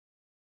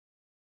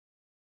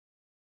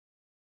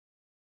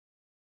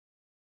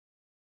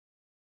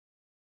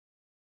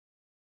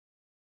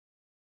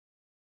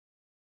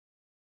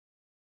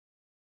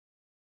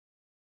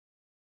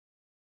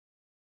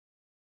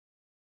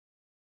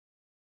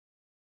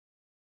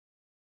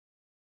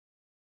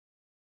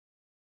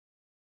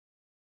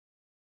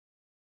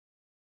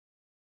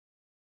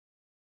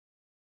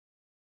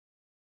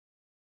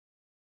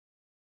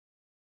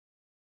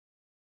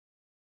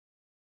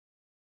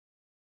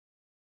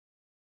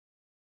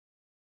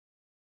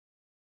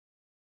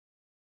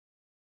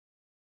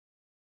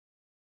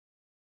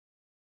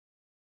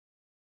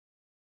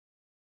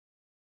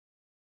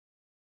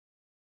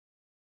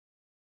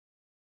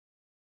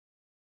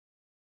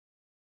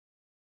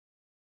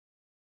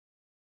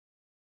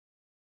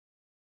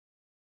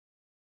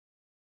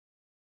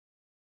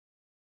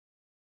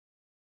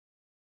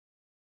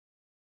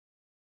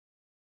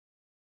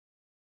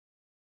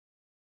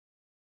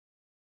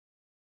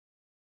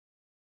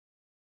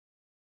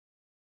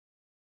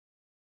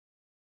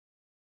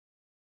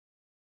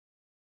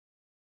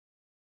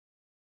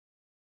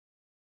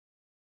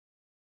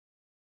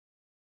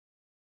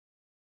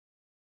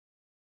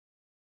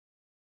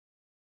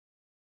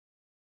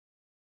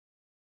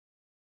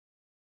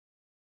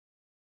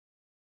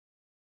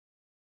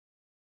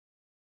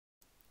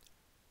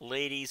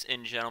ladies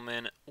and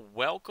gentlemen,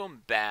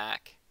 welcome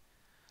back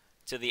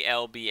to the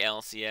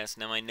LBLCS.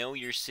 Now, I know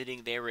you're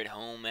sitting there at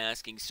home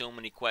asking so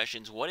many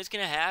questions. What is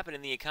going to happen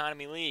in the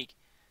Economy League?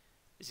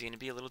 Is it going to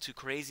be a little too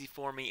crazy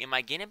for me? Am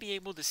I going to be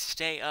able to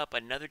stay up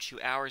another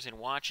 2 hours and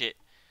watch it?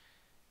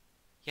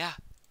 Yeah,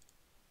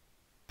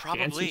 The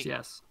answer is probably.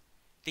 yes.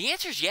 The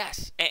answer is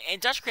yes.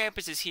 And Dutch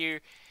Krampus is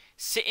here,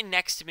 sitting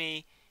next to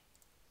me.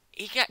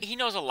 He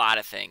knows a lot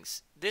of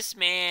things. This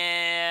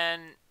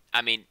man,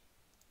 I mean,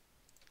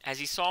 has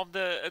he solved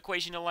the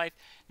equation of life?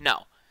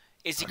 No.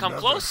 Is he come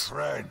close?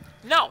 Friend.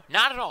 No,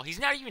 not at all. He's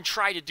not even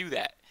tried to do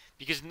that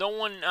because no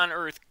one on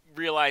Earth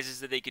realizes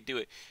that they could do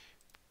it.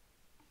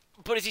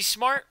 But is he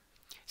smart?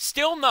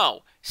 Still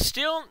no.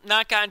 Still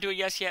not gotten to a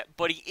yes yet,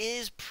 but he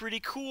is pretty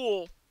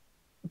cool.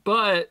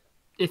 But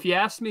if you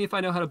asked me if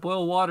I know how to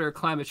boil water or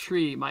climb a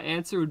tree, my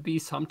answer would be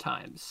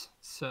sometimes.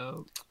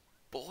 So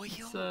Boil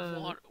it's,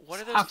 water. What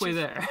are it's those halfway two?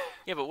 there.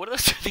 Yeah, but what do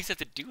those two things have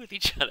to do with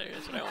each other?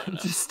 That's what I want to know.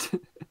 Just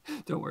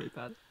don't worry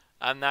about it.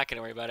 I'm not going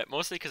to worry about it,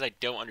 mostly because I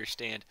don't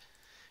understand.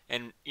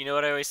 And you know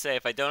what I always say,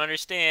 if I don't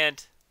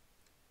understand,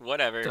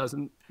 whatever.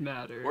 Doesn't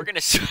matter. We're going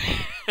to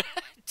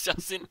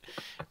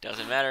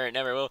doesn't matter, it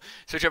never will.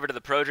 Switch over to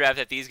the pro draft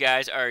that these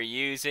guys are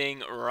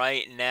using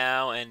right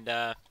now, and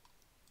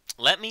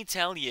let me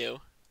tell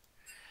you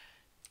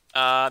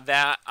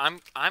that I'm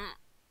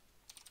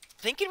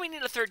thinking we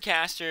need a third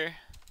caster,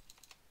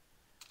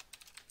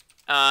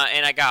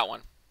 and I got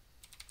one.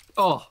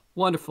 Oh,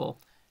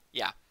 wonderful.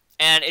 Yeah.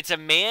 And it's a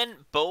man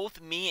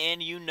both me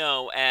and you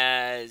know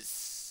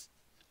as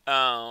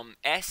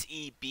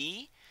SEB,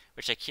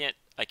 which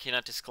I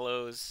cannot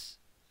disclose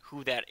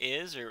who that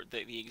is or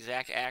the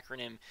exact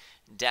acronym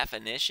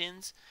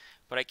definitions,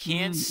 but I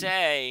can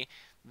say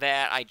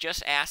that I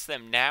just asked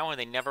them now and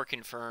they never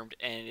confirmed,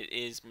 and it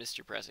is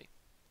Mr. Prezi.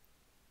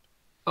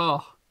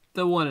 Oh,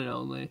 the one and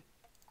only.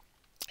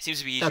 Seems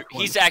to be That's he's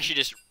wonderful. actually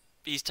just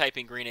he's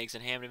typing green eggs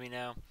and ham to me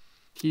now.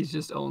 He's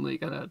just only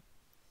gonna.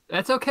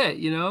 That's okay,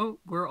 you know.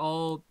 We're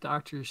all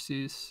Dr.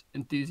 Seuss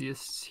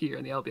enthusiasts here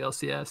in the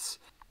LBLCS.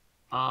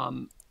 Yeah.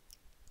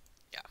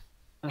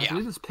 I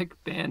believe this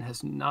pick ban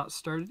has not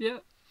started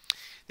yet.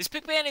 This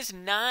pick ban is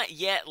not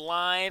yet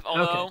live,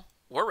 although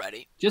we're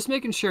ready. Just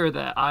making sure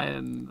that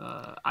I'm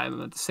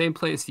at the same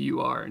place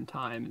you are in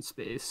time and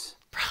space.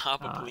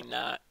 Probably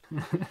not.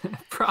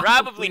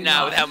 Probably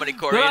not with how many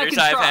But I coordinators can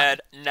I've try.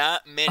 had.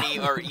 Not many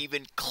are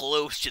even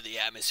close to the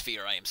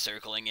atmosphere I am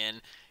circling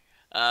in.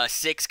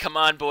 6, come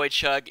on, boy,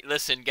 Chug.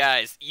 Listen,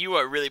 guys, you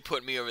are really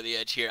putting me over the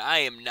edge here. I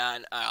am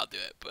not. I'll do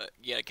it, but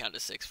you gotta count to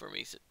 6 for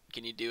me. So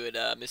can you do it,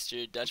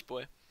 Mr. Dutch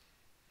Boy?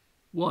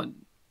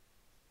 1,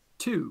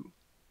 2,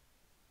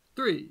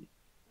 3,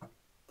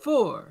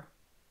 4,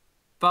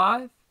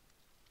 5,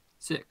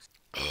 6.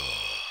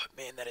 Oh,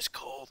 man, that is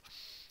cold.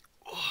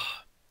 Oh.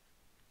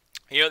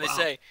 You know what Wow.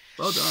 they say?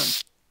 Well done.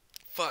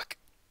 Fuck.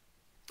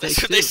 Take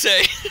That's what 2. they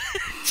say.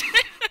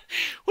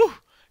 Whew.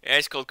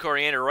 Ice cold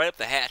coriander right up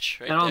the hatch,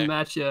 right And I'll there.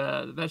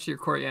 match your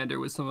coriander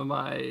with some of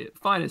my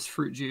finest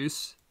fruit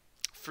juice,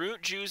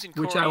 Fruit juice and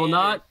which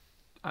coriander.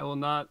 I will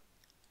not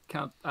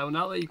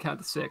let you count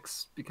to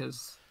 6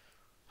 because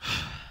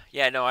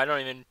Yeah, no, I don't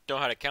even know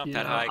how to count You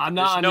that know, high. I'm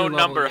There's not on no your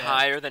level number yet.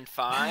 higher than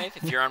 5.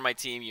 If you're on my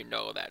team, you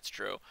know that's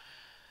true.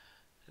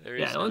 There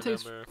is it only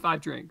takes number.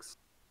 5 drinks,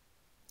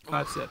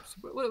 5 sips.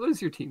 What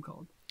is your team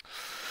called?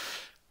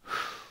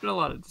 Been a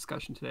lot of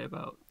discussion today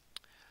about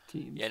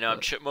teams. Yeah, no,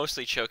 but, I'm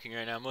mostly choking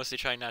right now. I'm mostly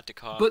trying not to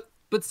cough.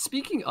 but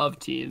speaking of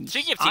teams,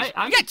 Speaking of teams,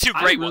 we got 2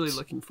 great I'm really ones.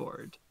 looking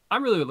forward.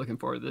 I'm really looking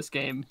forward to this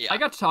game. Yeah. I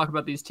got to talk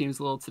about these teams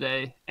a little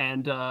today,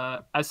 and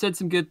I said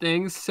some good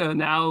things. So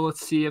now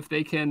let's see if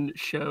they can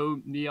show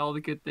me all the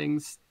good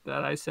things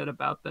that I said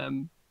about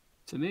them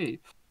to me.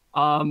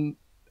 I don't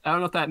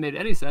know if that made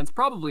any sense.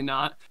 Probably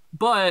not,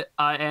 but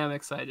I am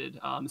excited.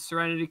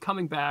 Serenity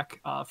coming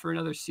back for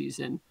another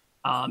season,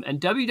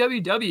 and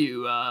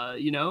WWW,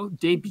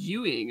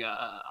 debuting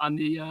on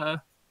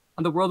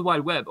the World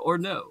Wide Web, or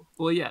no?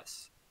 Well,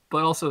 yes,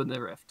 but also in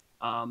the Rift.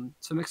 So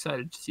I'm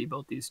excited to see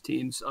both these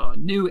teams,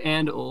 new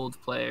and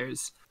old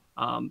players,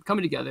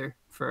 coming together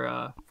for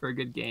a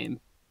good game,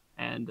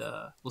 and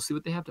we'll see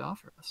what they have to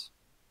offer us.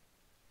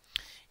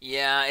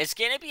 Yeah, it's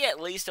going to be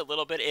at least a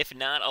little bit, if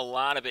not a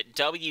lot of it.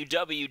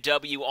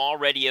 WWW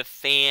already a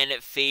fan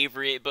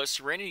favorite, but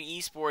Serenity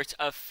Esports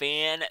a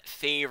fan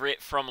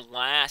favorite from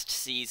last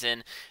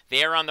season.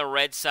 They're on the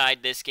red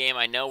side this game.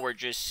 I know we're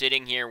just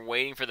sitting here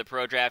waiting for the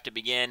pro draft to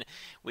begin.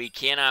 We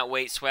cannot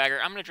wait. Swagger,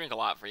 I'm going to drink a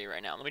lot for you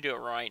right now. Let me do it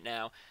right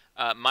now.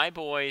 My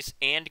boys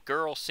and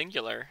girl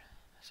singular,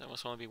 so it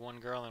must only be one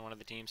girl on one of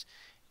the teams,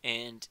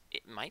 and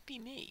it might be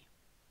me.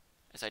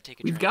 As I take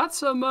a We've drink. got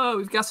some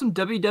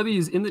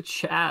WWs in the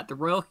chat. The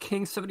Royal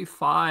King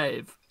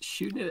 75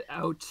 shooting it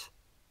out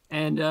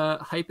and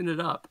hyping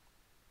it up.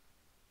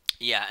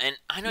 Yeah, and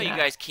I know you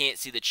guys can't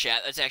see the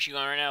chat that's actually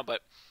going on right now,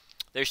 but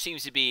there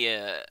seems to be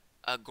a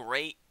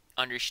great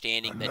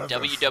understanding that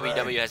Another WWW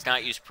friend. has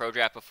not used Pro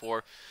Draft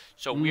before,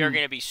 so we are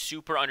going to be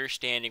super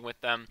understanding with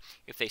them.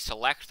 If they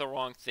select the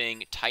wrong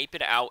thing, type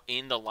it out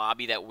in the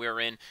lobby that we're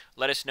in.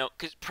 Let us know,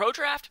 because Pro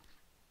Draft,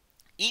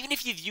 even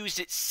if you've used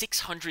it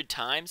 600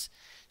 times,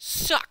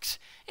 sucks.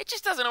 It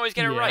just doesn't always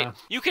get it right. Yeah.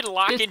 You could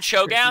lock in It's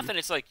Cho'Gath, tricky. and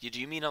it's like, do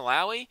you mean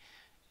Alawi?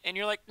 And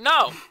you're like,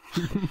 no.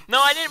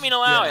 No, I didn't mean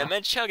Alawi. I Yeah.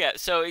 meant Cho'Gath.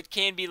 So it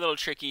can be a little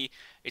tricky.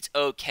 It's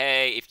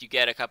okay if you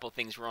get a couple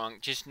things wrong.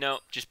 Just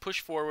push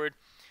forward.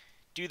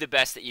 Do the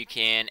best that you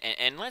can.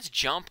 And let's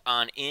jump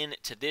on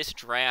into this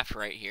draft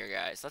right here,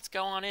 guys. Let's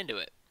go on into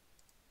it.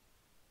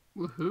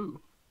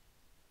 Woohoo.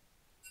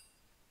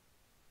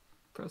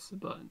 Press the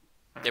button.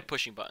 All They're right.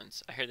 pushing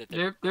buttons. I heard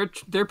that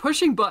They're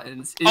pushing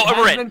buttons. It we're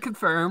has in. been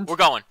confirmed. We're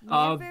going.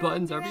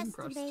 Buttons are being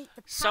pressed.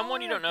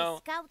 Someone you don't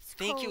know,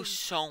 thank you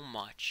so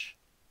much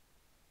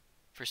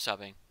for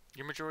subbing.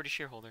 You're majority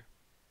shareholder.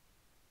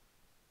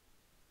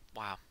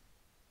 Wow.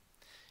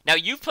 Now,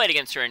 you've played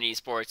against Serenity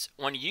Esports.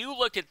 When you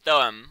looked at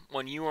them,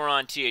 when you were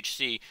on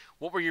THC,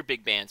 what were your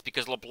big bans?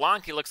 Because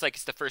LeBlanc, it looks like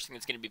it's the first thing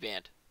that's going to be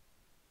banned.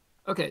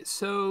 Okay,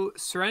 so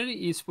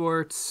Serenity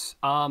Esports,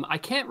 I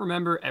can't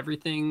remember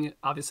everything,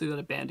 obviously, that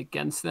I banned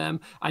against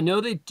them. I know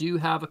they do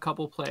have a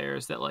couple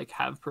players that like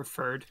have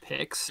preferred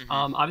picks.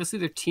 Obviously,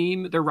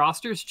 their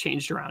rosters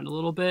changed around a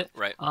little bit.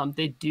 Right.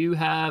 They do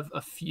have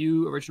a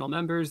few original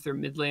members. Their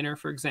mid laner,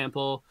 for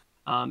example,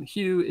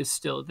 Hugh is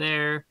still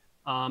there.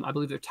 I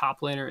believe their top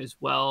laner as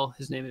well.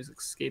 His name is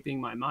escaping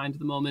my mind at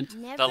the moment.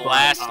 The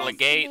last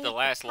legate, the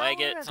last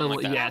legate, something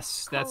like that.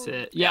 Yes, that's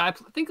it. Yeah, I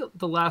think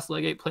the last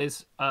legate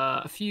plays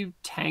a few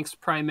tanks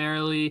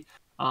primarily,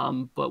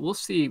 but we'll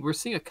see. We're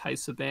seeing a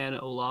Kaisa ban,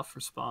 Olaf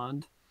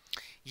respond.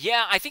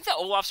 Yeah, I think that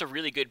Olaf's a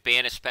really good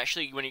ban,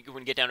 especially when you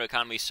get down to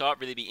economy. We saw it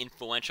really be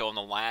influential in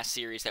the last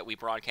series that we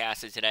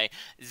broadcasted today.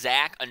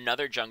 Zac,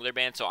 another jungler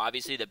ban, so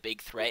obviously the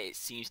big threat, it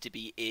seems to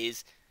be,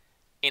 is...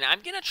 And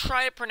I'm going to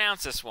try to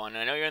pronounce this one.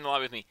 I know you're in the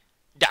lobby with me.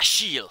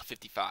 Dashil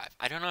 55.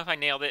 I don't know if I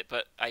nailed it,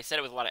 but I said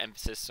it with a lot of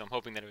emphasis, so I'm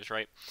hoping that it was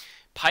right.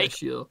 Pyke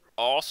Dashil.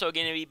 also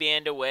going to be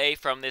banned away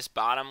from this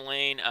bottom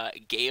lane.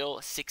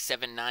 Gale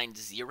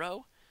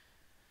 6790.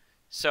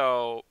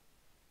 So,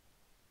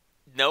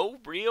 no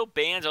real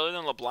bans other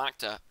than LeBlanc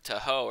to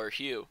Ho or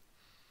Hugh.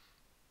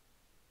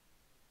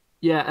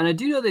 Yeah, and I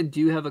do know they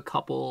do have a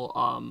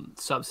couple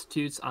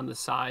substitutes on the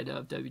side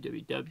of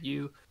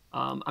WWW.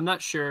 I'm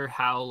not sure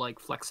how like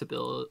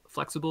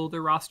flexible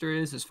their roster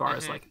is as far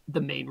as like the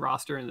main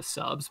roster and the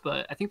subs,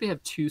 but I think they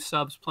have 2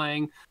 subs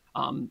playing.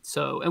 And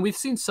we've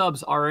seen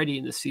subs already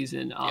in the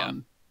season.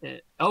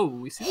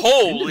 We see.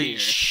 Holy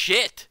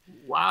shit!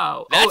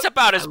 Wow, That's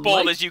about as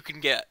bold as you can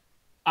get.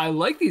 I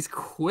like these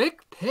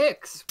quick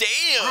picks.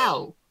 Damn!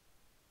 Wow.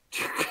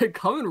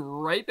 Coming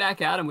right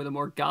back at him with a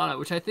Morgana,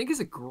 which I think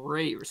is a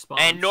great response.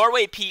 And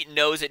Norway Pete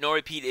knows it.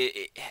 Norway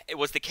Pete it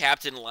was the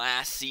captain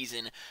last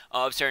season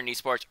of Serenity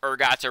Sports.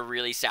 Urgot's a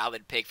really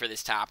solid pick for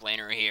this top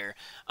laner here.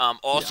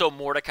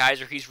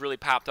 Mordekaiser, he's really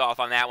popped off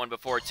on that one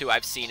before, too.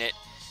 I've seen it.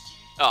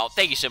 Oh,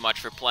 thank you so much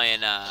for playing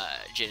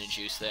Gin and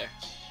Juice there.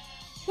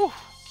 Whew.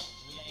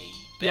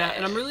 Yeah,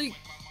 and I'm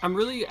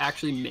really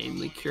actually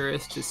mainly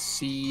curious to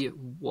see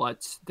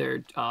what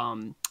their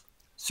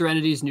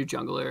Serenity's new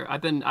jungler.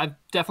 I've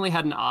definitely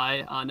had an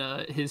eye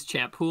on his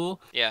champ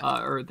pool,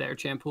 or their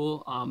champ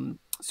pool.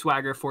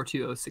 Swagger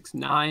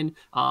 42069.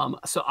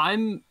 So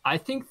I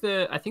think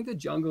the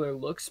jungler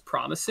looks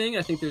promising.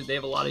 I think they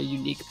have a lot of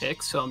unique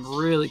picks. So I'm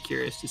really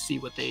curious to see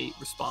what they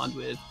respond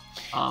with.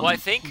 Well, I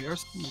think, and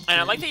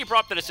I like that you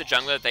brought up that it's a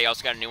jungler. That they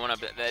also got a new one up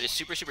that is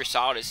super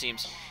solid. It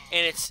seems,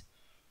 and it's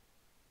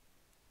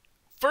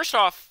first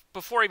off,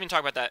 before I even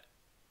talk about that,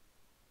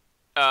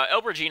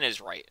 Elbergina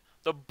is right.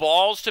 The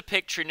balls to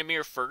pick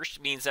Tryndamere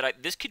first means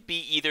that this could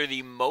be either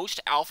the most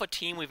alpha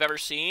team we've ever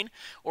seen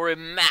or a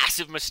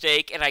massive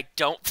mistake, and I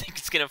don't think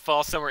it's going to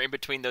fall somewhere in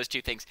between those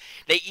two things.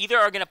 They either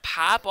are going to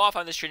pop off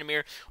on this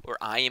Tryndamere, or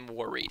I am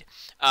worried.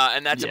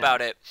 And that's about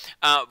it.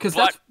 Because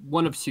that's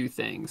one of two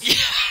things.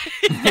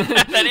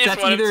 That is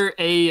that's either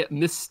a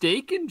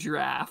mistake in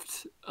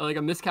draft, like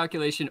a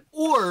miscalculation,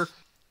 or...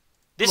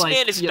 This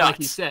man is nuts. Like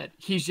you said,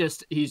 he's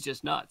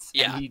just nuts.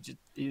 Yeah. And he just,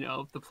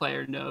 the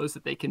player knows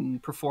that they can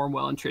perform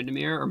well in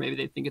Tryndamere, or maybe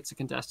they think it's a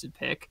contested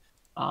pick,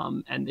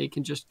 and they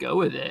can just go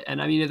with it.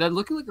 And I mean, they're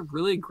looking like a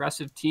really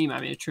aggressive team.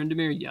 I mean, a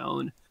Tryndamere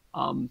Yone,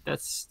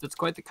 that's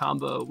quite the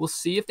combo. We'll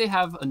see if they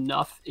have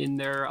enough in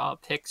their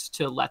picks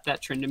to let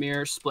that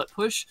Tryndamere split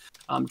push.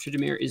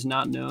 Tryndamere is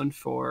not known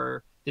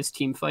for his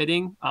team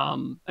fighting. I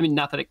mean,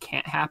 not that it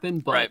can't happen,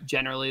 but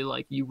generally,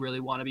 like, you really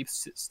want to be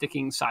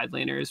sticking side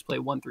laners, play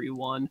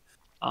 1-3-1.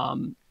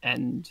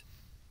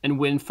 And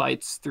win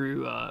fights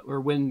through or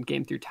win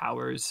game through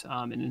towers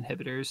and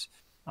inhibitors.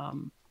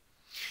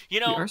 We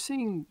are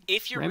seeing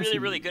if you're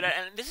really good at,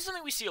 and this is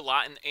something we see a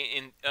lot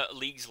in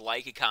leagues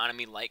like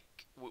Economy, like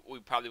we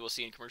probably will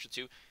see in Commercial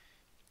too.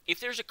 If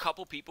there's a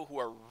couple people who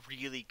are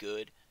really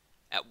good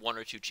at 1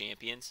 or 2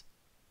 champions,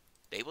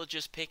 they will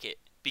just pick it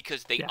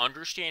because they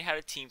understand how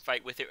to team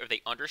fight with it, or they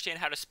understand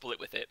how to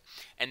split with it,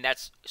 and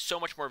that's so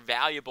much more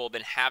valuable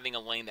than having a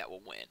lane that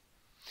will win.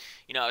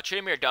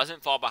 Tryndamere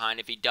doesn't fall behind.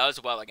 If he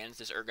does well against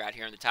this Urgot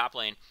here in the top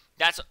lane,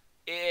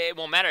 it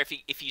won't matter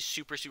if he's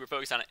super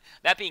focused on it.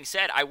 That being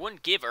said, I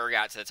wouldn't give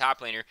Urgot to the top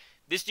laner.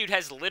 This dude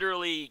has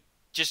literally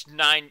just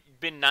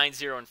been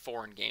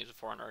 9-0-4 in games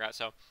before on Urgot.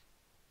 So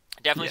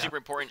definitely super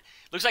important.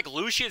 Looks like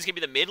Lucian's going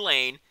to be the mid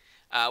lane,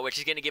 which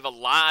is going to give a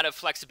lot of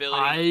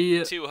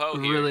flexibility to Ho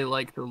here. I really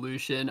like the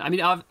Lucian. I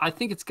mean, I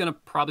think it's going to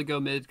probably go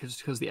mid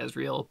because the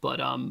Ezreal.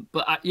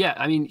 Yeah,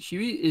 I mean,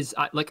 Huey is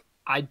like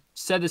I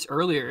said this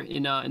earlier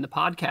in the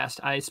podcast.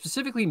 I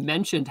specifically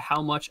mentioned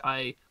how much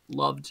I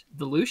loved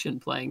the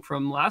Lucian playing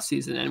from last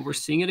season, and we're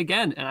seeing it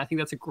again. And I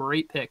think that's a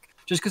great pick,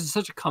 just because it's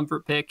such a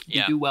comfort pick.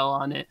 You do well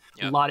on it,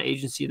 a lot of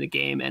agency in the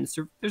game, and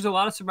there's a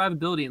lot of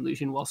survivability in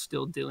Lucian while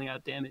still dealing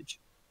out damage.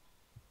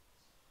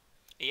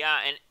 Yeah,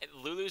 and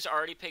Lulu's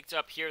already picked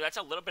up here. That's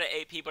a little bit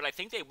of AP, but I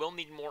think they will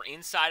need more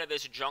inside of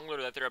this jungler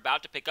that they're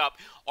about to pick up.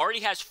 Already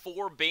has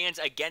 4 bans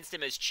against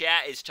him, as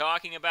chat is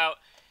talking about.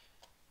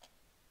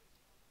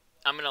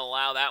 I'm going to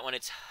allow that one.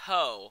 It's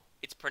Ho.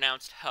 It's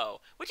pronounced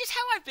Ho, which is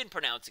how I've been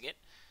pronouncing it.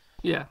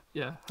 Yeah.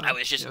 I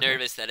was just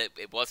nervous that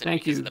it wasn't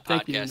because of the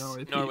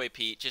podcast. Norway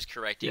Pete, just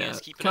correcting us,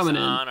 keeping us on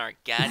our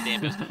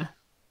goddamn toes.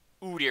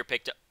 Ooh, dear,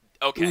 picked up.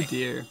 Okay. Ooh,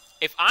 dear.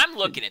 If I'm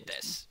looking at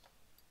this,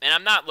 and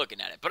I'm not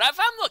looking at it, but if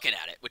I'm looking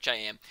at it, which I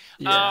am,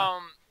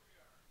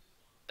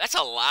 that's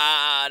a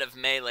lot of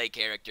melee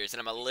characters,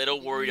 and I'm a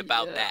little worried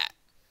about that.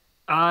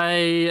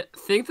 I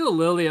think the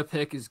Lilia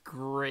pick is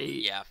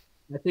great. Yeah.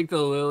 I think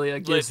the Lilia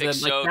gives them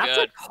that's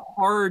a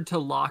hard to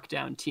lock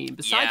down team.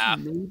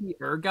 Besides maybe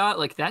Urgot,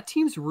 like that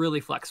team's really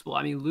flexible.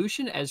 I mean,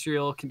 Lucian,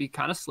 Ezreal can be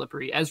kind of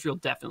slippery. Ezreal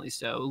definitely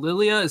so.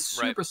 Lilia is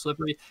super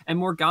slippery, and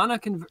Morgana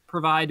can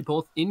provide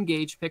both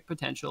engage pick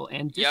potential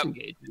and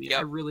disengage. I mean,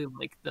 I really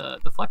like the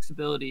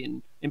flexibility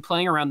in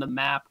playing around the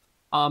map.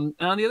 And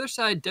on the other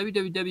side,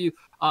 WWW,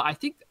 I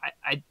think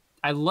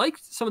I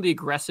liked some of the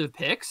aggressive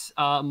picks.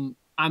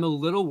 I'm a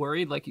little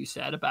worried, like you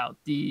said, about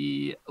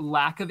the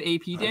lack of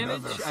AP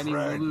damage. I mean,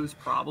 Lulu's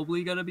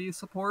probably going to be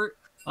support.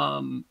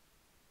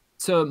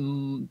 So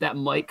that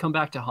might come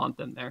back to haunt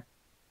them there.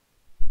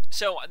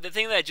 So the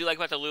thing that I do like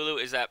about the Lulu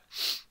is that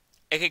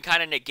it can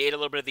kind of negate a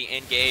little bit of the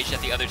engage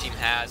that the other team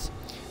has.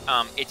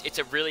 It's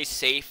a really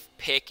safe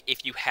pick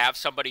if you have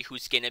somebody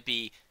who's going to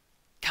be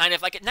kind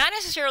of like, not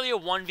necessarily a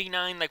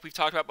 1v9 like we've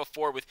talked about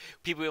before with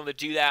people being able to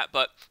do that,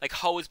 but like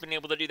Ho has been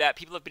able to do that.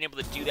 People have been able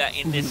to do that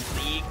in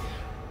this league.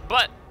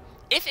 But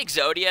if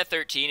Exodia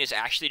 13 is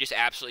actually just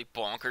absolutely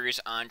bonkers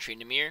on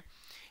Tryndamere,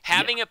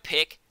 having a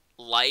pick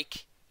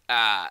like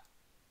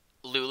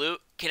Lulu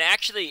can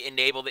actually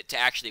enable it to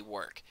actually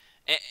work.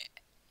 And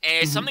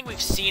it's something we've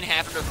seen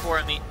happen before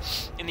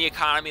in the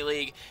Economy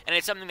League, and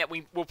it's something that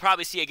we will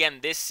probably see again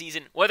this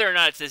season. Whether or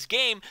not it's this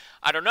game,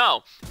 I don't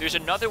know. There's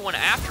another one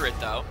after it,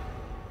 though,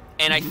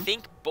 and I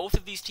think both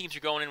of these teams are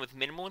going in with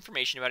minimal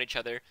information about each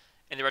other,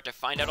 and they're about to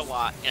find out a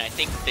lot, and I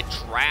think the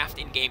draft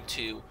in Game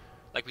 2,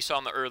 like we saw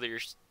in the earlier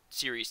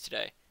series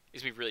today,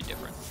 is going to be really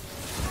different.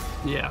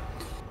 Yeah.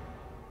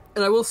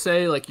 And I will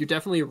say, like, you're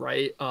definitely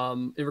right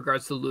in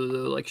regards to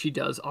Lulu. Like, she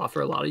does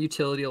offer a lot of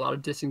utility, a lot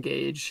of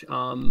disengage.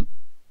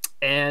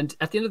 And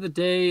at the end of the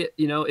day,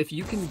 you know, if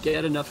you can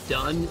get enough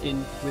done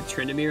with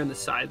Tryndamere in the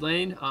side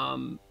lane,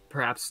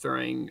 perhaps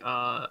throwing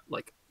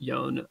like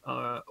Yone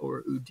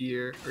or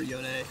Udyr or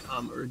Yone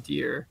or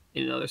Udyr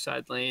in another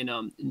side lane,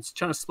 and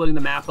trying to splitting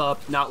the map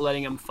up, not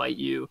letting them fight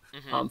you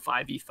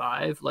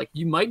 5v5. Like,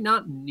 you might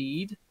not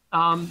need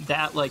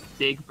that like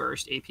big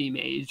burst AP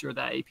mage or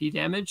that AP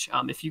damage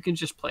if you can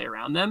just play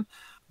around them.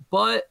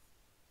 But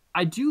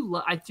I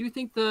do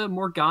think the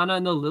Morgana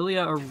and the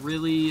Lilia are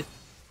really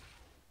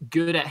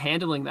good at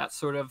handling that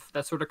sort of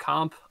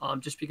comp,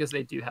 just because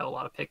they do have a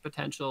lot of pick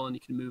potential and you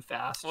can move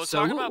fast. Well,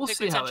 talking about pick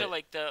potential,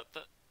 like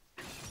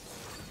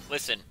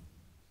listen,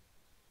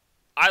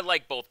 I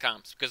like both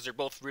comps because they're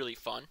both really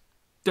fun.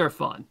 They're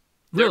fun,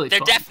 really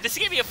fun. This is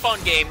gonna be a fun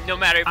game, no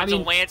matter if it's a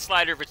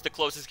landslide or if it's the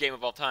closest game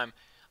of all time.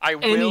 I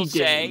will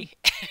say,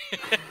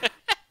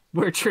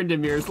 where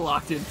Tryndamere's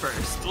locked in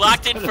first.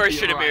 Locked in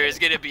first, Tryndamere is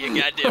gonna be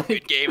a goddamn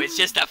good game. It's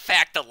just a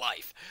fact of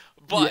life.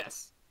 But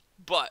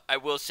I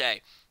will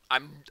say,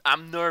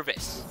 I'm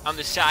nervous on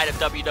the side of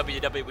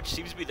WWW, which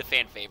seems to be the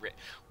fan favorite.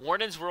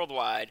 Wardens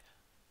Worldwide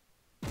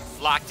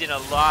locked in a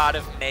lot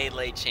of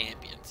melee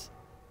champions.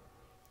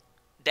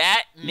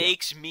 That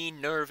makes me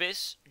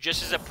nervous,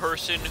 just as a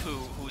person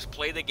who's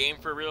played the game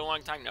for a really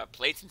long time now. I've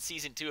played since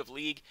Season 2 of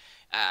League.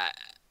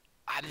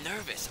 I'm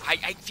nervous.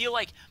 I feel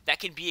like that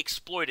can be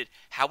exploited.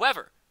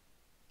 However,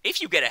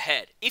 if you get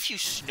ahead, if you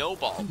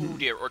snowball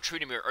Udyr or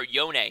Tryndamere or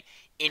Yone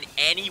in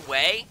any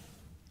way,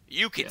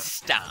 you can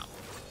stomp.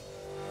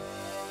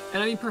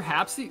 And I mean,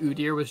 perhaps the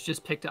Udyr was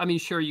just picked. I mean,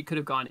 sure, you could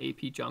have gone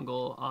AP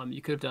jungle.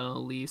 You could have done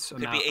Elise or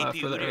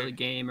for the early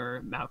game,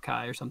 or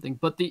Maokai or something.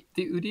 But the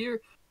Udyr,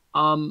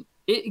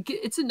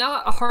 it's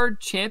not a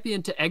hard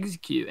champion to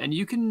execute, and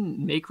you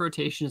can make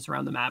rotations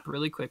around the map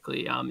really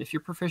quickly. If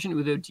you're proficient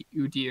with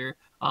Udyr,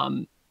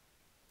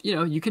 you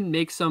know, you can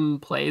make some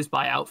plays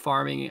by out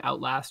farming,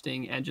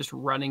 outlasting, and just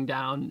running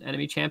down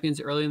enemy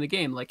champions early in the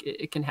game. Like,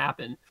 it can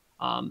happen.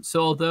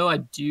 So although I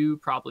do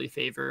probably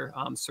favor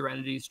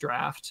Serenity's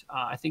draft,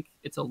 I think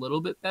it's a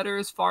little bit better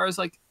as far as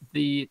like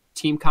the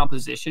team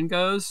composition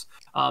goes,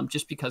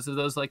 just because of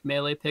those like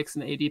melee picks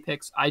and the AD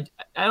picks. I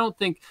don't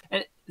think,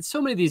 and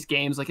so many of these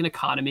games like an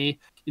economy,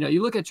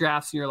 you look at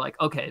drafts and you're like,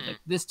 okay, like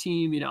this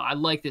team, I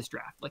like this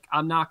draft. Like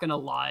I'm not gonna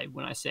lie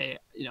when I say,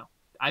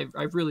 I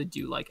really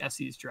do like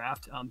SE's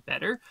draft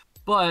better.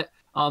 But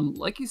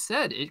like you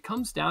said, it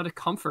comes down to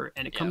comfort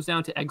and it comes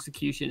down to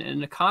execution. And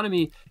an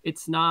economy,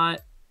 it's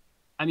not.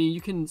 I mean,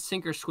 you can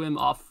sink or swim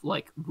off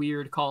like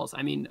weird calls.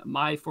 I mean,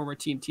 my former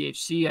team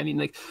THC. I mean,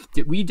 like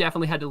we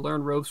definitely had to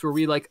learn ropes where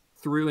we like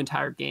threw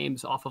entire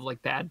games off of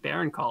like bad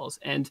Baron calls.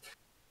 And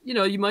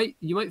you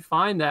might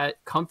find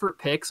that comfort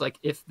picks, like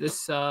if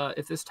this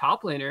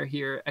top laner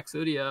here,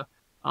 Exodia,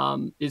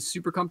 is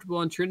super comfortable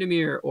on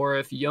Tryndamere, or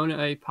if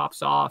Yone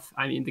pops off,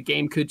 I mean, the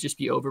game could just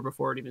be over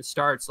before it even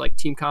starts. Like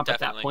team comp at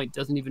that point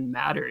doesn't even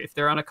matter. If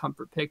they're on a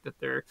comfort pick that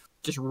they're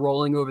just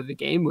rolling over the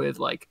game with,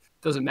 like,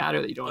 doesn't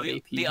matter that you don't have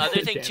AP. The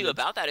other thing too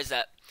about that is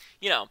that,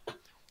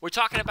 we're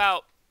talking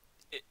about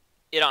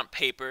it on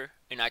paper,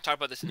 and I talked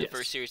about this in the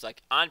first series.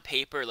 Like on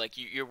paper, like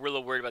you're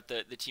really worried about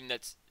the team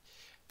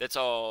that's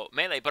all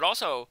melee, but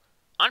also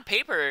on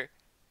paper,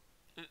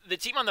 the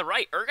team on the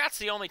right, Urgot's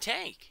the only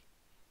tank.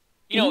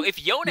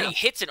 If Yone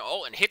hits an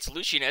ult and hits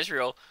Lucian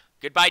Ezreal,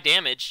 goodbye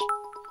damage.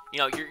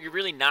 You're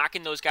really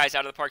knocking those guys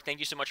out of the park. Thank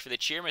you so much for the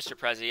cheer, Mr.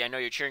 Prezi. I know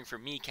you're cheering for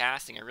me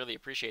casting. I really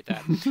appreciate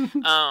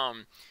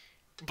that.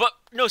 But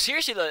no,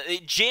 seriously,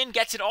 Jhin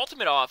gets an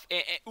ultimate off,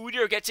 and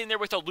Udyr gets in there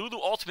with a Lulu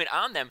ultimate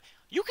on them.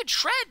 You could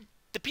shred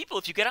the people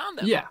if you get on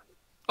them. Yeah.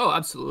 Oh,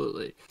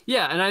 absolutely.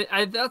 Yeah, and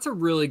I that's a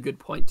really good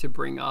point to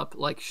bring up.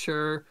 Like,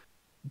 sure,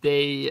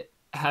 they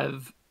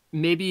have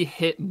maybe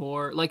hit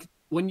more. Like,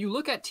 when you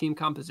look at team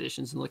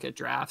compositions and look at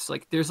drafts,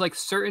 like there's like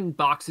certain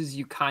boxes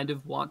you kind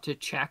of want to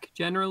check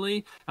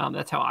generally.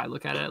 That's how I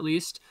look at it, at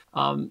least.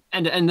 And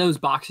those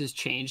boxes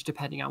change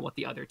depending on what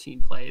the other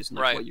team plays and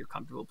like what you're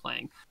comfortable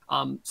playing.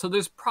 So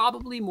there's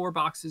probably more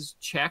boxes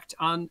checked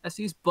on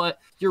SEs, but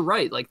you're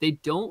right. Like they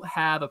don't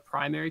have a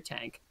primary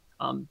tank.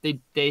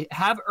 They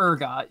have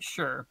Urgot,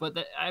 sure,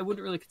 but I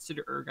wouldn't really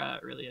consider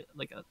Urgot really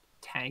like a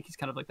tank. He's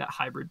kind of like that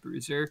hybrid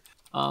bruiser.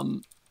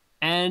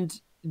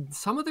 And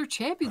some of their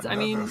champions, I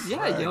mean,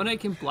 Yone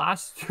can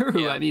blast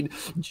through. I mean,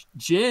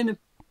 Jhin,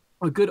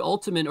 a good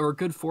ultimate or a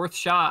good fourth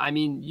shot, I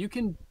mean, you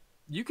can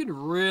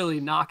really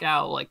knock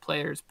out like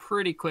players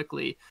pretty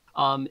quickly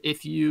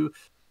if you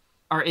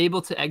are able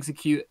to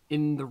execute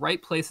in the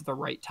right place at the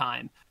right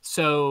time.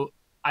 So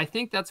I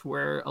think that's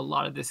where a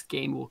lot of this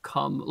game will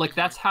come. Like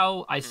that's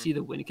how I see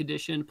the win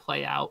condition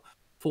play out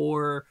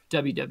for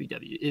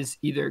WWW, is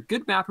either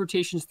good map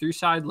rotations through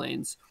side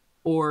lanes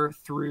or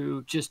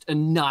through just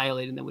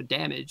annihilating them with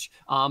damage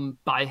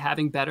by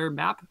having better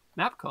map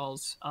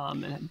calls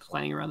and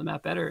playing around the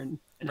map better and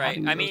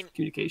having those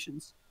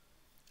communications.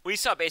 We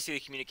saw basically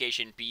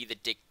communication be the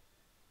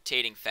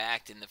dictating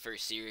fact in the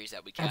first series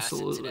that we casted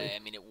today.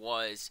 I mean, it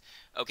was,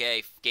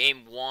 okay,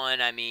 game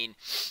one, I mean,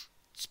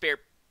 spare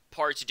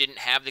parts didn't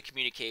have the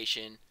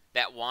communication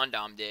that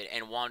Wandom did,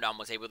 and Wandom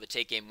was able to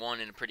take game one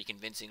in a pretty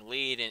convincing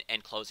lead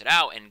and close it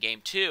out, and game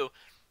two,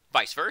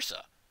 vice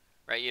versa.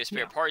 Right, you have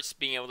spare parts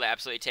being able to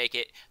absolutely take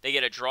it. They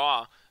get a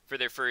draw for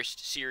their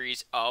first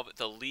series of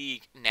the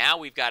league. Now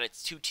we've got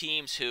two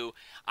teams who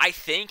I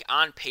think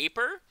on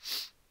paper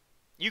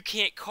you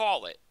can't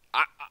call it.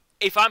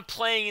 If I'm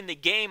playing in the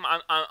game,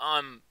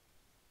 I'm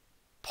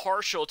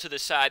partial to the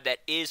side that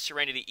is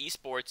Serenity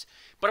Esports,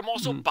 but I'm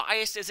also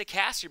biased as a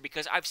caster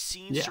because I've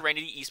seen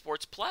Serenity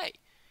Esports play.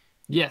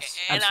 Yes,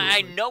 and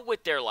absolutely. I know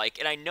what they're like,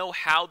 and I know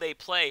how they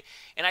play,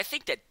 and I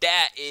think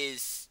that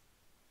is,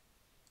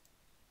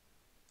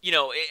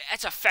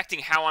 that's affecting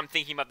how I'm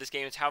thinking about this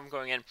game. It's how I'm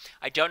going in.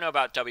 I don't know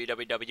about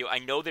WWW. I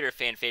know they're a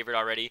fan favorite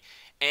already,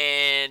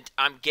 and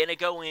I'm going to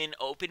go in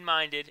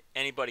open-minded.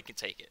 Anybody can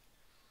take it.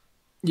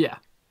 Yeah.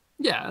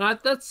 Yeah, and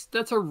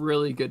that's a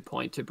really good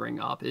point to bring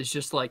up, is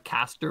just like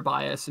caster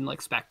bias and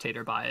like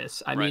spectator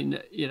bias. I mean,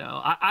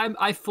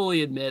 I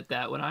fully admit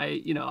that when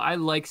I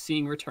like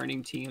seeing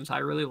returning teams. I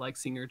really like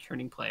seeing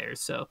returning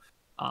players. So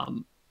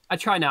I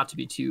try not to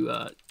be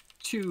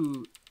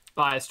too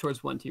biased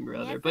towards one team or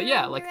other. But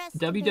yeah, like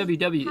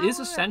WWW is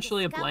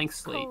essentially a blank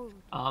slate.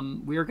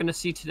 We are going to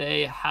see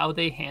today how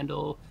they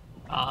handle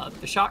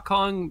the shot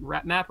calling,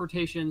 map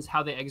rotations,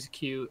 how they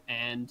execute,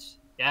 and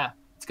yeah,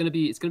 it's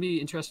gonna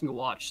be interesting to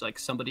watch. Like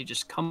somebody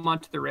just come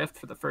onto the Rift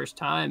for the first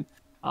time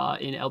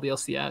in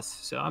LBLCS.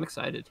 So I'm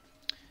excited.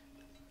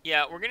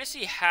 Yeah, we're gonna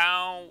see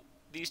how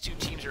these two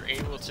teams are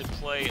able to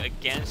play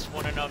against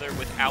one another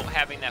without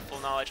having that full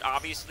knowledge.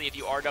 Obviously, if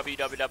you are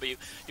WWW,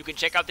 you can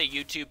check out the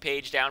YouTube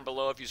page down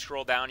below. If you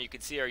scroll down, you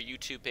can see our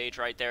YouTube page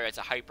right there. It's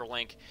a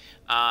hyperlink.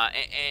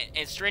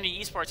 And Serenity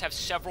Esports have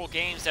several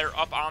games that are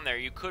up on there.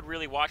 You could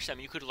really watch them.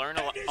 You could learn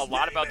a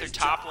lot about their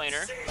top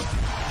laner.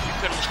 You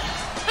could...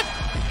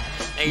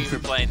 Thank you for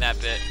playing that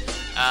bit.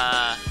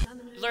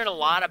 Learn a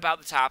lot about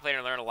the top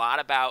laner, learn a lot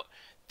about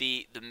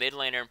the mid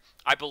laner.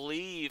 I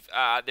believe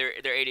their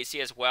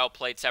ADC as well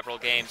played several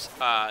games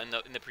in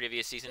the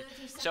previous season.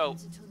 So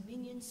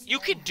you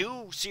can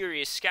do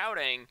serious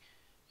scouting.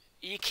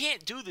 You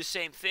can't do the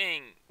same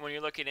thing when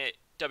you're looking at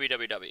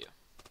WWW.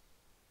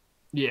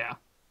 Yeah.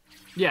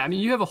 Yeah, I mean,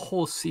 you have a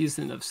whole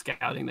season of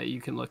scouting that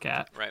you can look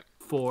at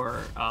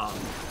for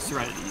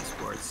Serenity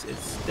Esports.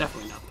 It's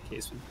definitely not the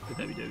case with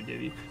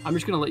WWW. I'm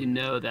just going to let you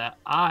know that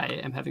I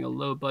am having a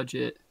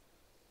low-budget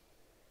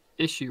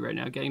issue right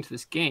now getting to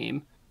this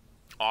game.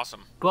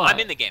 Awesome. But I'm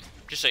in the game,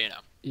 just so you know.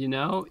 You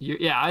know?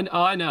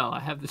 I know. I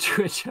have the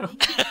Twitch open.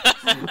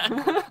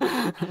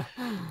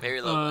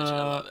 Very low budget. I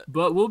love it.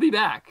 But we'll be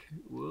back.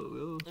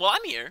 Well,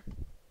 I'm here.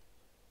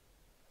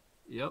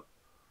 Yep.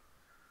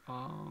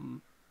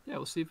 Yeah,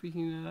 we'll see if we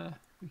can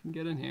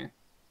get in here.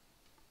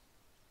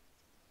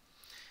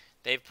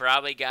 They've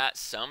probably got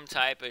some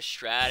type of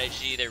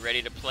strategy. They're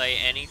ready to play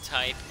any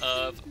type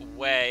of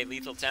way.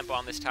 Lethal Tempo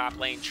on this top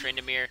lane,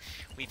 Tryndamere.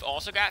 We've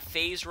also got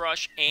Phase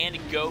Rush and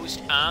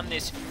Ghost on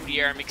this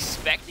Udyr. I'm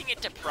expecting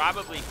it to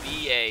probably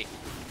be a...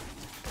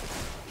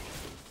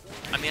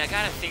 I mean, I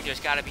gotta think there's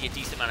gotta be a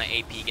decent amount of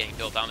AP getting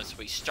built on this.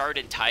 We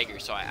started Tiger,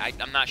 so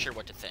I'm not sure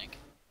what to think.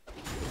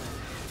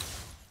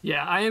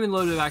 Yeah, I am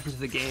loaded back into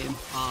the game.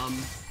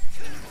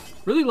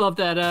 Really love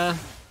that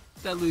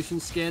Lucian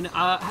skin.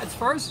 As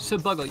far as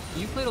Buggle,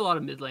 you played a lot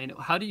of mid lane.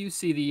 How do you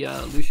see the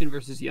Lucian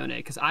versus Yone?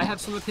 Because I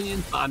have some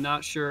opinions, but I'm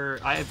not sure.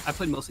 I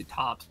played mostly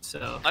top,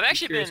 so I've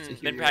actually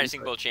been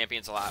practicing both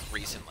champions a lot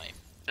recently,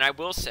 and I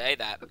will say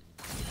that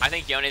I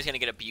think Yone is going to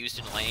get abused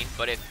in lane.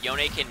 But if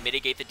Yone can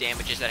mitigate the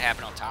damages that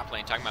happen on top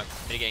lane, talking about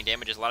mitigating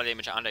damages, a lot of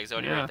damage on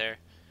Exodia right there.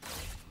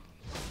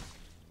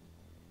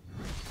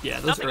 Yeah,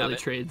 those early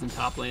trades in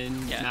top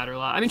lane matter a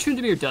lot. I mean,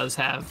 Tryndamere does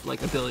have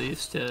like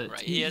abilities to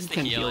he has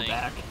the heal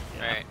back.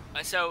 Yeah.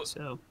 Right. So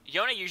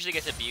Yone usually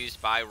gets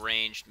abused by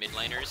ranged mid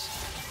laners.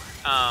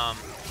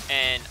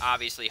 And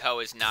obviously Ho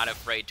is not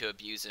afraid to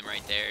abuse him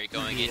right there,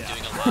 going in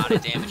doing a lot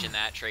of damage in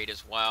that trade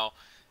as well.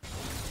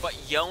 But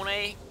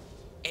Yone,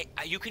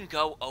 you can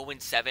go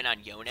 0-7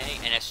 on Yone,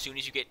 and as soon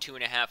as you get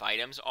 2.5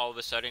 items, all of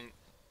a sudden,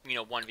 you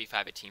know,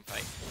 1v5 a team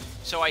fight.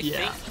 So I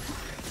think.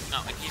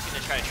 Oh, and he's going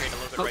to try to trade a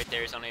little bit right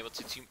there. He's unable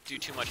to do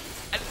too much.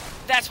 And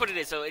that's what it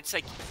is, though. It's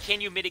like,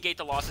 can you mitigate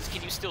the losses?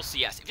 Can you still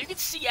CS? If you can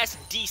CS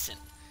decent,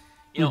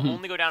 you know,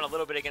 only go down a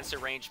little bit against a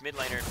ranged mid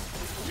laner,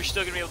 you're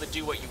still going to be able to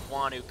do what you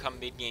want to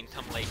come mid game,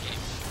 come late game.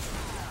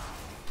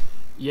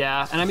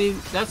 Yeah, and I mean,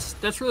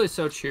 that's really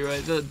so true.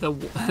 The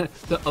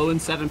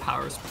 0-7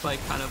 power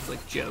spike kind of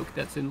like joke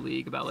that's in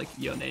League about like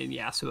Yone and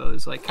Yasuo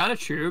is like kind of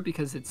true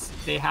because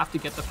they have to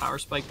get the power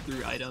spike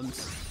through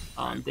items.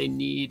 They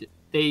need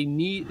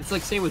it's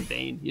like same with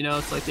Vayne, you know,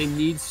 it's like they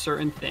need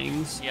certain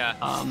things. Yeah.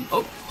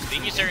 They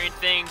need certain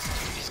things.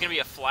 He's gonna be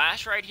a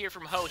flash right here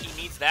from Ho.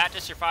 He needs that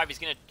to survive. He's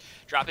gonna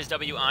drop his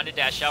W onto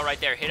Dashell right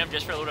there, hit him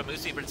just for a little bit of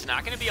boosting, but it's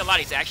not gonna be a lot.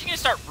 He's actually gonna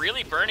start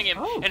really burning him.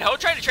 And Ho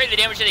trying to trade the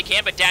damage that he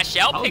can, but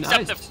Dashell picks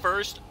up the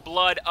first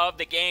blood of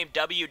the game.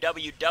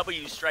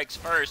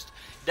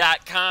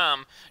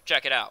 www.strikesfirst.com.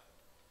 Check it out.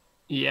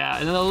 Yeah,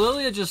 and then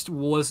Lilia just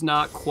was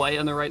not quite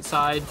on the right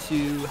side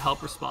to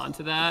help respond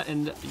to that.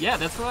 And yeah,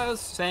 that's what I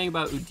was saying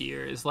about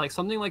Udyr, is like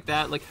something like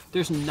that. Like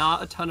there's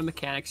not a ton of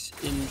mechanics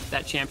in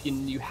that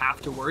champion you have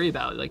to worry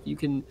about. Like you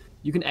can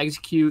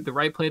execute the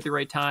right play at the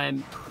right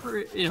time,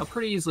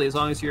 pretty easily as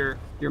long as your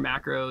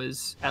macro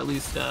is at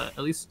least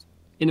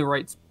in the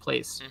right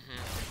place.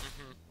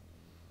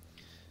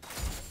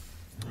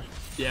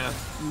 Yeah,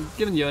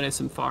 giving Yone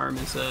some farm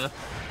is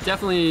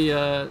definitely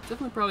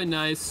probably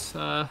nice.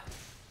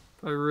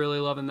 I'm really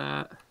loving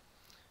that.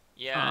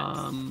 Yeah.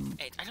 I don't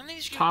think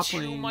there's going to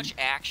be too much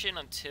action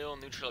until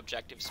neutral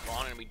objectives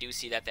spawn, and we do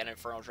see that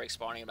Infernal Drake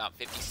spawning in about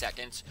 50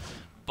 seconds.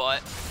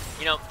 But,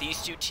 you know,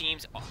 these two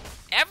teams,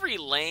 every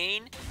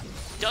lane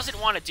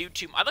doesn't want to do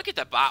too much. I look at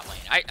the bot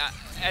lane.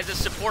 As a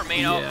support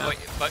main,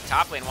 but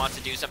top lane wants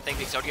to do something.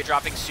 Exodia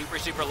dropping super,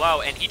 super low,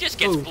 and he just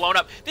gets blown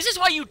up. This is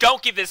why you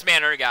don't give this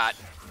man Urgot.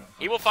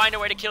 He will find a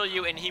way to kill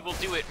you, and he will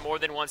do it more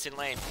than once in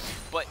lane.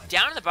 But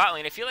down in the bot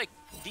lane, I feel like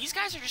these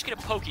guys are just going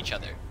to poke each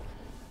other.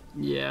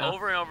 Yeah.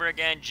 Over and over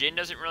again. Jin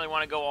doesn't really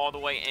want to go all the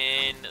way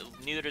in.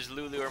 Neither does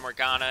Lulu or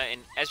Morgana. And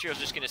Ezreal's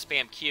just going to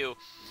spam Q.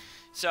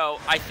 So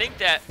I think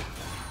that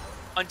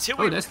until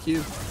we... Oh, that's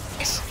Q.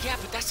 Yeah,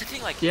 but that's the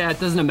thing. Like, yeah, it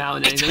doesn't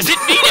amount to anything. It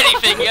doesn't mean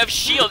anything. You have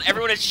shield.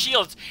 Everyone has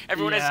shields.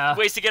 Everyone has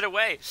ways to get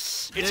away.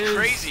 It's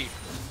crazy.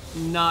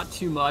 Not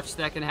too much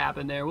that can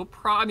happen there.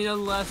 I mean,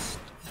 unless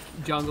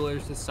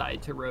junglers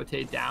decide to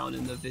rotate down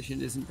and the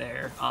vision isn't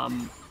there.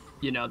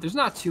 You know, there's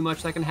not too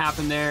much that can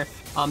happen there.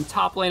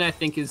 Top lane, I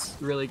think, is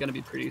really going to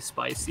be pretty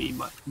spicy.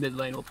 Mid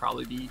lane will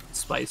probably be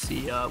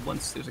spicy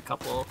once there's a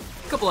couple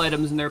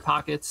items in their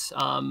pockets.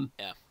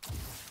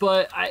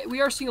 But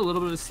we are seeing a little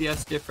bit of a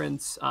CS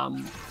difference.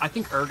 I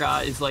think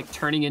Urgot is like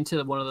turning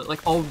into one of the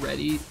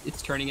already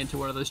it's turning into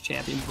one of those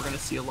champions we're going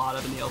to see a lot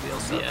of in the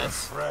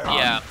LVLCS.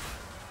 Yeah.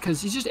 Because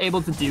he's just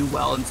able to do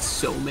well in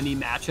so many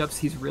matchups.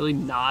 He's really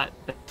not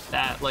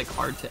that like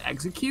hard to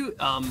execute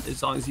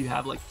as long as you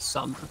have like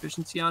some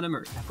proficiency on him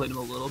or have played him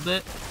a little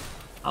bit.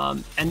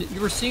 And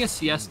you were seeing a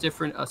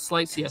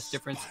slight CS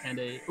difference and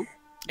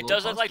It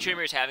does look like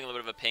Trinity is having a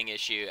little bit of a ping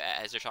issue,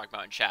 as they're talking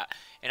about in chat.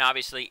 And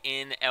obviously,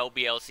 in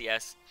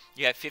LBLCS,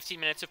 you have 15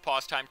 minutes of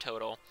pause time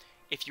total.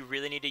 If you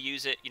really need to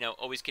use it,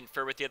 always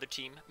confer with the other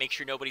team. Make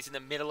sure nobody's in the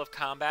middle of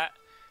combat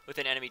with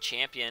an enemy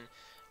champion.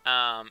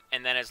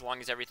 And then as long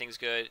as everything's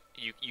good,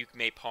 you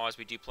may pause.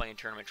 We do play in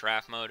tournament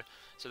draft mode.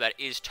 So that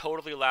is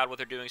totally allowed. What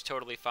they're doing is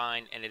totally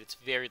fine. And it's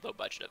very low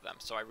budget of them.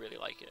 So I really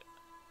like it.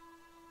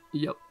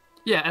 Yep.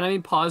 Yeah, and I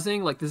mean,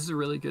 pausing, like, this is a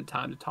really good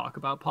time to talk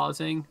about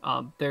pausing.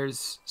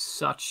 There's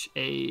such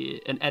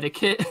an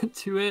etiquette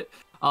to it.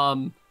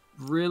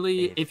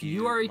 Really, if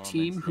you are a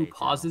team who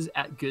pauses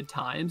at good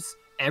times,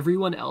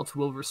 everyone else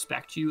will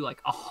respect you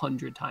like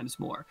 100 times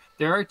more.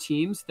 There are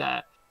teams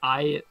that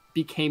I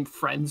became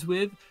friends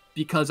with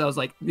because I was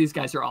like, these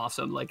guys are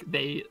awesome. Like,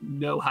 they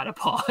know how to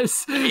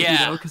pause.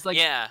 Yeah. Because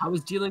I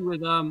was dealing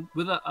with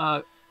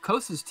a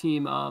Kosa's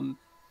team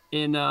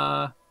in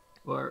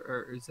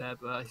or Zeb,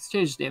 he's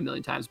changed his name a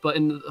million times, but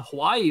in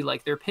Hawaii,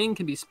 like, their ping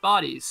can be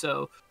spotty,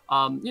 so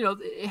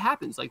it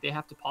happens, like, they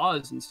have to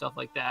pause and stuff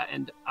like that.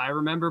 And I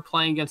remember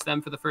playing against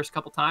them for the first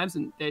couple times,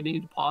 and they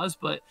needed to pause,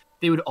 but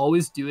they would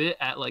always do it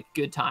at like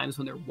good times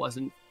when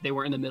they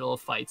weren't in the middle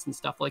of fights and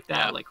stuff like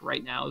that. Yeah. Like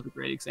right now is a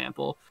great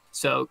example.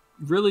 So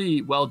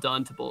really well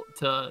done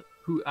to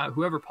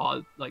whoever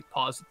paused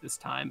at this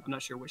time. I'm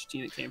not sure which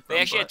team it came from.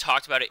 They actually had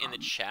talked about it in the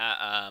chat.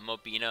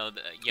 Mobino,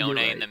 Yone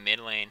in the mid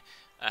lane,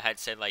 had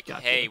said like,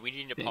 gotcha. Hey, we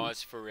need to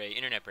pause for a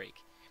internet break.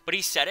 But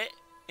he said it,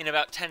 and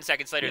about 10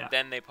 seconds later,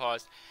 then they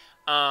paused.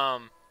 Yeah,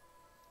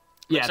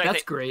 like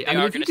that's great. I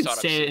mean, if you could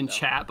say it in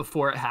chat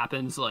before it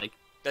happens, like,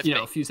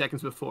 a few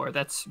seconds before,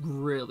 that's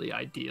really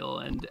ideal.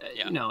 And,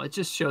 it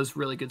just shows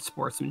really good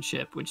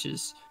sportsmanship, which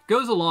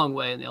goes a long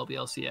way in the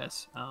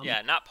LBLCS.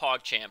 Yeah, not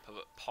Pog Champ,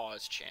 but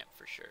Pause Champ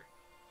for sure.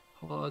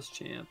 Pause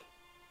Champ.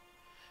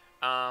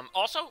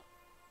 Also,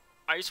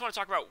 I just want to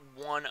talk about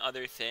one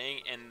other thing,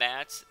 and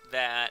that's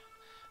that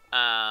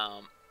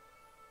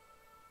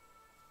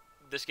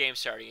this game's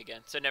starting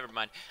again, so never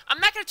mind. I'm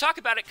not going to talk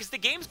about it because the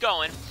game's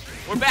going.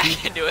 We're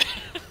back into it.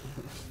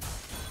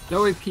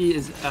 NoAP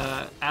is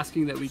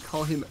asking that we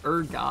call him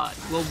God.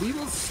 Well, we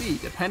will see,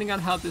 depending on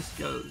how this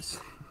goes.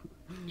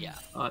 Yeah.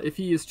 If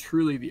he is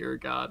truly the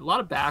God. A lot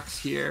of backs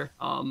here,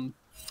 kind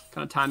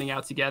of timing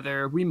out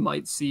together. We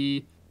might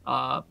see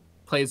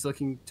plays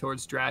looking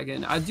towards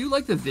Dragon. I do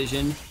like the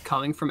vision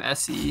coming from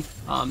SE.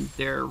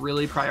 They're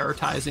really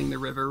prioritizing the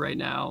river right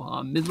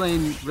now. Mid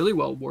lane really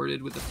well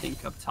warded with the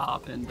pink up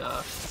top and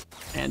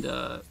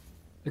the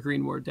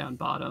green ward down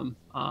bottom,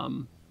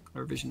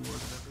 or vision ward,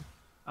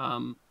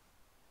 whatever.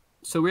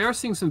 So we are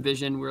seeing some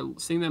vision. We're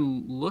seeing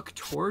them look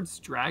towards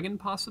Dragon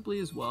possibly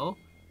as well.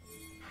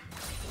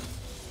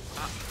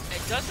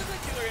 It does look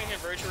like people are going to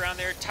converge around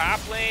there. Top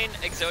lane,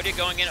 Exodia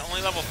going in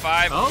only level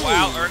 5. Oh.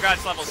 Wow,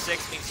 Urgot's level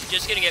 6 means he's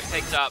just going to get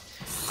picked up.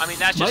 I mean,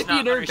 that's just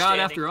not understanding. Might be an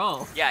Urgot after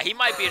all. Yeah, he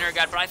might be an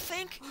Urgot, but I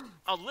think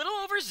a little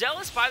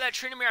overzealous by that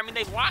Trinity. I mean,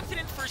 they locked it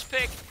in first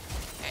pick.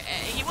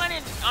 He went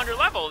in under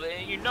level.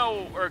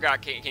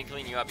 Urgot can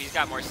clean you up. He's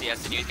got more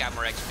CS than you. He's got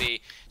more XP.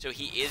 So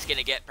he is going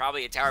to get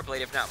probably a tower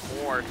plate, if not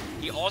more.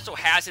 He also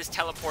has his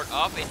teleport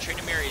up, and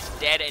Trinamir is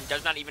dead and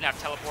does not even have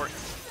teleport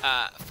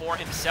for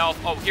himself.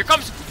 Oh, here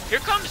comes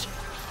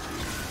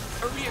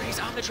Earlier, he's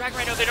on the dragon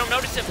right now. They don't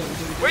notice him.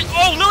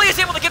 Oh, Lilia's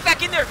able to get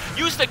back in there.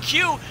 Use the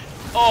Q.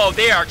 Oh,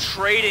 they are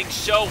trading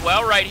so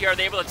well right here. Are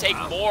they able to take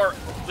more?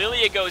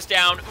 Lilia goes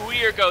down.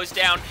 Udyr goes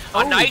down.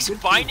 A nice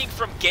binding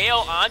from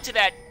Gale onto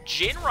that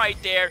Jhin right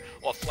there.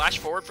 Well, flash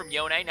forward from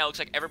Yone. Now looks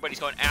like everybody's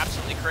going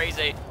absolutely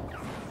crazy.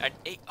 And,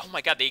 oh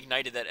my god, they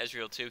ignited that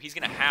Ezreal too. He's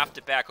going to have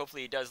to back.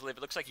 Hopefully he does live.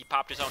 It looks like he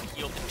popped his own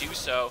heal to do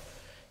so.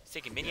 He's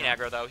taking minion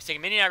aggro though. He's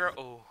taking minion aggro.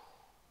 Oh.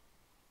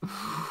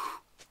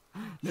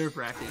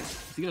 Nerve-wracking.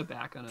 Is he going to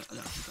back on it? No,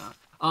 he's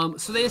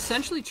not. So they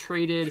essentially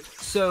traded.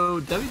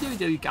 So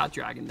WWW got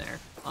Dragon there.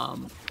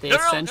 No.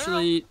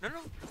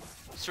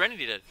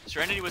 Serenity did.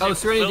 Serenity was. Oh,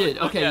 Serenity did.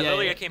 Okay, yeah.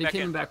 Lilia came back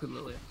in. Back with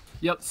Lilia.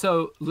 Yep.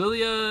 So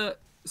Lilia.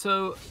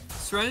 So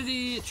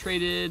Serenity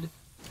traded.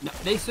 No,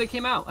 they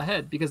came out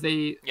ahead because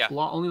they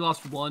only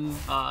lost one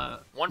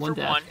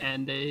death,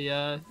 and they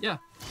 1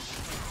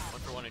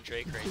 for 1 in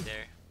Drake right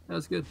there. That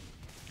was good.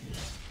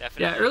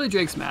 Definitely. Yeah, early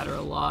Drakes matter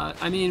a lot.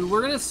 I mean,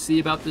 we're gonna see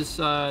about this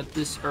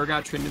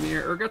Urgot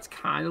Tryndamere. Urgot's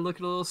kind of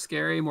looking a little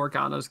scary.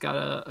 Morgana's got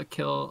a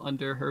kill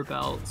under her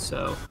belt.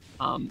 So,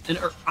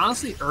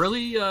 honestly,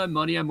 early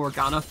money on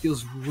Morgana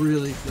feels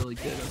really, really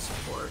good on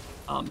support.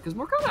 Because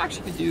Morgana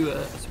actually could do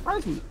a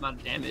surprising amount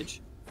of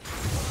damage.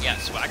 Yeah,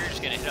 Swagger's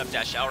gonna hit up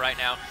Dash L right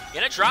now.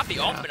 Gonna drop the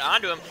ultimate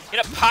onto him.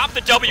 Gonna pop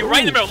the W right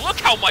in the middle. Look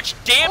how much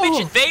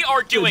damage they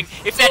are doing.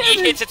 If that E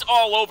hits, it's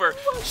all over.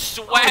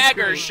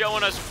 Swagger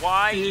showing us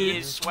why he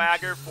is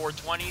Swagger for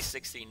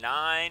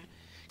 2069.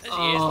 He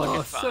is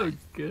looking fine. So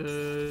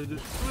good.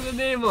 With a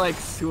name like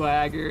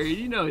Swagger,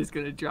 you know he's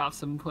gonna drop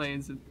some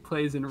plays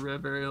in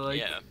River.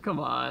 Like, come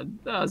on,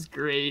 that was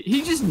great.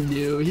 He just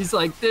knew. He's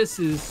like,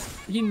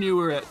 he knew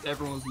where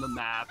everyone was on the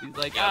map. He's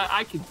like,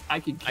 I can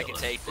take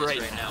this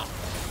right now.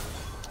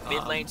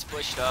 Mid lane's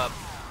pushed up.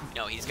 You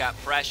know, he's got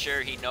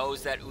pressure. He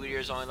knows that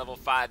Udyr's only level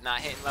 5, not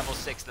hitting level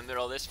 6 in the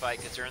middle of this fight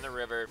because they're in the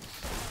river.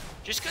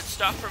 Just good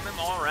stuff from him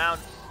all around.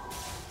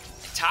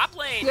 Top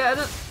lane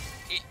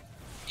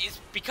is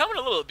becoming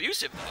a little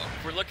abusive, though.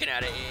 If we're looking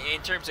at it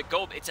in terms of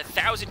gold. It's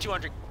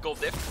 1,200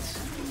 gold difference.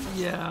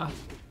 Yeah.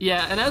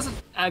 Yeah, and as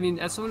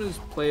someone who's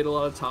played a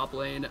lot of top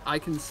lane, I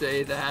can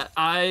say that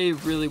I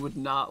really would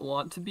not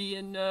want to be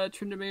in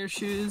Tryndamere's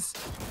shoes.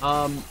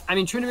 I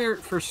mean, Tryndamere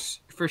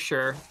for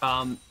sure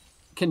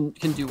can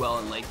do well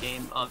in late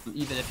game,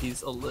 even if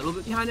he's a little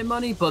bit behind in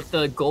money. But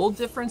the gold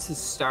difference is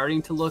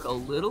starting to look a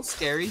little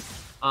scary.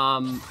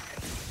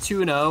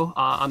 2-0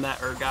 on that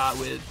Urgot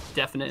with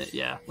definite,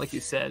 like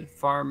you said,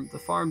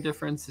 the farm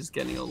difference is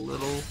getting a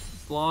little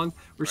long.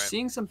 We're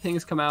seeing some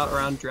things come out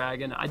around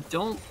Dragon. I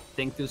don't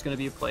think there's going to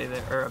be a play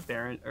there, or a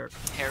Baron, or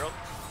Herald.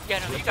 Yeah,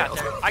 no, you got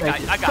there. I got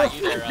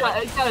you there.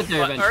 Got it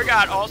there but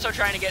Urgot also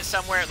trying to get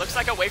somewhere. It looks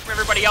like away from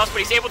everybody else, but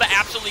he's able to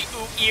absolutely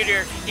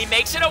Udyr. He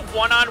makes it a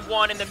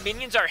 1-on-1, and the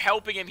minions are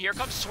helping him. Here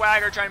comes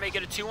Swagger trying to make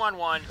it a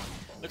 2-on-1.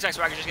 Looks like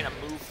Swagger's just going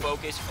to move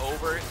focus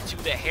over to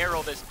the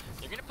Herald. As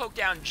they're going to poke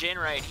down Jhin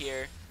right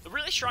here. The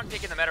really strong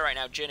pick in the meta right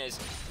now, Jhin is.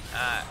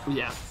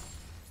 Yeah.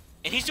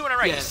 And he's doing it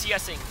right. Yeah. He's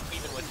CSing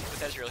even with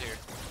Ezreal here.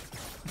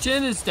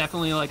 Jhin is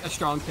definitely like a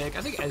strong pick.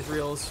 I think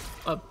Ezreal's.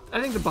 I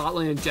think the bot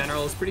lane in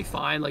general is pretty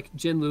fine. Like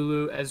Jhin,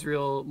 Lulu,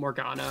 Ezreal,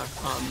 Morgana.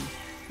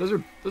 Those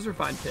are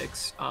fine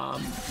picks.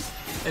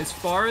 As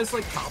far as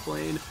like top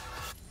lane,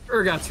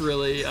 Urgot's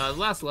really the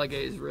last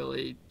Legate is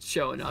really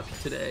showing up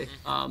today.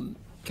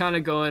 Kind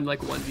of going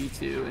like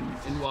 1v2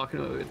 and walking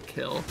away with a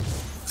kill.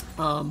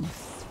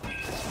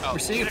 We're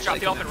seeing he's gonna drop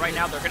the open right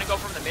now. They're gonna go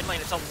from the mid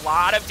lane. It's a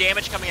lot of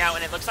damage coming out,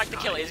 and it looks like the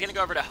kill is gonna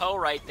go over to Ho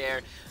right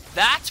there.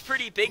 That's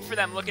pretty big for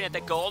them. Looking at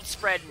the gold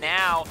spread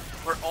now,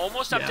 we're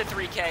almost up to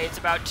 3K. It's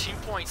about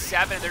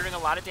 2.7. They're doing a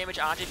lot of damage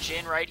onto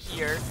Jhin right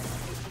here.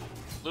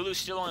 Lulu's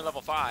still only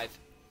level 5.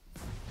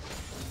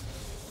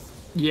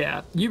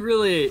 Yeah,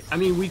 I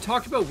mean, we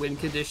talked about win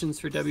conditions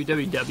for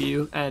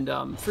WWW,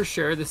 and for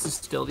sure this is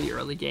still the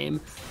early game.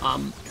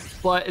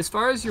 But as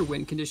far as your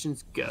win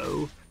conditions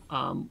go,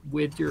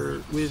 with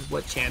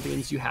what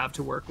champions you have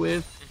to work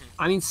with,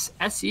 I mean,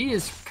 SE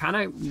is kind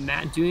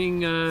of doing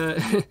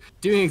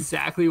doing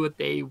exactly what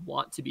they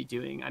want to be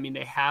doing. I mean,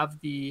 they have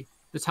the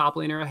top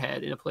laner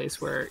ahead in a place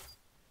where,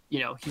 you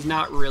know, he's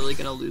not really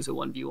going to lose a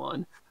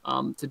 1v1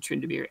 to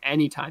Tryndamere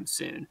anytime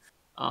soon.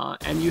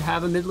 And you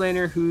have a mid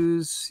laner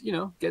who's, you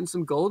know, getting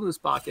some gold in his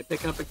pocket,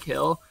 picking up a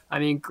kill. I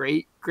mean,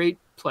 great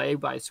play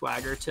by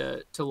Swagger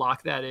to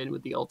lock that in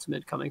with the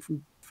ultimate coming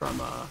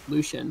from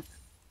Lucian.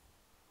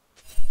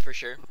 For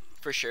sure.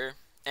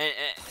 And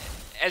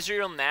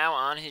Ezreal now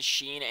on his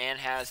Sheen and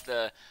has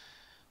the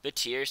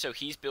tier, so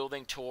he's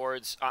building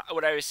towards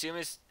what I would assume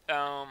is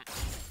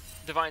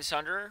Divine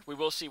Sunderer. We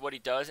will see what he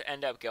does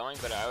end up going,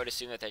 but I would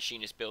assume that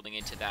Sheen is building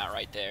into that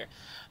right there.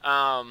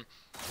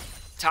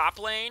 Top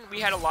lane, we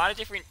had a lot of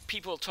different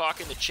people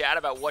talk in the chat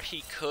about what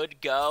he could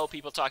go.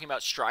 People talking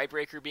about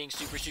Stridebreaker being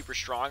super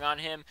strong on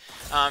him.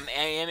 I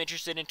am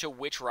interested into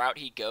which route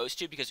he goes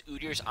to because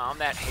Udyr's on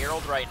that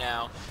Herald right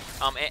now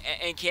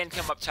and can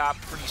come up top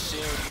pretty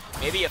soon.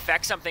 Maybe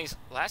affect some things.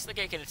 Last the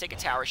can take a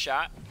tower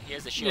shot. He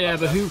has the shield. Yeah,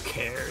 but who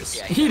cares?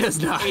 Yeah, he does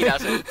not. He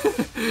doesn't.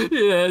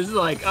 Yeah, it's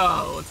like,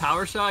 oh,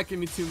 tower shot, give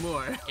me 2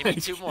 more. Give me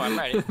 2 more, I'm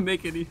ready.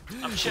 Make it.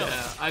 I'm chilling.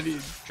 Yeah, I mean,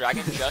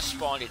 Dragon just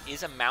spawned. It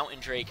is a mountain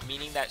drake,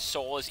 meaning that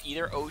soul is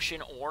either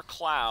ocean or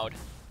cloud.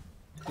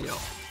 Yo.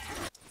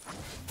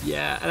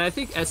 Yeah, and I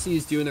think SE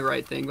is doing the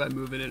right thing by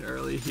moving in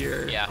early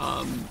here.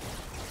 Yeah.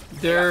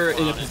 They're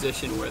in a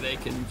position where they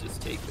can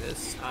just take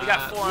this. They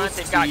got 4 on it.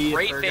 They've got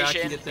great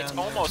vision. It's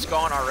almost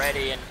gone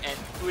already, and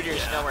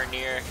Udyr's nowhere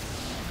near.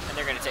 And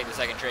they're going to take the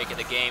second Drake of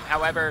the game.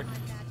 However,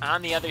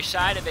 on the other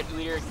side of it,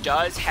 Udyr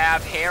does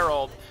have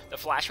Herald. The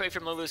flash wave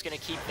from Lulu is going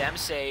to keep them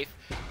safe.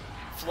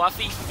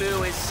 Fluffy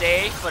Foo is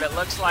safe, but it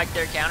looks like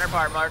their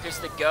counterpart, Marcus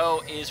the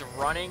Go, is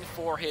running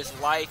for his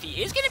life.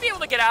 He is going to be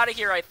able to get out of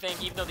here, I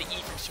think, even though the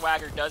E from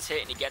Swagger does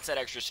hit, and he gets that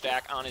extra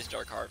stack on his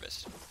Dark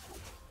Harvest.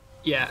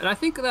 Yeah, and I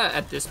think that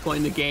at this point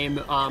in the game,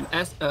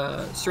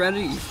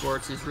 Serenity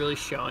Esports is really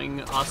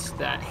showing us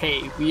that,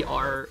 hey, we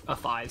are a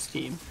 5s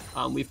team.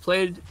 We've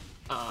played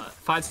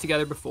 5s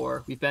together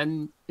before. We've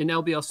been in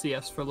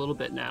LBLCS for a little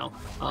bit now.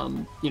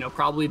 You know,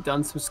 probably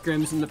done some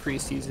scrims in the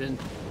preseason,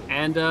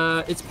 and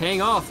it's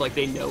paying off. Like,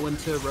 they know when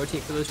to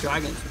rotate for those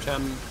dragons, which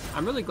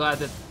I'm really glad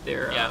that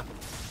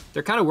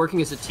they're kind of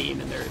working as a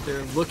team, and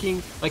they're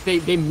looking like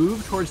they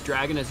move towards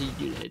dragon as a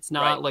unit. It's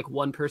not like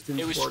one person.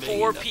 It was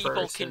 4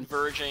 people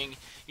converging,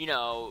 you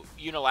know,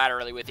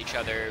 unilaterally with each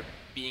other,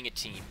 being a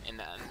team,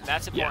 and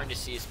that's important to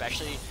see,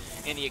 especially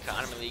in the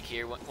Economy League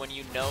here, when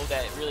you know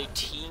that really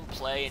team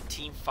play and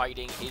team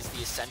fighting is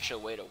the essential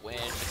way to win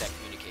with that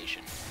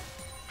communication.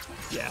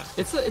 Yeah,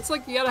 it's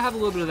like you gotta have a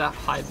little bit of that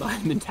hive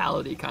mind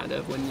mentality kind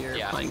of when you're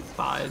playing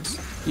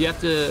 5s. You have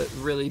to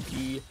really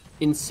be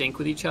in sync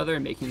with each other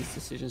and making these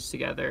decisions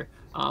together,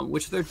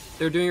 which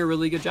they're doing a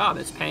really good job.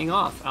 It's paying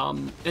off,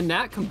 and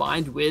that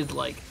combined with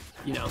like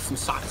you know,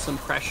 some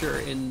pressure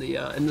in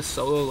the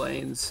solo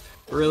lanes,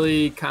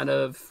 really kind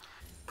of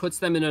puts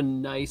them in a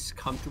nice,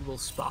 comfortable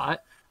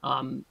spot.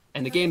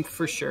 And the game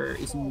for sure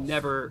is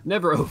never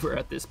over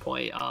at this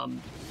point.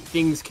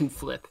 Things can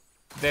flip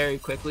very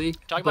quickly.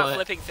 Talking about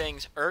flipping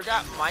things,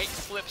 Urgot might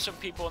flip some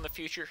people in the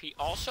future. He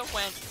also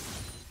went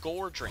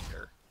Gore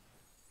Drinker.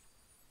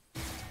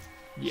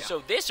 Yeah.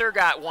 So this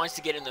Urgot wants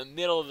to get in the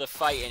middle of the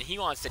fight, and he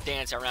wants to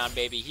dance around,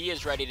 baby. He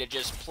is ready to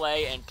just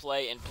play and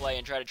play and play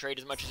and try to trade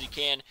as much as he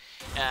can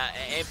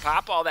and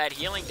pop all that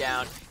healing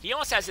down. He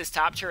almost has his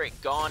top turret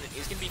gone.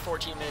 It's going to be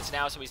 14 minutes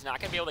now, so he's not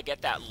going to be able to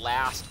get that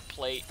last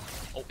plate.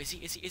 Oh, is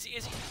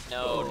he?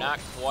 No, not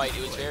quite.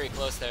 It was very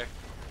close there.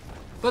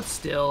 But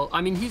still,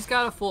 I mean, he's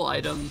got a full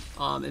item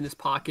in his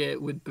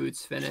pocket with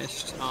boots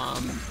finished.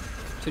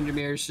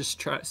 Tindermere's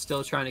just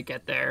still trying to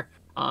get there.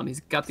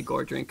 He's got the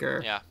Gore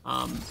Drinker. Yeah.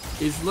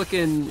 He's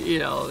looking, you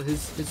know,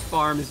 his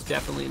farm is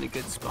definitely in a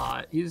good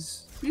spot.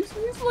 He's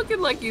looking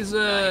like he's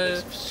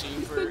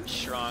super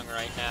strong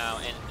right now,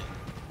 and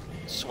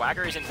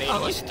Swagger is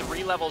invading. He's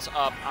 3 levels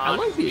up on I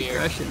like the Udyr.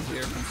 aggression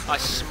here. A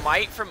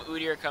smite from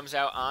Udyr comes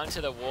out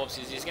onto the Wolves.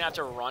 He's gonna have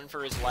to run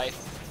for his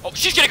life. Oh,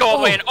 she's gonna go all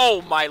the way in.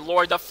 Oh my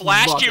lord, the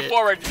flash Q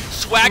forward.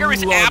 Swagger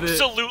is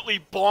absolutely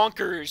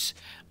bonkers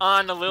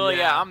on the Lilia.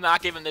 Yeah. I'm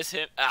not giving this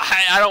hit.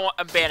 I don't want.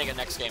 I'm banning it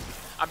next game.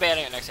 I'm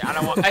banning it next game. I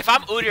don't want. If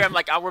I'm Udyr, I'm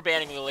like, oh, we're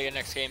banning Lilia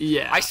next game.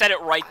 Yeah. I said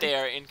it right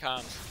there in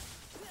comms.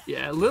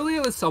 Yeah,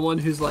 Lilia is someone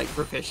who's like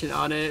proficient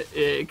on it.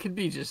 It could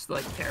be just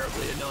like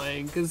terribly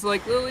annoying because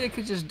like Lilia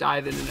could just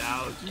dive in and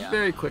out. She's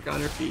very quick on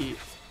her feet.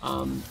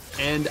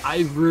 And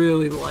I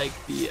really like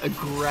the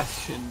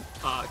aggression.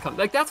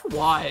 Like that's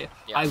why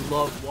I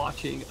love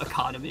watching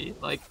Economy.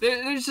 Like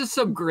there's just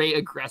some great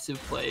aggressive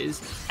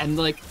plays, and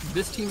like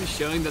this team is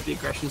showing that the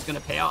aggression is going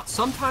to pay off.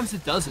 Sometimes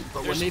it doesn't,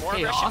 but when they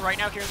pay off, right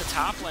now here in the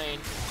top lane.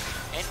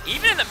 And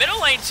even in the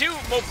middle lane too,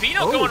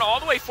 Mobino going all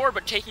the way forward,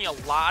 but taking a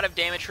lot of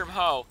damage from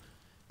Ho.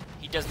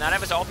 He does not have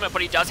his ultimate,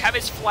 but he does have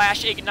his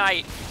flash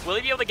ignite. Will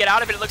he be able to get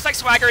out of it? It looks like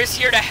Swagger is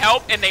here to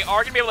help, and they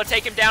are going to be able to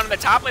take him down in the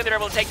top lane. They're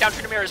able to take down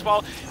Tryndamere as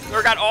well.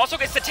 Urgot also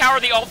gets the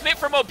tower. The ultimate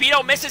from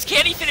Mobino misses.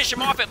 Can he finish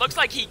him off? It looks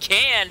like he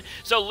can.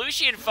 So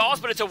Lucian falls,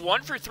 but it's a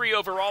 1 for 3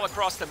 overall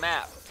across the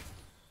map.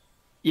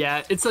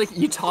 Yeah, it's like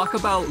you talk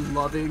about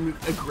loving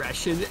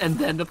aggression, and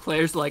then the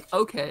player's like,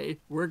 okay,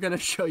 we're going to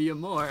show you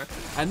more.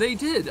 And they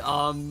did.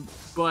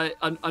 But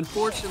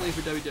unfortunately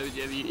for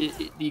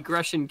WWE, the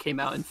aggression came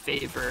out in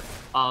favor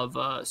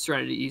of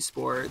Serenity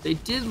Esports. They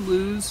did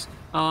lose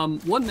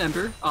one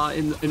member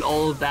in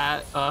all of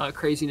that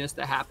craziness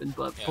that happened,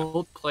 but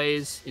both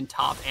plays in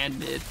top and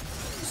mid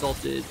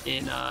resulted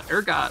in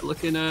Urgot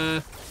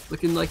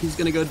looking like he's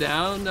gonna go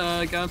down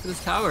for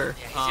this tower.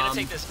 Yeah, he's gonna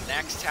take this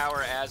next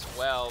tower as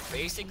well.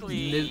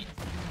 Basically,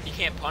 he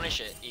can't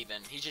punish it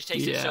even. He just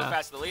takes it so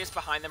fast. Lilia's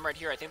behind them right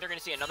here. I think they're gonna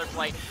see another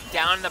play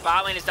down in the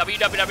bot lane as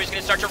WWW is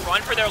gonna start to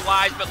run for their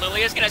lives, but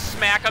Lilia's gonna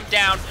smack them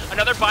down.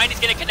 Another bind is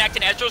gonna connect,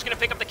 and Ezreal's gonna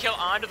pick up the kill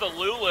onto the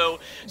Lulu.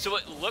 So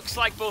it looks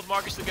like both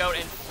Marcus the Goat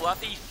and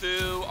Fluffy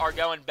Foo are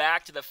going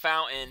back to the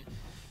fountain.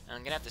 And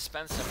I'm gonna have to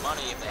spend some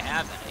money if they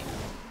have any.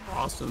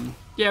 Awesome.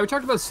 Yeah, we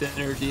talked about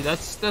synergy.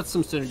 That's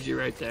some synergy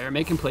right there,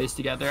 making plays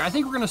together. I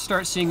think we're going to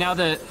start seeing, now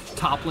that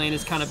top lane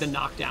has kind of been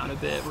knocked down a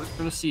bit, we're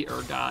going to see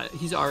Urgot.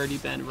 He's already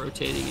been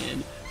rotating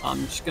in.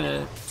 Just going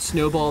to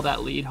snowball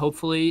that lead,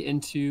 hopefully,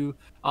 into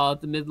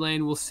the mid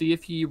lane. We'll see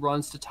if he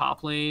runs to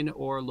top lane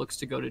or looks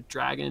to go to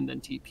Dragon, then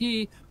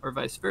TP, or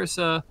vice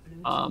versa.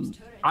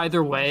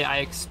 Either way, I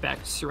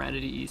expect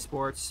Serenity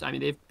Esports. I mean,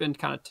 they've been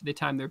they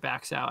timed their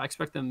backs out. I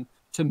expect them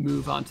to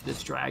move on to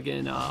this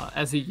Dragon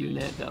as a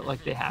unit that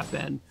like they have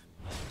been.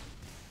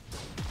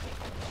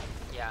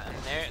 Yeah,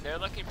 and they're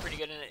looking pretty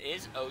good, and it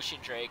is Ocean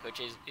Drake, which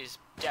is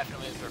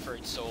definitely the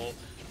preferred soul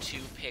to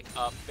pick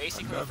up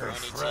basically for any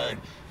team.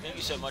 Thank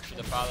you so much for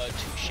the follow,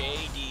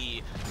 Touche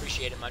D.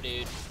 Appreciate it, my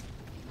dude.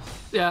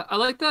 Yeah, I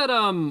like that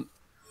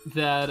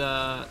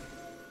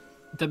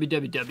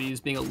WWW is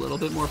being a little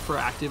bit more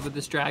proactive with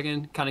this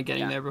Dragon, kind of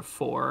getting there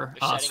before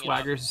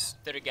Swagger's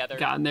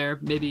gotten there.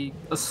 Maybe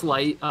a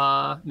slight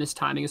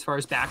mistiming as far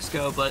as backs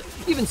go, but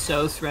even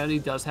so, Serenity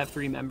does have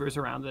 3 members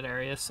around that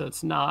area, so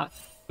it's not,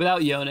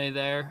 without Yone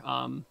there,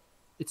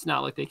 it's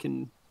not like they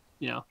can,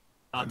 you know,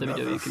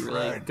 WWE can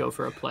really go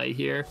for a play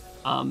here.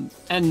 And,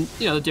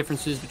 you know, the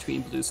differences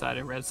between blue side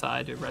and red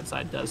side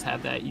does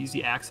have that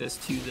easy access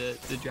to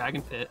the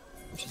Dragon Pit,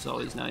 which is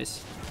always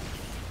nice.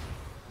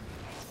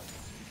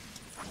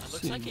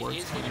 Looks like it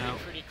is going to be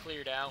pretty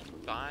cleared out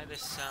by the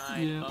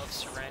side of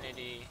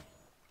Serenity.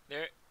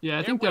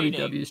 I think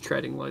WW is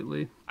treading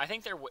lightly. I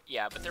think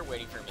but they're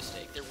waiting for a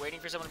mistake. They're waiting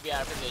for someone to be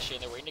out of position.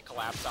 They're waiting to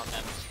collapse on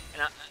them.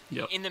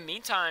 And in the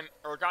meantime,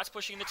 Urgot's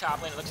pushing the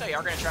top lane. It looks like they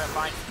are going to try to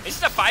find. This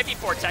is a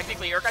 5v4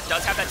 technically. Urgot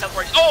does have that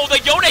teleport. Oh, the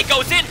Yone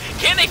goes in.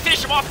 Can they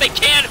finish him off? They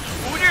can.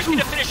 Udyr's going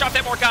to finish off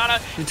that Morgana.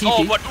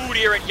 Oh, but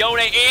Udyr and Yone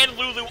and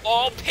Lulu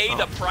all pay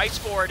the price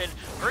for it. And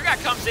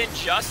Urgot comes in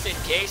just in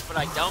case, but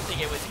I don't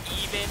think it was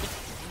even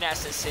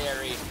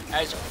necessary,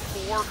 as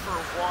 4 for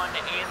 1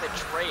 and the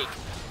Drake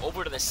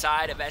over to the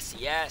side of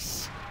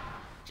SES.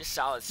 Just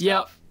solid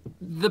stuff.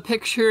 The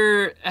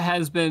picture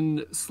has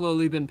been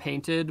slowly been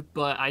painted,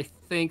 but I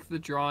think the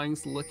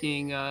drawing's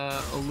looking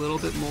a little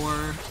bit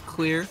more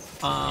clear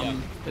Yep.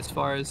 as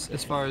far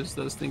as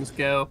those things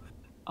go.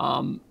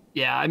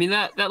 Yeah, I mean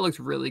that looks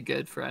really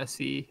good for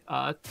SE.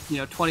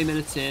 20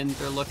 minutes in,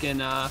 they're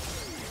looking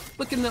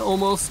at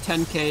almost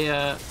 10k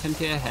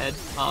ahead.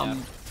 Yep.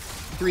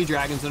 3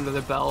 dragons under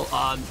their belt,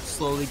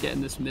 slowly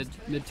getting this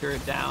mid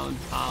turret down.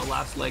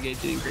 Last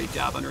Legate doing a great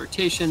job on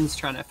rotations,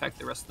 trying to affect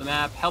the rest of the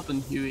map,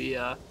 helping Huey.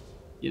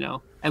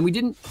 And we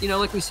didn't,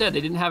 like we said,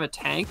 they didn't have a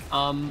tank.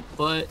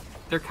 But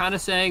they're kind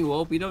of saying,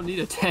 well, we don't need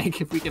a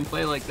tank if we can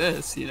play like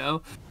this.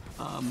 And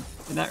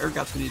that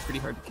Urgot's gonna be pretty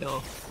hard to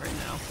kill right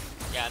now.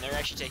 Yeah, and they're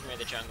actually taking away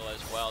the jungle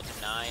as well,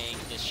 denying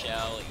the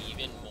shell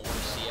even more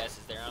CS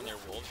as they're on their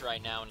wolves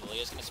right now, and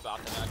Leah's going to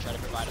spot them out, try to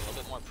provide a little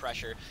bit more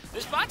pressure.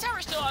 The spot tower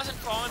still hasn't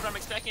fallen, but I'm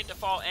expecting it to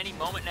fall any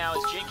moment now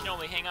as Jin can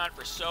only hang on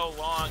for so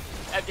long.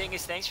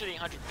 Dingus, thanks for the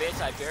 100 bits.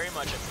 I very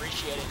much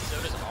appreciate it, and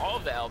so does all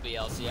of the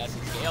LBLCS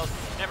and Scales.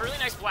 And have a really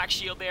nice black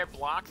shield there,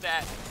 block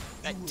that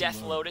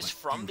Death Lotus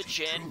from the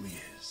Jin.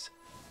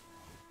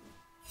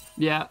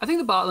 Yeah, I think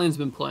the bot lane's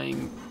been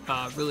playing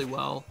really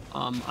well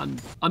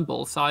on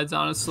both sides,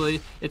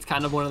 honestly. It's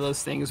kind of one of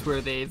those things where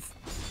they've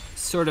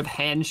sort of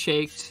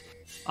handshaked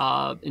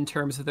in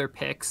terms of their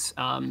picks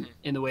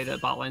in the way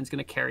that bot lane's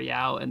going to carry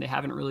out, and they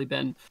haven't really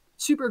been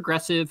super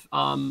aggressive.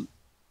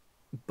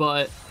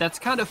 But that's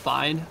kind of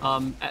fine.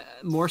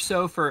 More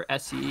so for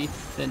SE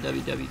than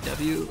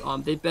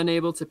WWW. They've been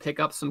able to pick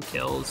up some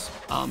kills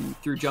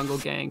through jungle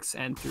ganks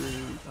and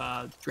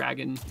through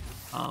dragon.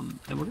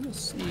 And we're gonna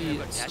see.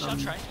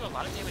 Dashell trying to do a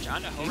lot of damage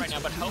onto Ho right now,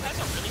 but Ho has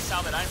a really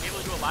solid item, able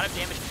to do a lot of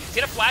damage. He's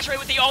gonna flash right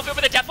with the ult,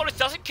 but the Death Lotus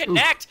doesn't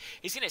connect.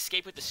 Ooh. He's gonna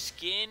escape with the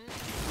skin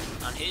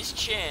on his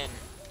chin.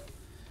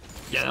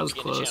 Yeah, that was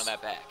close. To channel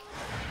that back.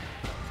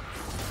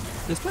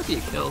 This might be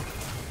a kill.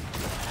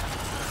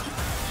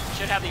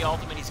 Should have the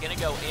ultimate. He's going to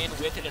go in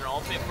with it. An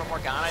ultimate from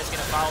Morgana is going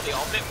to follow the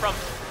ultimate from...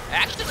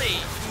 Actually,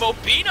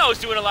 Mobino's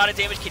doing a lot of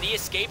damage. Can he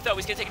escape, though?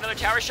 He's going to take another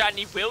tower shot, and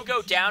he will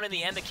go down in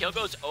the end. The kill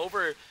goes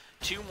over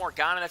to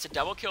Morgana. That's a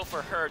double kill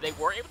for her. They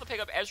were able to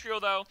pick up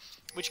Ezreal, though,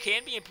 which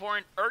can be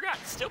important.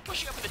 Urgot still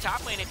pushing up in the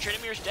top lane, and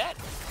Trinimir's dead.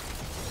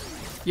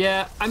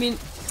 Yeah, I mean,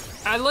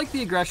 I like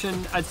the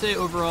aggression. I'd say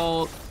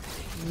overall...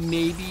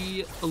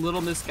 maybe a little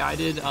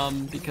misguided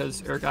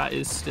because Urgot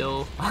is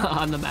still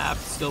on the map,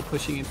 still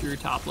pushing it through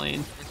top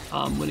lane,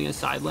 winning a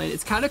side lane.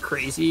 It's kind of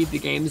crazy, the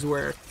games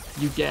where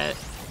you get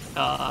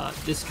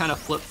this kind of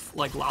flip,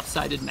 like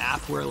lopsided map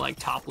where like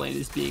top lane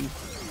is being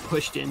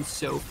pushed in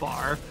so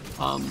far,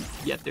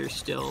 yet there's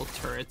still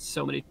turrets,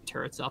 so many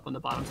turrets up on the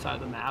bottom side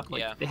of the map.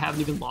 Like they haven't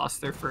even lost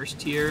their first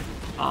tier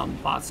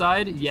bot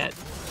side, yet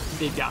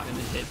they've gotten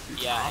the hit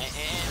through top.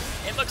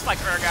 And it looks like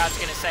Urgot's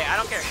going to say, I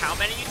don't care how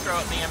many you throw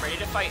at me, I'm ready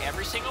to fight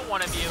every single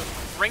one of you.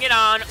 Bring it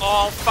on,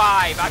 all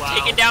 5. I've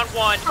taken down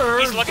 1.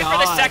 He's looking for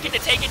the second to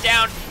take it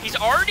down. He's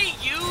already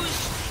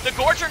used the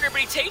Gorgebringer,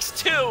 but he takes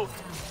 2.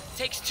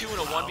 Takes 2 in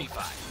a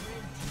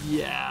 1v5.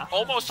 Yeah.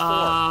 Almost 4.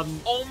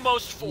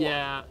 Almost 4.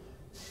 Yeah.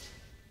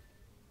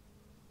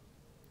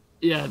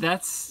 Yeah,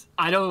 that's...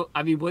 I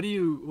mean, what do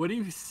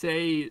you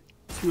say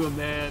to a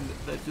man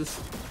that just...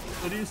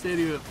 What do you say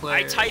to a player?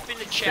 I type in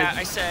the chat,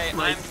 I say,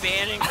 like, I'm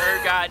banning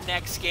Urgot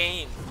next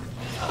game.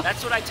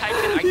 That's what I type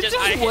in. I just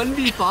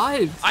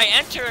 1v5. I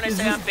enter and I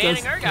say, I'm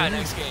banning Urgot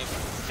next game.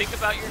 Think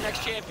about your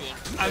next champion.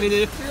 I mean,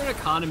 if you're an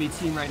economy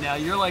team right now,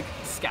 you're like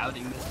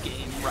scouting this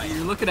game. Right.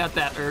 You're looking at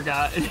that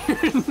Urgot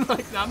and you're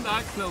like, I'm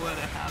not going to let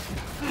it happen.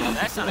 Yeah,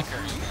 that's not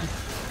occurring.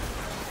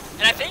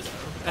 And I think,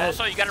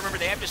 also, you got to remember,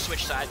 they have to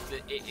switch sides.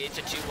 It's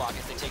a 2-block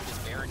if they take this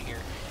Baron here.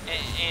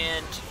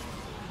 And,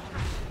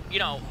 you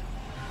know,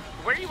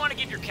 where do you want to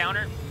give your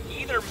counter?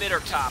 Either mid or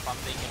top, I'm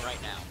thinking right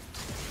now.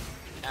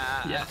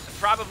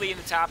 Probably in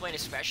the top lane,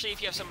 especially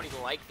if you have somebody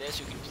like this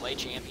who can play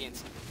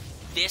champions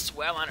this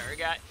well on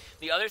Urgot.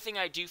 The other thing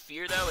I do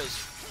fear, though,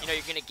 is, you know,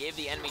 you're going to give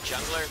the enemy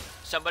jungler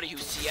somebody who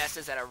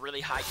CSs at a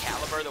really high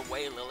caliber the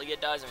way Lilia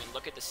does. I mean,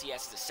 look at the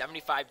CS, the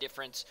 75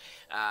 difference,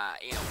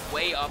 you know,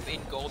 way up in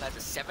gold, has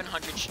a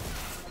 700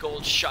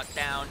 gold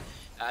shutdown,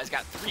 has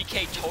got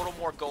 3k total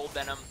more gold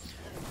than him.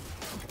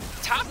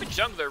 Top and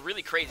jungler are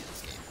really crazy in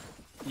this game.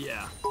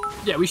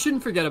 Yeah, we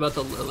shouldn't forget about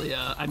the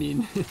Lilia. I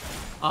mean,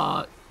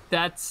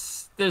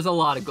 there's a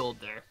lot of gold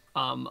there.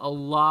 A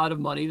lot of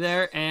money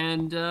there,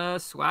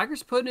 and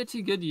Swagger's putting it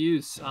to good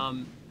use.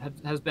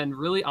 Has been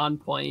really on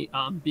point,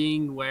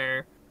 being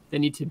where they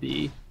need to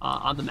be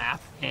on the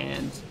map.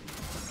 And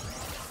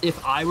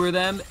if I were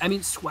them, I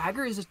mean,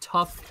 Swagger is a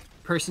tough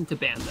person to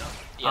ban, though.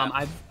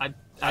 Yeah.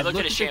 I've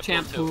looked at their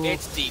champ pool.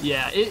 It's deep.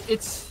 Yeah,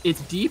 it's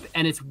deep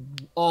and it's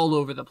all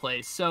over the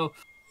place. So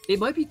it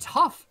might be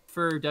tough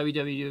for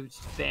WWE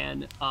to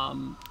ban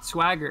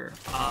Swagger.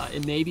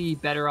 It may be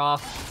better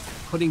off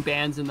putting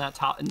bans in the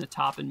top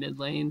and mid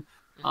lane,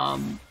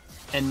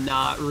 and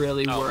not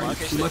really worrying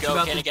too much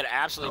about it. Gonna get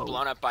absolutely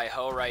blown up by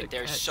Ho right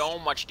there. So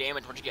much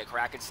damage once you get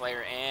Kraken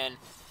Slayer and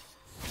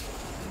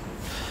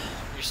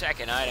your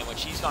second item,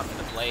 which he's gone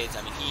for the blades.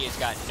 I mean, he has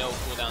got no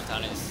cooldowns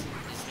on his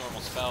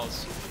normal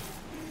spells.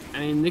 I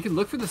mean, they could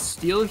look for the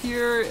steal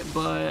here,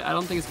 but I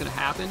don't think it's going to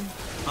happen.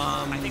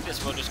 I think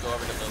this will just go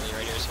over to Lily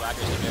right here.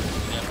 Swagger's going to be able to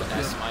clean up with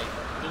that smite.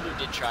 Lulu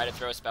did try to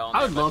throw a spell in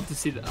there. I would love to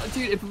see that.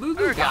 Dude, if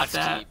Lulu got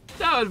that,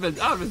 that would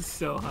have been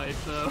so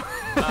hyped, though.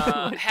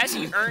 Has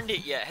he earned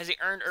it yet? Has he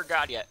earned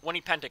Urgot yet? When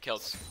he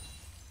pentakills.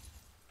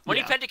 When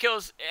he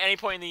pentakills at any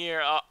point in the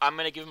year, I'm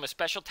going to give him a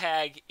special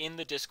tag in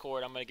the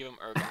Discord. I'm going to give him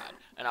Urgot,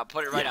 and I'll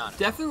put it right on.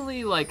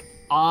 Definitely, like,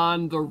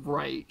 on the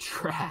right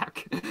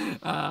track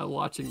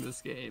watching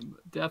this game.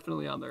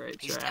 Definitely on the right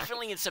track. He's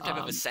definitely in some type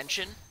of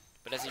ascension,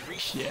 but has he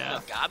reached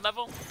God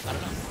level? I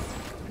don't know.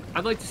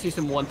 I'd like to see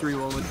some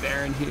 1-3-1 with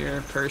Baron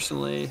here,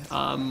 personally,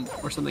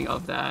 or something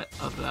of that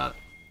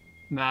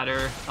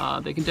matter.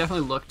 They can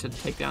definitely look to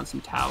take down some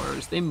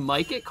towers. They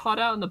might get caught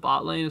out in the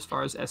bot lane as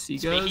far as SC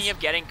goes. Speaking of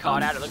getting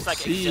caught out, it looks like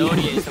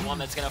Exodia is the one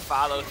that's going to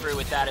follow through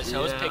with that as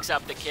Host picks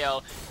up the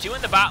kill. 2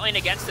 in the bot lane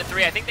against the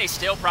 3. I think they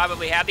still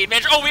probably have the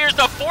advantage. Oh, here's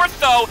the 4th,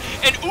 though,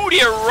 and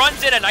Udyr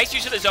runs in. A nice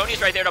use of the Zonias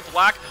right there to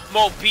block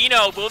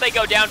Mobino. Will they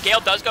go down?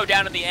 Gale does go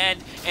down in the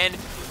end, and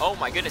oh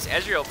my goodness,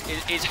 Ezreal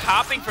is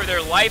hopping for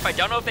their life. I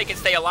don't know if they can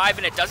stay alive,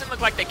 and it doesn't look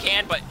like they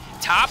can, but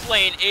top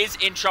lane is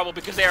in trouble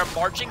because they are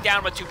marching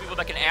down with 2 people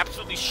that can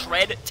absolutely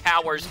shred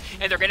towers,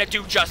 and they're going to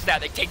do just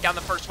that. They take down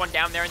the first one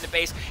down there in the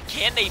base.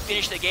 Can they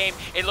finish the game?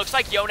 It looks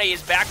like Yone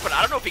is back, but I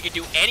don't know if he can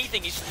do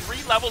anything. He's 3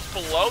 levels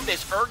below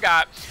this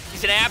Urgot.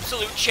 He's an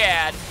absolute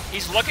Chad.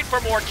 He's looking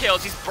for more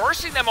kills. He's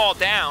bursting them all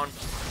down.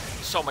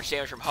 So much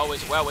damage from Ho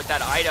as well with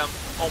that item.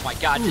 Oh my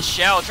god, the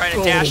Shell trying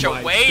to dash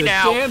away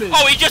now. Damage.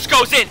 Oh, he just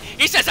goes in.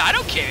 He says, I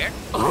don't care.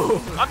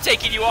 I'm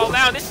taking you all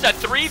down. This is a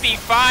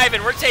 3v5,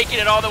 and we're taking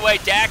it all the way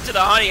back to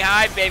the Honey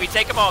Hive, baby.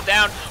 Take them all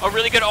down. A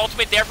really good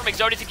ultimate there from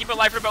Exodia to keep him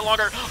alive for a bit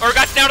longer.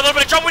 Urgot's down a little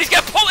bit of trouble, but he's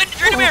going to pull in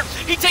Tryndamere.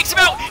 He takes him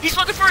out. He's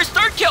looking for his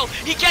 3rd kill.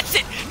 He gets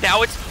it.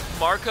 Now it's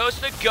Marcos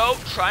the GOAT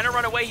trying to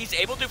run away. He's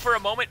able to for a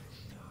moment.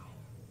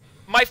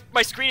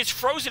 My screen is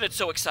frozen. It's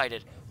so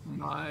excited.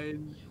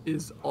 Mine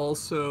is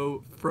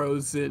also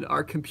frozen.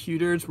 Our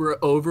computers were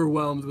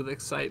overwhelmed with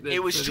excitement.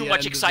 It was too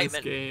much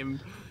excitement. Game.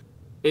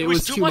 It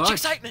was too much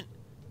excitement.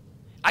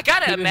 I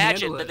gotta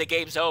imagine that the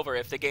game's over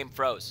if the game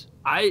froze.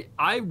 I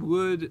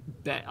would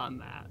bet on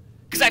that.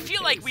 Because I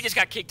feel like we just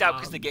got kicked out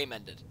because the game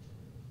ended.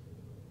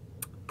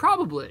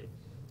 Probably.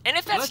 And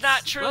if that's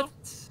not true,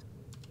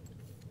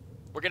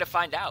 we're gonna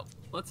find out.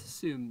 Let's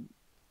assume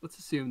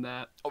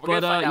that. Oh,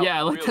 but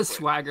yeah, like the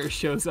Swagger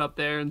shows up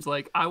there and's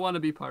like, I want to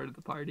be part of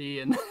the party,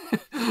 and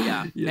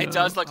yeah, it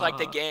does look like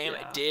the game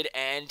did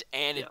end,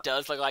 and it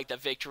does look like the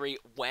victory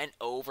went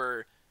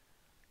over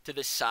to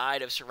the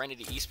side of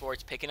Serenity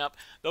Esports, picking up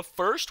the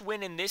first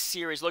win in this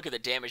series. Look at the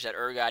damage that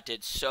Urgot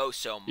did so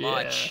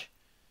much.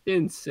 Yeah.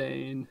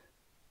 Insane,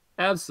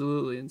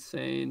 absolutely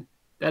insane.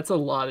 That's a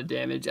lot of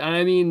damage. And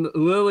I mean,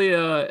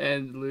 Lilia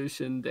and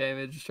Lucian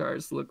damage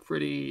charts look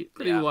pretty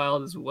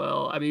wild as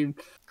well. I mean,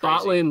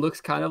 bot lane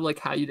looks kind of like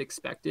how you'd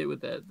expect it with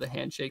the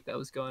handshake that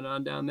was going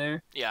on down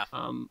there. Yeah.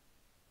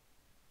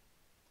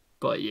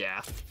 But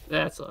yeah,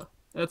 that's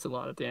a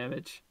lot of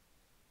damage.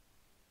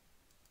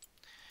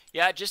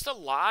 Yeah, just a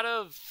lot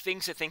of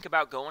things to think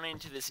about going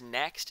into this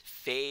next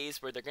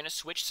phase where they're going to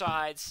switch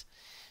sides.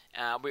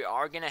 We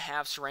are going to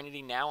have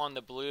Serenity now on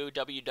the blue,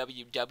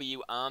 WWW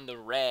on the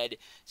red,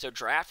 so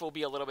draft will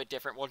be a little bit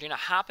different. We're going to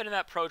hop into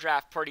that pro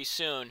draft pretty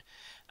soon.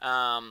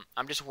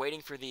 I'm just waiting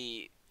for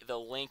the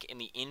link in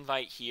the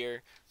invite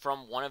here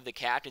from one of the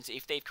captains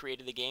if they've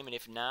created the game, and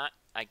if not,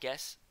 I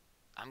guess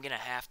I'm going to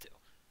have to.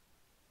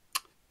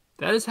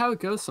 That is how it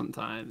goes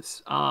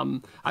sometimes.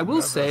 I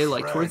will say,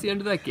 like, towards the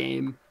end of that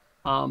game,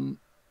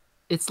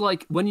 it's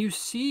like when you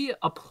see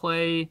a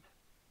play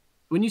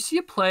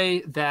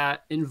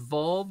that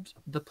involved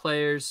the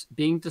players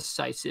being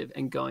decisive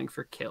and going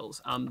for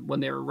kills, when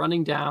they were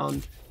running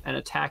down and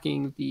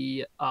attacking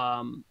the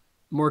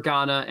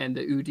Morgana and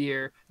the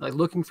Udyr, like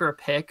looking for a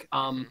pick,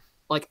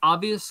 like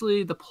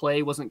obviously the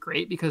play wasn't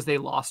great because they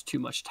lost too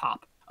much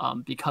top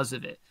because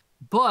of it.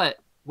 But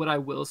what I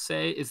will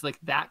say is like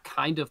that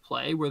kind of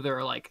play where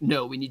they're like,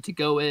 no, we need to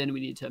go in,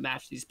 we need to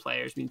match these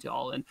players, we need to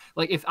all in.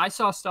 Like if I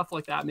saw stuff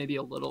like that maybe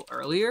a little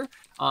earlier,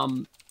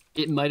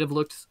 it might have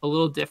looked a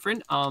little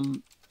different.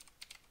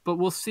 But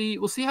we'll see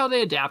how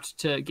they adapt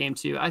to game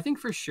 2. I think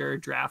for sure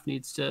draft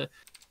needs to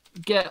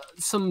get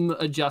some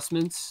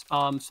adjustments,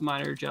 some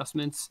minor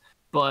adjustments.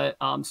 But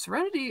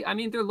Serenity, I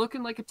mean, they're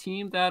looking like a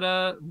team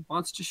that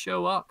wants to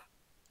show up.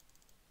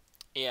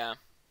 Yeah.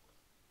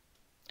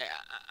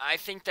 I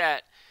think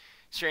that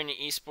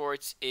Serenity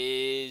Esports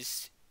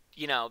is,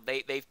 you know,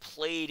 they've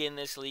played in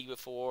this league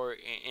before,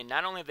 and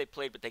not only have they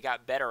played, but they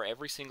got better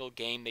every single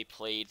game they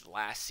played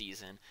last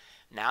season.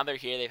 Now they're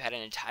here. They've had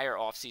an entire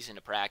offseason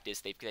to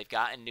practice. They've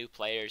gotten new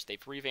players.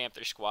 They've revamped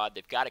their squad.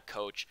 They've got a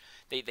coach.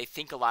 They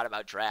think a lot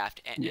about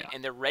draft,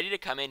 and they're ready to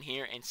come in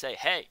here and say,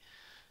 hey,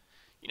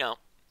 you know,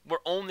 we're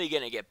only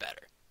going to get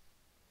better.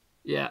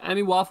 Yeah, I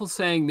mean, Waffle's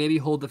saying maybe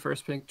hold the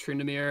first pick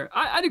Tryndamere.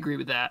 I'd agree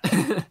with that.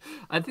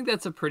 I think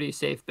that's a pretty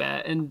safe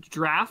bet. And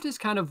draft is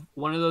kind of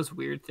one of those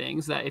weird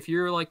things that if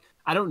you're like,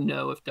 I don't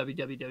know if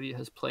WWW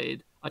has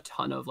played a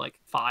ton of like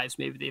fives.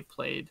 Maybe they've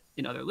played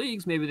in other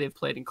leagues, maybe they've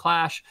played in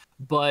Clash,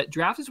 but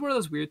draft is one of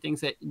those weird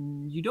things that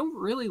you don't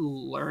really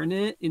learn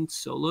it in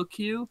solo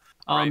queue.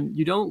 Right.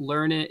 You don't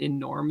learn it in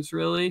norms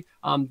really.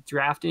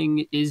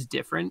 Drafting is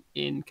different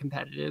in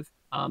competitive.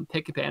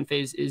 Pick a ban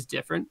phase is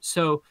different.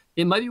 So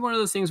it might be one of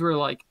those things where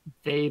like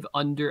they've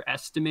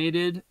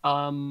underestimated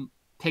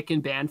pick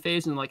and ban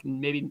phase and like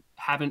maybe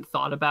haven't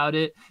thought about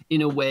it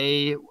in a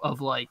way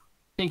of like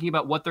thinking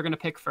about what they're going to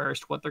pick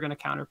first, what they're going to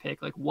counter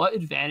pick, like what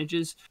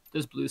advantages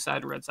does blue side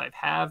and red side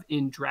have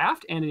in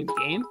draft and in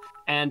game,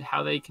 and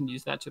how they can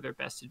use that to their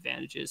best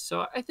advantages.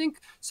 So I think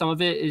some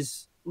of it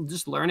is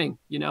just learning.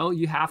 You know,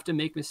 you have to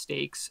make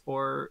mistakes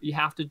or you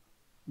have to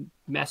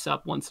mess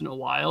up once in a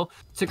while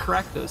to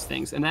correct those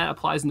things, and that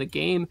applies in the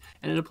game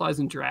and it applies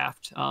in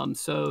draft.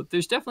 So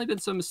there's definitely been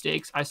some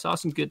mistakes. I saw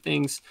some good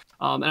things,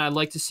 and I'd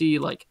like to see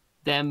like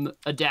them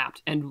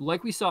adapt. And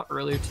like we saw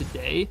earlier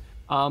today,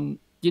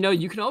 you know,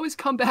 you can always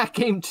come back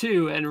game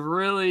two and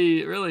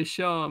really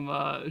show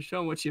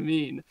them what you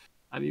mean.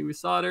 I mean, we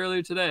saw it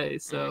earlier today,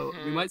 so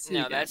we might see it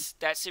No, again.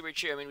 that's super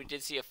true. I mean, we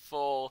did see a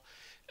full,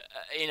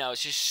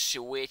 it's just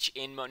switch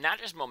in not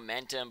just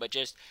momentum, but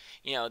just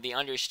the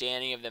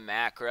understanding of the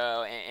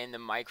macro and the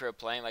micro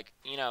playing. Like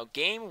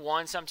game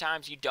one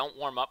sometimes you don't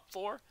warm up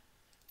for,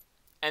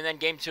 and then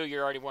game two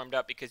you're already warmed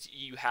up because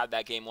you had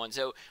that game one.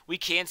 So we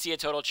can see a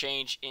total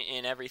change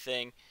in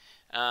everything.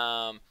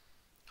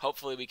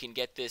 Hopefully we can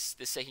get this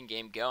second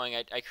game going.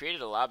 I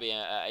created a lobby.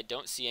 I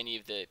don't see any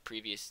of the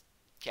previous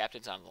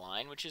captains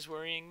online, which is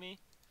worrying me.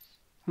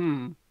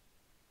 Hmm.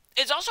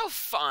 It's also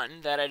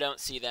fun that I don't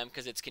see them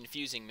because it's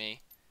confusing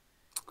me.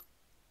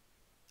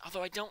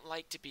 Although I don't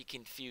like to be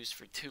confused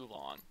for too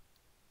long.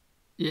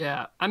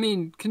 Yeah, I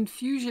mean,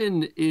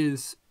 confusion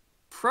is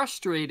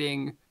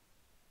frustrating.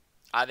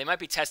 They might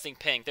be testing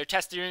ping. They're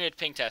doing a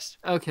ping test.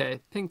 Okay,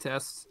 ping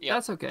tests. Yep.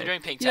 That's okay. They're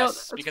doing ping You know,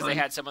 tests that's because fine.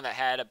 they had someone that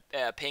had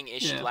a ping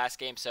issue Yeah. last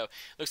game. So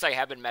looks like I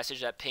have been messaged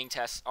that ping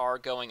tests are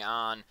going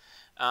on.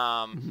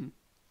 Hmm.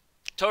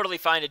 Totally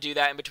fine to do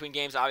that in between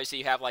games. Obviously,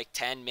 you have like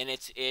 10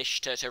 minutes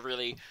ish to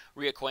really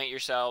reacquaint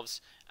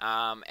yourselves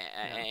Yeah.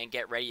 and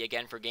get ready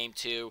again for game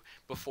two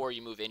before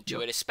you move into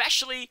Yep. it.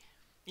 Especially,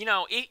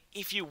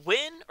 if you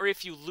win or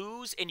if you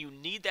lose and you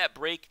need that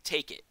break,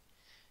 take it.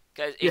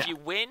 Because if Yeah. you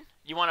win,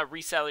 you want to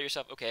resettle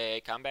yourself. Okay,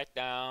 calm back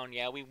down.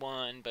 Yeah, we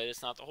won, but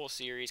it's not the whole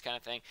series kind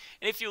of thing.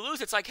 And if you lose,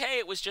 it's like, hey,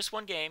 it was just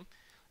one game.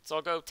 Let's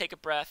all go take a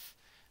breath.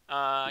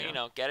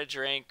 Yeah. Get a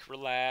drink,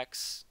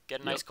 relax,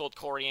 get a nice Yep. cold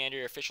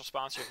coriander, official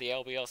sponsor of the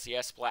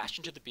LBLCS, splash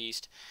into the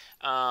beast.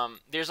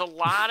 There's a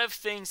lot of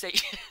things that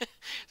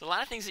there's a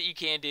lot of things that you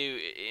can do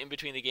in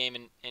between the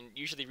game, and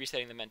usually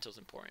resetting the mental is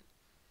important.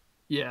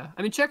 Yeah.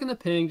 I mean, checking the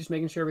ping, just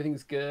making sure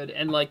everything's good,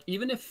 and like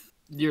even if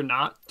you're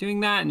not doing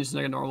that and it's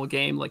like a normal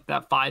game, like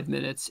that 5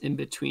 minutes in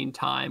between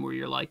time where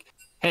you're like,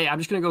 hey, I'm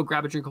just gonna go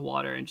grab a drink of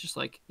water and just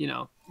like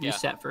Yeah,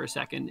 reset for a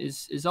second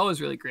is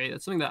always really great.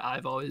 That's something that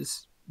I've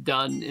always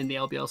done in the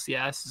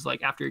LBLCS is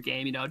like after a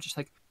game, just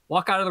like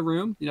walk out of the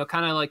room,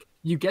 kind of like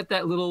you get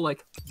that little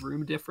like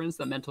room difference,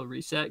 that mental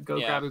reset, go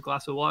yeah, grab a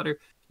glass of water,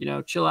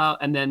 chill out,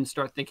 and then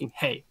start thinking,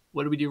 hey,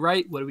 what do we do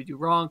right? What do we do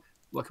wrong?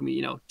 What can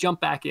we, jump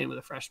back in with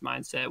a fresh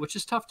mindset, which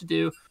is tough to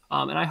do.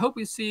 And I hope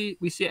we see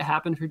it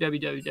happen for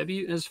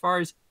WWW. And as far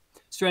as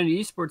Serenity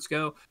Esports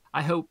go,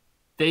 I hope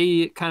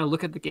they kind of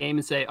look at the game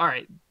and say, all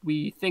right,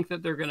 we think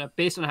that they're gonna,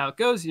 based on how it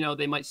goes,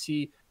 they might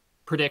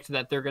predict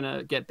that they're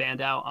gonna get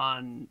banned out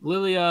on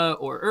Lilia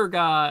or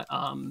Urgot.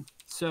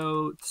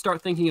 So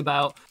start thinking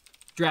about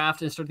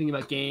draft and start thinking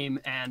about game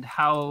and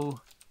how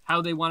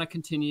they want to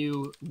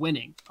continue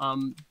winning.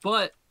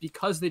 But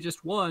because they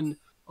just won,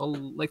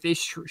 like they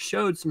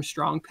showed some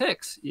strong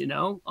picks.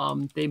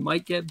 They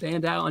might get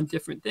banned out on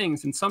different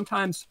things, and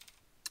sometimes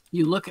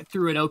you look at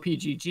through an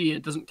OPGG and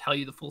it doesn't tell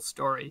you the full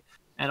story,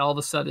 and all of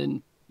a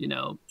sudden,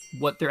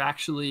 what they're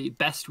actually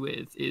best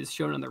with is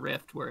shown on the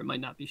Rift, where it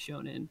might not be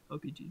shown in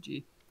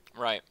OPGG.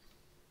 right.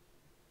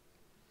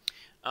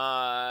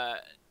 Uh,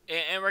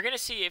 and we're gonna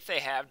see if they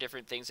have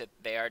different things that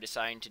they are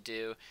deciding to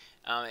do.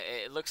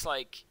 It looks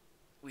like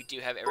we do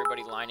have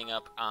everybody lining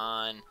up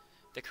on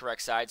the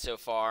correct side so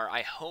far.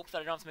 I hope that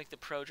I don't have to make the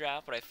pro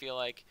draft, but I feel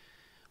like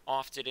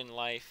often in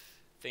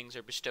life things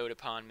are bestowed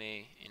upon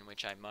me in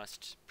which I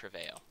must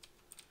prevail.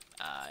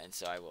 And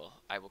so I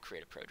will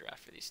create a pro draft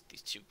for these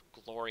two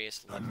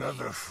glorious,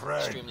 lovely,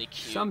 extremely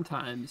cute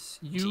Sometimes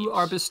you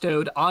are teams.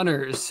 bestowed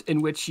honors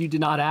in which you did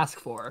not ask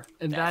for,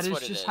 and that That's is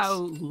what it just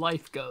how is.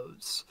 life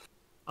goes.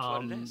 That's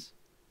what it Um, is.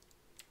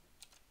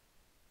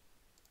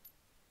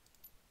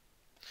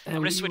 I'm and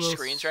gonna we switch will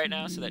screens right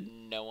now so that see.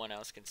 no one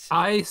else can see.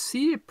 I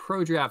see a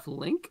pro draft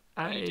link.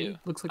 Oh, you do. I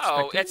looks like Oh,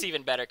 spectator. that's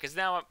even better because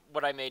now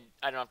what I made,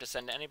 I don't have to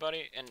send to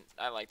anybody, and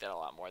I like that a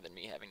lot more than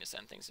me having to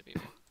send things to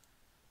people.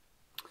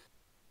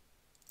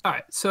 All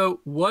right.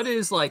 So what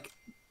is like?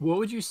 What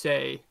would you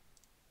say?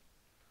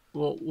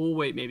 Well, we'll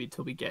wait maybe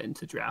till we get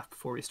into draft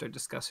before we start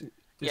discussing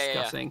Yeah, yeah, yeah.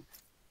 discussing.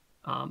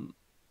 Um,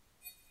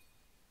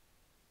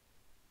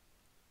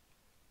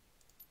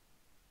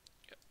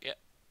 Yeah.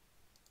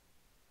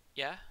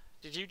 Yeah.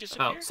 Did you Oh,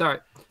 disappear? sorry.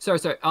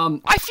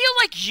 I feel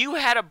like you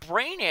had a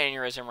brain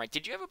aneurysm, right?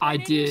 Did you have a brain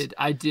aneurysm?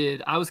 I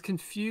did. I was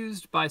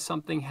confused by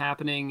something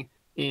happening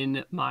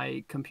in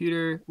my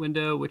computer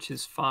window, which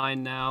is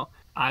fine now.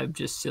 I'm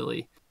just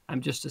silly.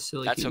 I'm just a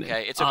silly That's human.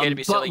 okay. It's okay to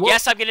be But silly.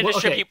 Yes, I'm going to okay,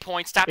 distribute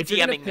points. Stop if you're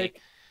gonna DMing me.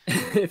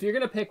 pick, if you're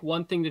gonna pick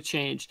one thing to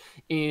change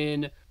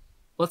in,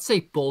 let's say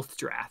both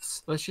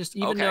drafts. Let's just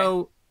even Okay.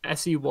 though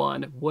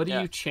SE1, what do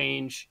Yeah. you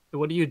change?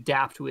 What do you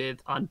adapt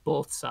with on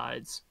both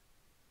sides?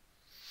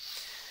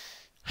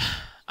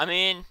 I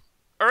mean,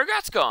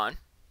 Urgot's gone.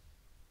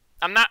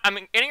 I'm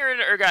getting rid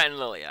of Urgot and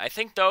Lilia. I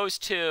think those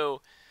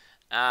two,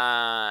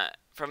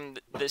 from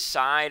the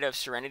side of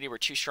Serenity, were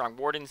too strong.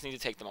 Wardens need to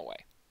take them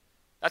away.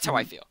 That's how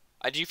I Mhm. feel.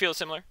 Do you feel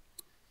similar?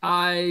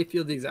 I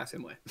feel the exact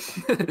same way.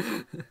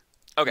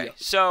 Okay, Yep.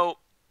 so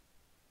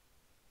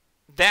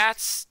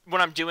that's what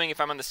I'm doing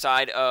if I'm on the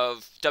side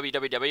of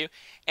WWW.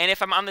 And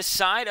if I'm on the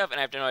side of, and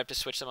I have to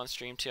switch them on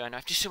stream too. I know I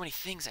have to do so many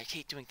things. I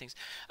hate doing things.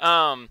 If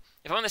I'm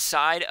on the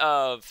side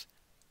of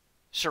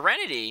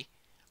Serenity,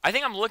 I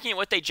think I'm looking at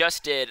what they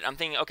just did. And I'm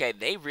thinking, okay,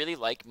 they really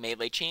like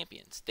melee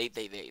champions. They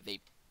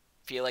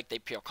feel like they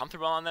feel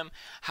comfortable on them.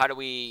 How do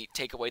we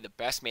take away the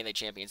best melee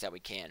champions that we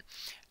can?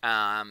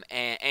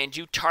 And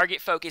you target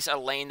focus a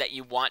lane that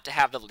you want to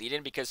have the lead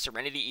in, because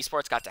Serenity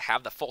Esports got to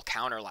have the full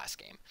counter last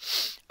game.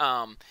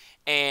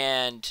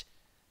 And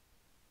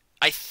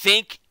I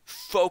think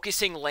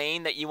focusing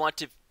lane that you want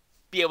to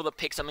be able to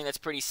pick something that's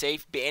pretty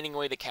safe, banning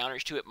away the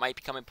counters to it might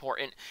become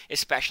important,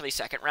 especially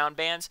second round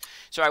bans.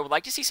 So I would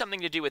like to see something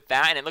to do with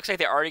that, and it looks like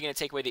they're already going to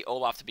take away the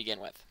Olaf to begin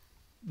with.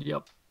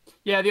 Yep.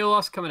 Yeah, the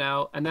Olaf's coming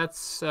out, and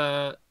that's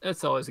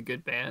always a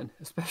good ban,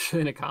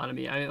 especially in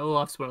economy. I mean,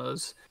 Olaf's one of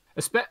those.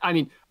 I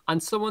mean, on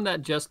someone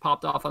that just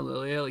popped off on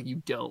Lilia, like you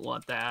don't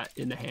want that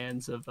in the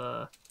hands of.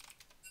 Oh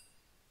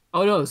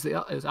no,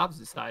 it was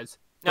opposite sides.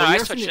 No, Oh, we I are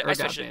seeing switched the it. I Urgot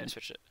switched it. I ban.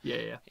 switched it.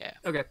 Yeah. Yeah.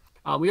 Okay.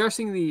 We are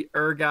seeing the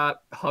Urgot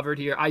hovered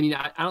here. I mean,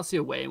 I don't see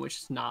a way in which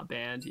it's not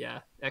banned. Yeah,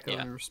 echo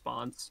Yeah. in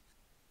response.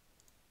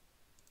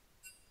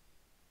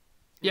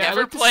 Yeah,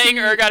 Never like playing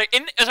see... Urgot.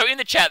 In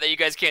the chat that you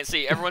guys can't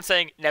see, everyone's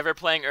saying never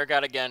playing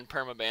Urgot again.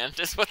 Permaban.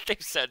 Just what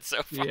they've said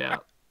so far. Yeah,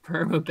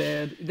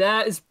 permaban.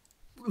 That is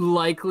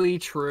likely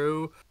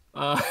true.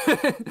 Uh,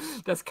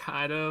 that's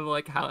kind of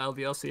like how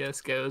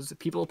LVLCS goes.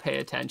 People pay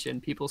attention.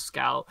 People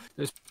scout.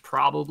 There's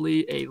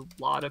probably a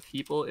lot of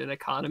people in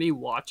economy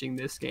watching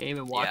this game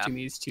and watching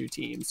these two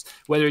teams.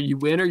 Whether you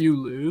win or you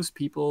lose,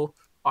 people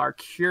are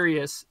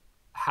curious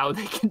how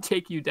they can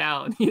take you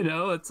down. You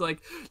know, it's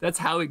like that's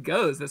how it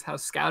goes. That's how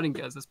scouting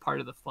goes. That's part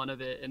of the fun of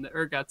it. And the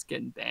Urgot's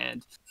getting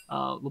banned.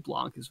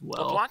 LeBlanc as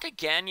well. LeBlanc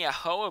again. Yeah,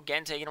 Ho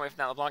again taken away from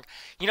that LeBlanc.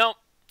 You know,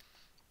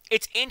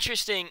 it's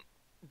interesting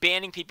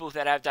banning people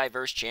that have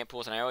diverse champ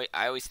pools, and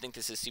I always think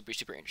this is super,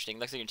 super interesting.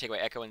 Looks like you can take away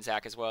Echo and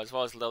Zac as well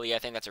as Lily. I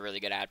think that's a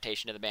really good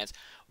adaptation to the bans.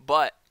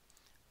 But,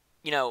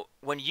 you know,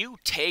 when you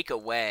take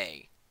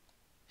away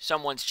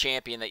someone's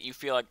champion that you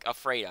feel like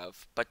afraid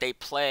of, but they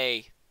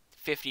play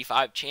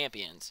 55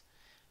 champions,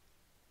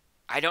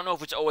 I don't know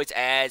if it's always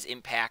as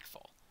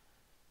impactful.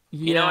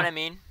 Yeah. You know what I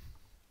mean?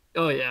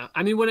 Oh yeah.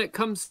 I mean, when it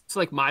comes to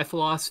like my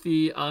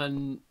philosophy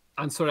on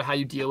sort of how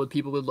you deal with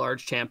people with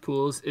large champ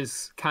pools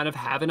is kind of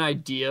have an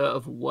idea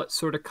of what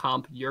sort of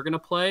comp you're going to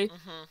play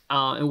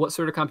and what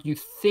sort of comp you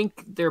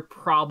think they're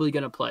probably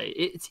going to play.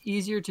 It's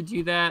easier to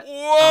do that.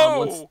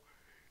 Whoa!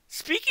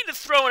 Speaking of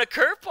throwing a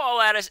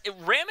curveball at us,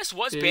 Rammus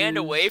was banned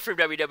away from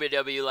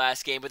WWW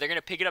last game, but they're going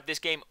to pick it up this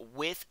game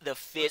with the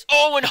Fizz.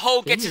 Oh, and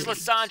Ho gets his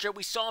Lissandra.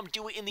 We saw him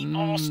do it in the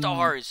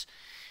All-Stars.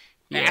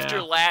 Yeah.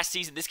 After last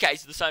season, this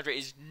guy's Lissandra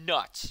is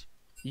nuts.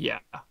 Yeah.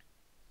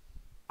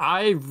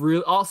 I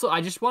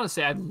just want to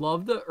say I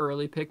love the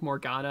early pick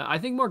Morgana. I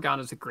think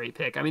Morgana's a great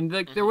pick. I mean,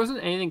 there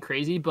wasn't anything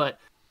crazy, but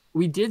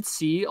we did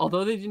see,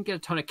 although they didn't get a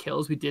ton of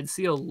kills, we did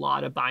see a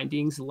lot of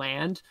bindings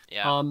land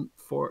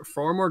for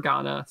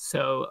Morgana.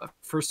 So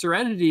for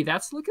Serenity,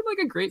 that's looking like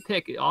a great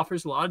pick. It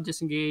offers a lot of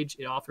disengage.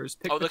 It offers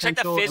pick looks like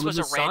the Fizz was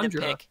a random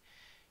pick.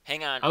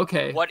 Hang on.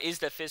 Okay. What is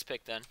the Fizz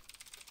pick then?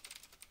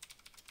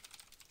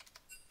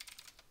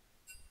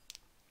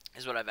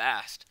 Is what I've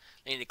asked.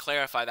 I need to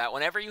clarify that.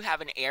 Whenever you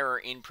have an error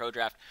in Pro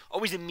Draft,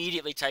 always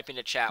immediately type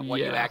into chat what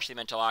you actually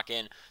meant to lock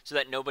in so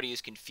that nobody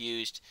is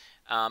confused.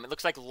 It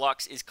looks like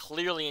Lux is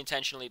clearly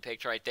intentionally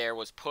picked right there,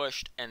 was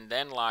pushed and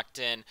then locked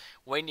in.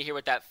 Waiting to hear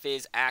what that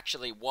Fizz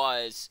actually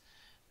was.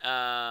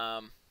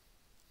 Tell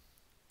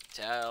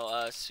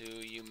us who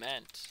you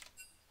meant.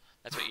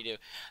 That's what you do.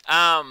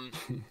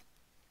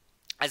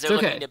 As they're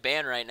looking to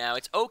ban right now,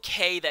 it's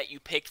okay that you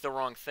picked the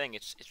wrong thing.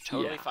 It's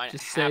totally fine.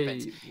 It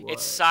happens.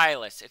 It's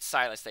Silas. It's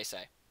Silas, they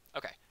say.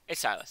 Okay, it's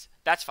Silas.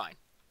 That's fine.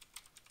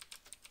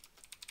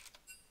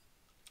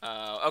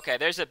 Okay,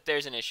 there's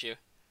an issue.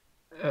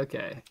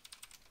 Okay.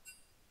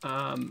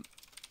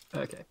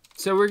 Okay.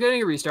 So we're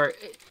getting a restart.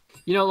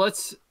 You know,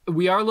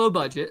 we are low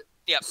budget.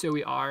 Yep. So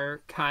we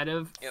are kind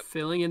of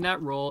filling in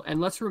that role. And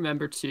let's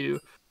remember too,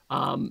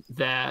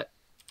 that,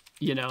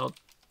 you know,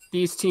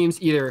 these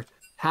teams either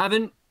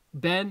haven't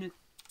been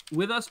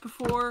with us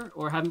before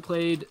or haven't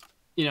played,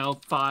 you know,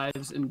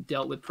 fives and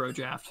dealt with Pro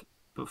Draft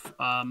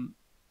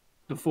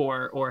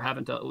before or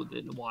haven't dealt with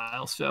it in a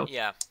while. So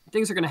Yeah.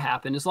 things are going to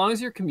happen as long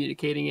as you're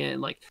communicating it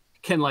and like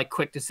can like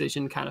quick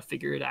decision kind of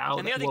figure it out.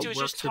 And the other thing What too is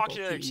just works for talk to both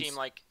the other teams. team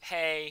like,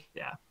 hey,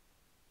 Yeah.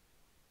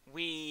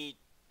 we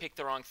picked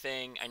the wrong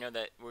thing. I know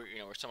that we're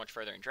so much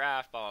further in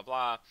draft, blah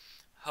blah blah.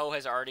 Ho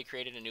has already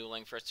created a new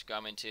link for us to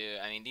come into.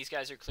 I mean, these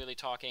guys are clearly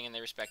talking and they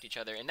respect each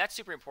other, and that's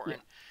super important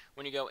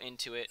when you go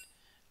into it.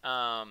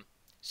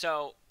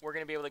 So we're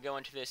gonna be able to go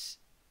into this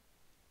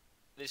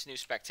new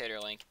spectator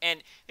link,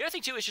 and the other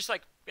thing too is just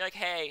like be like,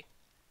 hey,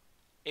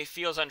 it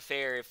feels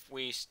unfair if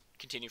we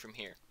continue from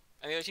here.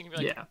 And the other team can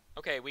be like,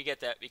 okay, we get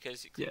that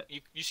because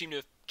you seem to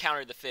have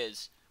countered the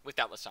Fizz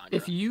without Lissandra.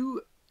 If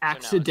you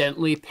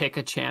accidentally pick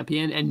a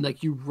champion and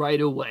like you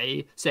right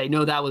away say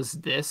no that was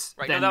this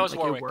right, then no, that was like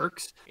Warwick. It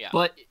works yeah.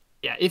 But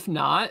yeah, if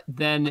not,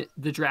 then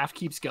the draft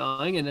keeps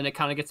going and then it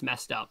kind of gets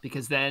messed up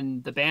because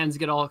then the bans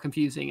get all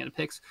confusing and it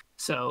picks.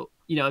 So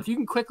if you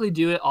can quickly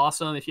do it,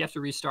 awesome. If you have to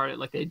restart it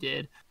like they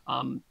did,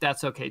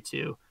 that's okay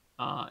too,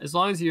 as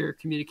long as you're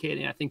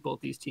communicating. I think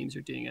both these teams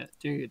are doing a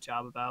good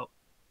job about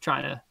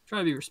trying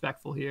to be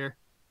respectful here.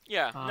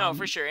 No,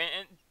 for sure.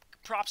 And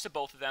props to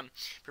both of them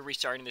for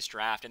restarting this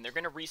draft, and they're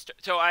going to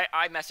restart. So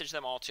I messaged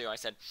them all too. I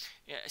said,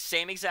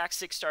 same exact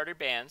 6 starter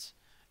bans,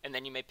 and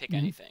then you may pick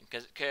anything.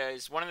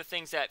 Because one of the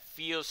things that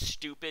feels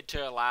stupid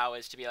to allow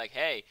is to be like,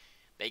 hey,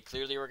 they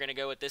clearly were going to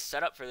go with this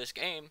setup for this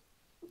game.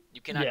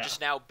 You cannot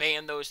just now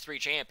ban those 3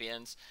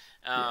 champions.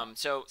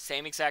 So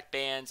same exact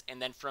bans,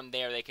 and then from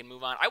there they can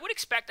move on. I would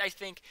expect, I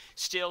think,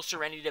 still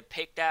Serenity to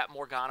pick that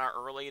Morgana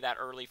early, that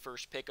early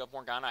first pick of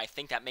Morgana. I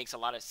think that makes a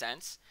lot of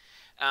sense.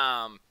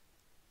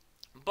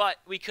 But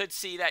we could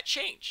see that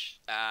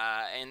change,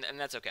 and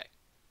that's okay.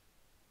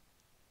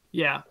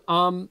 Yeah.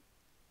 And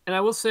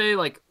I will say,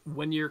 like,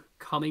 when you're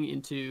coming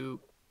into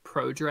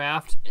pro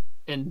draft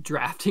and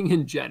drafting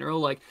in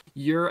general, like,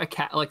 you're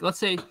like, let's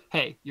say,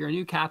 hey, you're a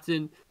new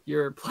captain,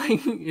 you're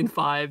playing in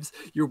 5s,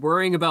 you're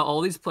worrying about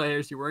all these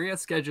players, you're worrying about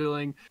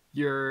scheduling,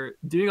 you're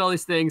doing all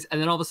these things, and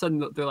then all of a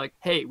sudden they're like,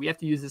 hey, we have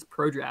to use this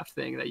pro draft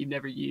thing that you've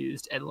never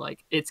used, and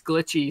like it's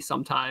glitchy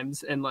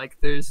sometimes, and like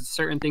there's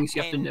certain things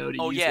you have to know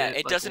to use it.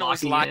 It doesn't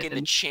always lock in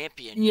the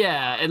champion.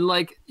 Yeah, and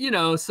like,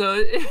 so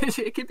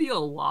it could be a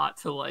lot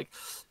to like,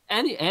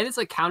 and it's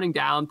like counting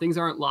down, things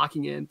aren't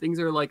locking in, things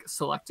are like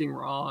selecting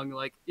wrong,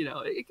 like,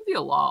 it can be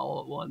a lot all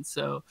at once.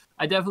 So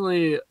I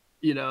definitely,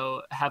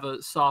 have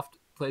a soft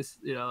place,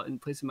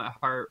 and place in my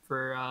heart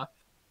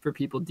for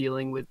people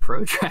dealing with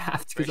pro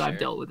draft because I've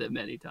dealt with it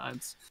many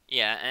times.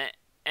 Yeah,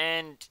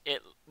 and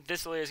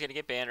this literally is going to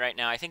get banned right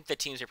now. I think the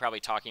teams are probably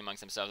talking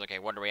amongst themselves, okay,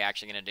 what are we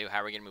actually going to do?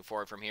 How are we going to move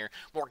forward from here?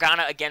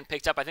 Morgana, again,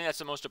 picked up. I think that's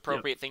the most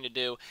appropriate thing to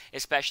do,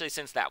 especially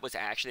since that was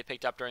actually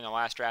picked up during the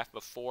last draft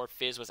before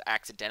Fizz was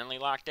accidentally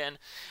locked in.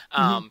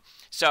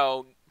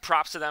 So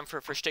props to them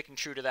for sticking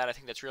true to that. I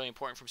think that's really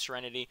important from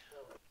Serenity.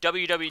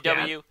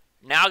 WWW,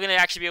 now going to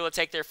actually be able to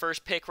take their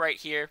first pick right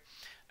here.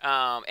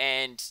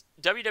 And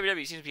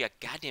WWW seems to be a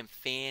goddamn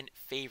fan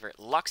favorite.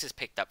 Lux is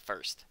picked up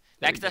first.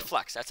 That's a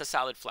flex. That's a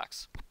solid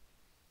flex.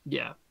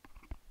 Yeah.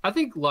 I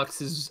think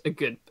Lux is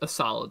a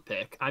solid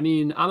pick. I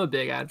mean, I'm a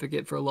big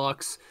advocate for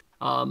Lux.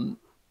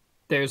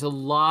 There's a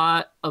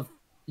lot of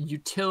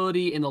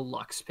utility in the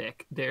Lux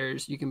pick.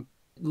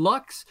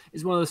 Lux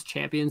is one of those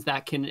champions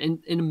that can,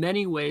 in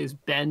many ways,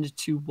 bend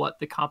to what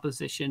the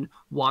composition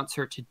wants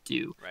her to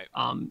do.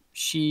 Right.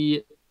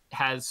 She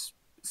has,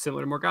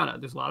 similar to Morgana,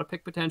 there's a lot of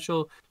pick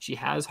potential. She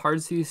has hard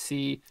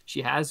CC.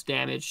 She has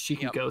damage. She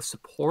can go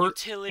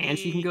support, utility, and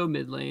she can go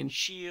mid lane.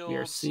 Shields, we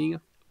are seeing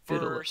a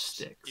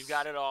Fiddlesticks. You've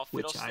got it all.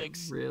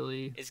 Fiddlesticks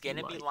really is going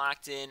to be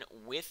locked in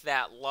with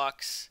that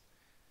Lux.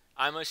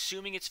 I'm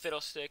assuming it's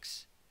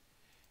Fiddlesticks.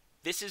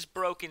 This is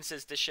broken,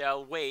 says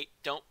Deshelle. Wait,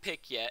 don't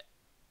pick yet.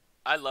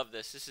 I love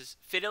this. This is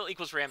Fiddle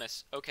equals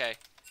Rammus. Okay.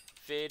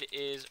 Fid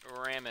is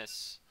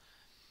Rammus.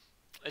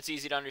 It's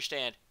easy to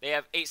understand. They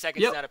have 8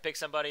 seconds now to pick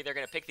somebody. They're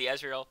going to pick the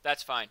Ezreal.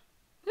 That's fine.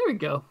 There we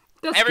go.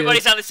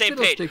 Everybody's on the same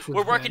page.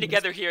 We're working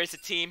together here as a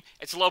team.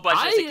 It's low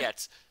budget as it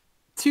gets.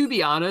 To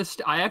be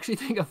honest, I actually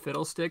think a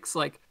Fiddlesticks,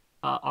 like,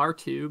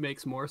 R2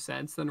 makes more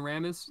sense than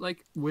Rammus,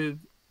 like, with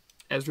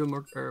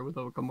Ezreal or with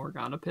a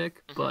Morgana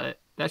pick, but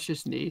that's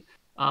just me.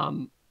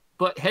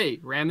 But hey,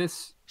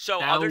 Rammus,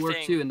 other work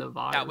thing too in the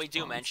VOD that we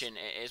do mention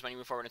is when you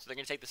move forward, so they're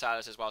going to take the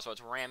Sylas as well, so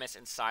it's Rammus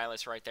and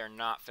Sylas right there,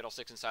 not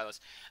Fiddlesticks and Sylas.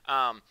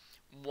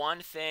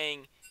 One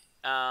thing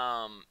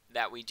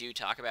that we do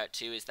talk about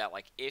too is that,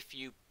 like, if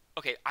you...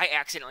 Okay, I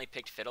accidentally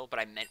picked Fiddle, but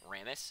I meant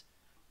Rammus.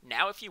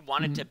 Now, if you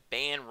wanted to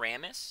ban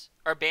Rammus,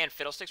 or ban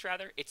Fiddlesticks,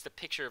 rather, it's the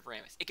picture of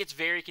Rammus. It gets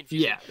very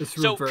confusing. Yeah, it's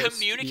so reversed.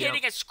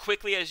 Communicating as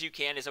quickly as you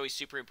can is always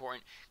super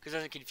important, because it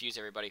doesn't confuse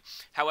everybody.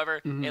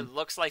 However, it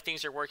looks like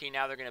things are working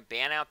now. They're going to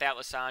ban out that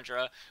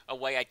Lissandra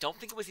away. I don't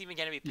think it was even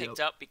going to be picked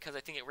up, because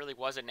I think it really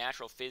was a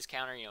natural Fizz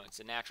counter. It's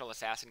a natural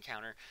assassin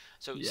counter.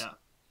 So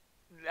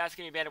that's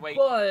going to be banned away.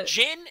 But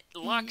Jhin,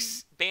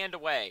 Lux, banned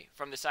away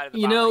from the side of the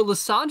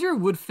Lissandra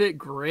would fit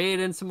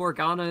great into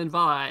Morgana and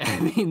Vi. I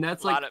mean,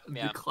 that's like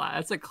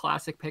that's a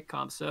classic pick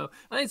comp. So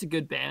I think it's a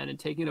good ban, and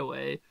taking it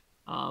away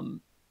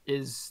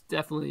is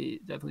definitely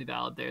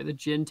valid there. The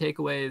Jhin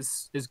takeaway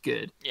is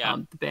good. Yeah.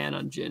 The ban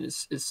on Jhin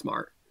is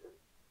smart.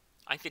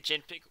 I think the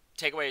Jhin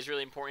takeaway is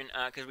really important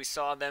because we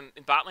saw them.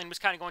 Bot lane was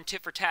kind of going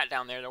tit for tat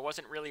down there. There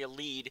wasn't really a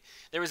lead.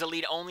 There was a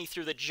lead only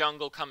through the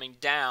jungle coming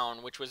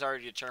down, which was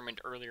already determined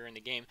earlier in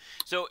the game.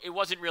 So it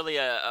wasn't really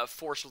a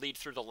forced lead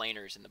through the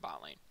laners in the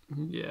bot lane.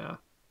 Yeah.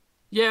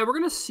 Yeah, we're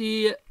going to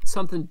see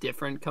something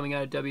different coming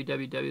out of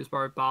WWW's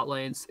bot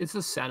lanes. It's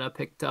a Senna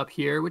picked up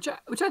here, which I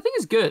think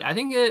is good. I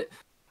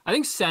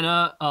think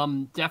Senna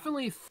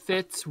definitely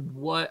fits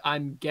what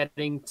I'm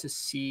getting to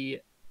see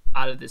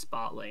out of this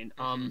bot lane.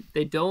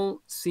 They don't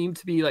seem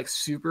to be like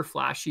super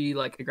flashy,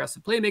 like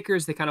aggressive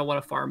playmakers. They kind of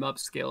want to farm up,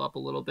 scale up a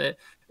little bit.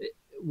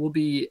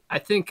 I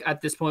think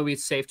at this point,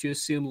 it's safe to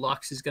assume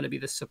Lux is going to be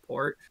the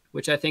support,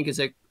 which I think is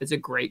a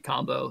great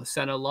combo.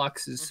 Senna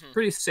Lux is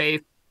pretty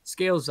safe,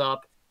 scales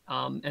up.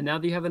 And now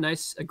you have a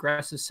nice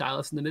aggressive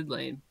Sylas in the mid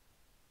lane.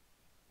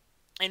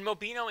 And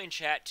Mobino in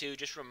chat, too,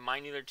 just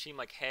reminding their team,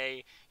 like,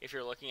 hey, if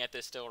you're looking at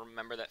this still,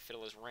 remember that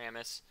Fiddle is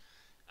Rammus.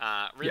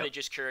 Really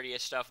just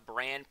courteous stuff.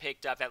 Brand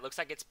picked up. That looks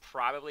like it's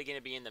probably going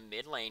to be in the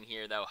mid lane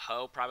here, though.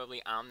 Ho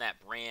probably on that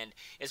Brand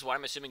is what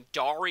I'm assuming.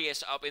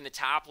 Darius up in the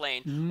top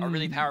lane, a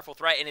really powerful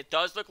threat. And it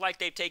does look like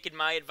they've taken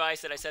my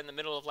advice that I said in the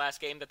middle of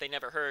last game that they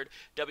never heard.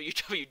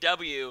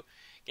 WWW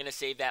going to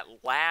save that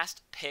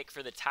last pick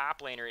for the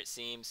top laner, it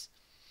seems.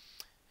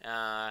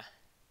 Yeah.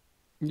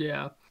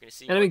 And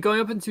I mean,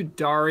 going up into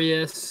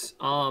Darius,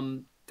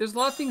 there's a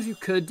lot of things you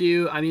could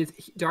do. I mean,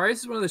 Darius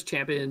is one of those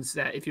champions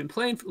that if you've been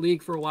playing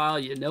League for a while,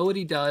 you know what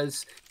he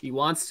does. He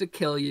wants to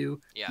kill you.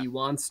 Yeah. He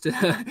wants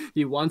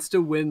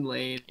to win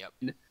lane.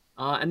 Yep.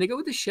 And they go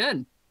with the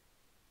Shen.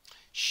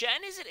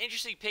 Shen is an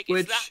interesting pick.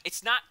 Which,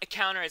 it's not a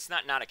counter. It's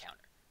not a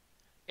counter.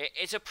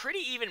 It's a pretty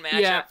even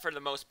matchup for the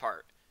most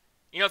part.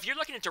 You know, if you're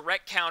looking at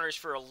direct counters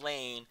for a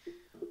lane,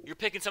 you're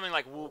picking something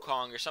like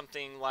Wukong or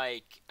something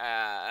like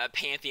a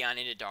Pantheon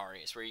into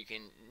Darius, where you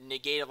can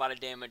negate a lot of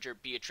damage or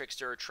be a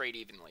trickster or trade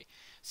evenly.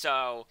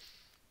 So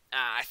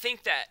I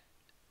think that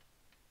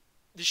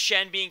the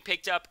Shen being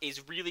picked up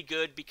is really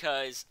good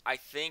because I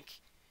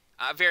think,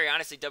 very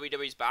honestly,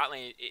 WWE's bot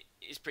lane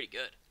is pretty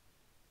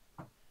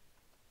good.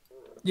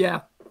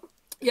 Yeah.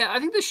 Yeah, I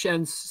think the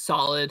Shen's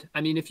solid.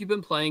 I mean, if you've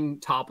been playing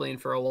top lane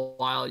for a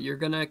while, you're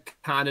going to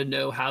kind of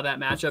know how that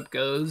matchup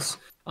goes,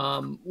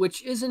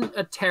 which isn't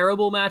a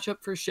terrible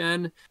matchup for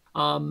Shen.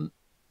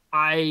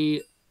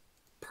 I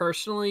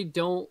personally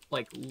don't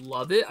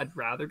love it. I'd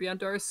rather be on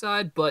Darius'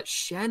 side, but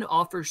Shen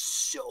offers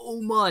so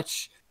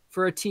much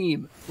for a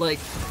team. Like,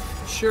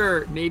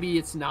 sure, maybe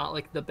it's not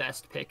like the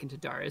best pick into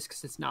Darius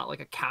because it's not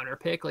like a counter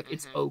pick. Like,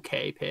 it's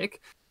okay pick,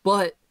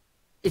 but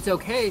it's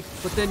okay,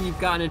 but then you've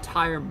got an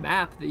entire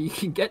map that you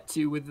can get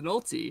to with an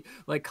ulti.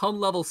 Like, come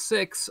level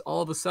 6,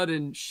 all of a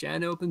sudden,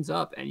 Shen opens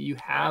up, and you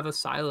have a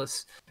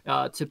Sylas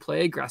to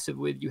play aggressive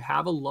with. You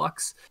have a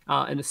Lux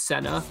and a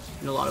Senna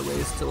in a lot of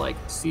ways to,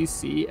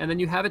 CC, and then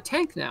you have a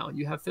tank now.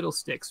 You have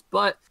Fiddlesticks.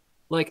 But,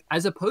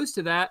 as opposed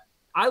to that,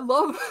 I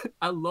love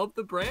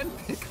the Brand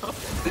pickup.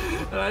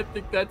 And I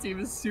think that team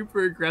is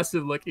super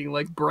aggressive looking,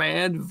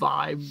 Brand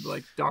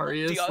vibe,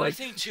 Darius. The other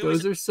thing too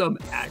those are some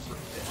aggro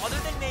picks. Other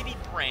than maybe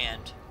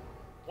Brand,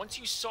 once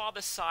you saw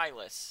the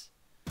Sylas,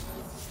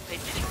 they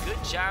did a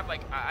good job.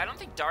 I don't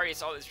think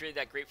Darius is really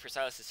that great for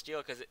Sylas to steal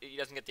because he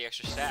doesn't get the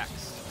extra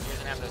stacks. He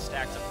doesn't have those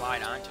stacks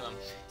applied onto him.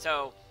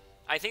 So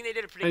I think they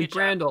did a pretty good job.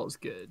 Brandalt's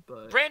good,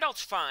 but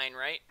Brandalt's fine,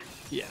 right?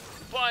 Yeah.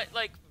 But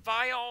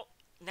Vial.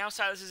 Now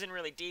Sylas isn't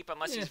really deep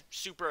unless he's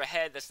super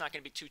ahead. That's not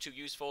going to be too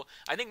useful.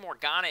 I think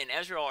Morgana and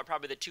Ezreal are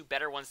probably the two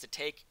better ones to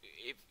take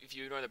if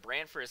you ignore the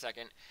Brand for a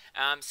second.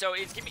 So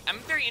I'm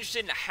very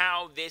interested in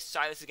how this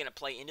Sylas is going to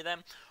play into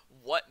them.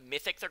 What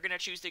mythic they're going to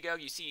choose to go.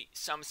 You see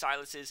some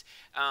Sylases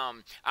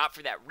opt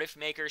for that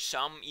Riftmaker.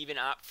 Some even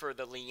opt for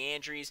the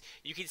Leandries.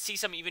 You can see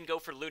some even go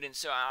for Luden.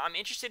 So I'm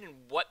interested in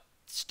what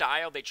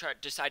style they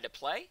decide to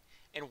play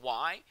and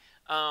why.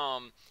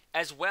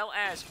 As well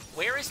as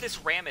where is this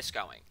Rammus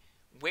going?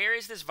 Where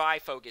is this Vi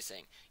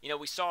focusing? You know,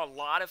 we saw a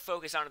lot of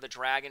focus onto the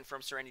Dragon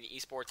from Serenity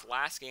Esports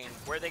last game.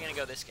 Where are they going to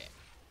go this game?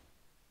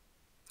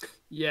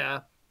 Yeah.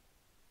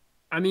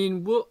 I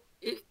mean,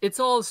 it's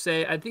all to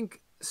say. I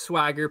think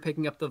Swagger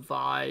picking up the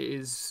Vi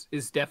is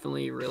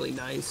definitely really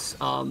nice.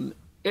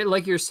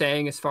 Like you're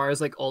saying, as far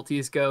as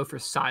ultis go for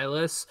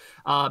Sylas,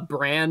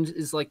 Brand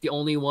is the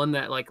only one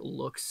that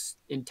looks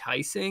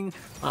enticing.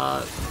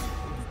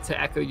 To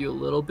echo you a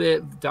little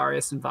bit,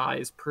 Darius and Vi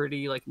is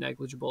pretty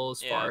negligible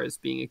as far as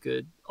being a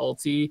good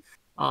ulti.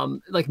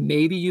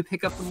 Maybe you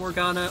pick up the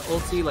Morgana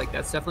ulti,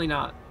 that's definitely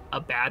not a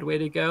bad way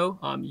to go.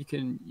 You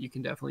can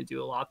definitely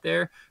do a lot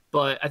there,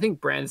 but I think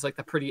Brand is the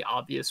pretty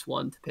obvious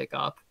one to pick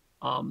up.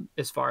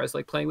 As far as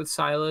playing with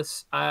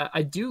Sylas,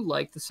 I do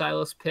like the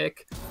Sylas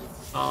pick.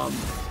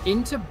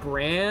 Into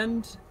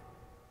Brand,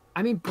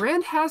 I mean,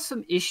 Brand has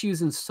some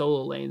issues in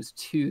solo lanes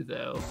too,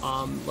 though.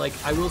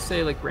 I will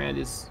say Brand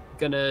is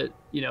gonna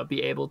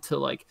be able to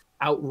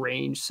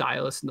outrange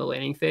Sylas in the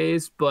laning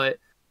phase, but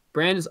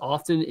Brand is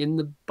often in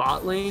the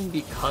bot lane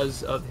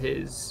because of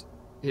his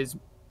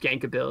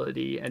gank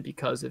ability and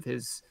because of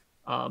his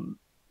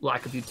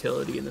lack of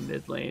utility in the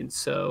mid lane.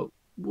 So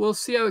we'll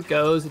see how it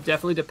goes. It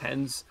definitely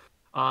depends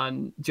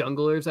on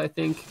junglers, I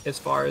think, as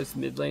far as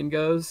mid lane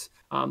goes.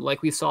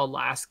 Like we saw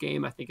last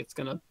game, I think it's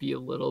going to be a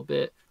little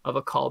bit of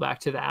a callback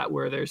to that,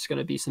 where there's going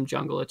to be some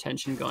jungle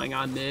attention going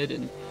on mid,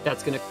 and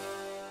that's going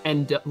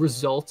to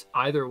result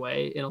either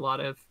way in a lot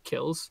of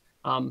kills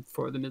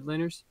for the mid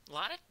laners. A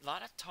lot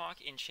of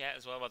talk in chat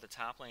as well about the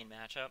top lane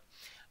matchup.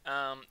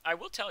 I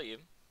will tell you,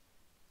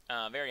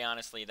 very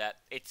honestly, that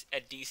it's a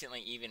decently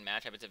even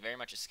matchup. It's a very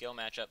much a skill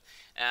matchup.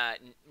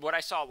 What I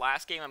saw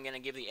last game, I'm going to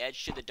give the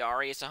edge to the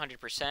Darius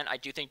 100%. I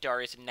do think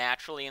Darius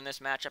naturally in this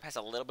matchup has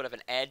a little bit of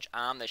an edge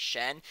on the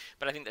Shen,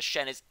 but I think the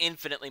Shen is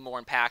infinitely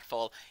more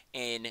impactful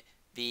in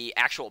the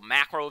actual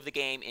macro of the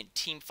game, in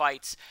team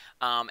fights,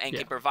 and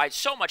can provide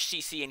so much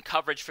CC and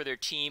coverage for their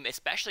team,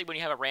 especially when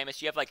you have a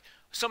Rammus. You have like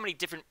so many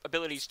different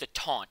abilities to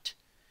taunt.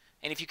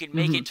 And if you can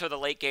make it to the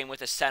late game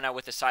with a Senna,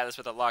 with a Sylas,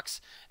 with a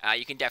Lux,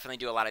 you can definitely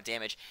do a lot of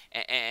damage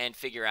and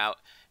figure out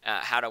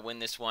how to win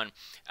this one.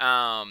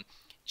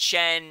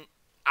 Shen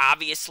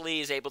obviously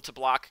is able to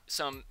block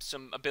some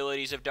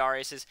abilities of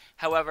Darius's.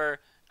 However,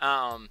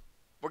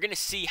 we're going to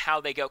see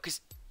how they go,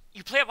 because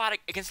you play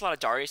against a lot of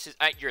Darius's.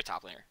 You're a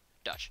top laner,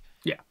 Dutch.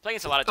 Yeah. Play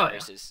against a lot of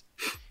Darius's.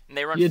 And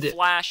they run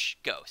Flash,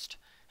 Ghost.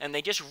 And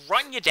they just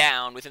run you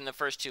down within the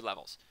first 2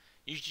 levels.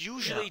 You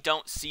usually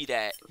don't see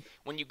that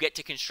when you get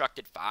to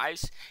constructed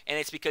 5s, and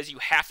it's because you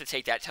have to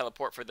take that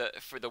teleport for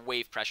the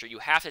wave pressure. You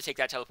have to take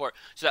that teleport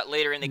so that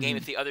later in the game,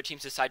 if the other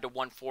teams decide to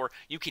 1-4,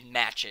 you can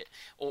match it,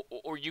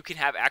 or you can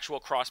have actual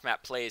cross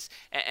map plays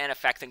and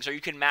affect things, or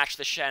you can match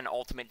the Shen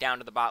ultimate down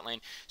to the bot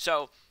lane.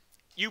 So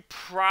you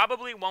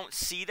probably won't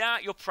see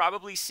that. You'll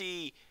probably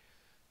see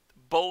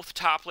both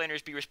top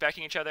laners be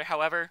respecting each other.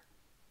 However,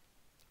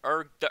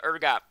 the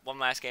Urgot one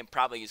last game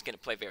probably is going to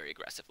play very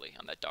aggressively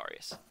on that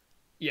Darius.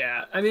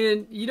 Yeah, I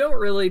mean, you don't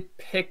really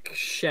pick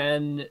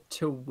Shen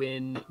to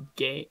win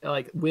game,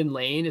 like win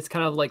lane. It's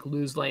kind of like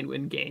lose lane,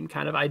 win game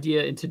kind of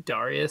idea into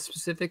Darius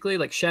specifically.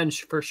 Like Shen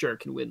for sure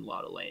can win a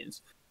lot of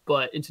lanes,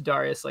 but into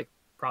Darius, like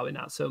probably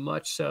not so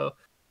much. So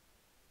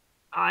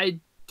I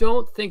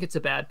don't think it's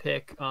a bad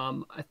pick.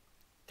 I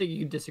think you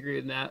can disagree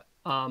with that.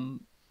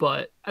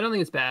 But I don't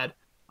think it's bad.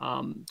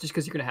 Just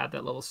because you're gonna have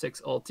that level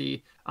 6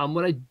 ulti.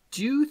 What I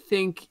do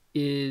think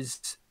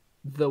is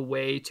the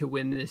way to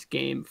win this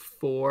game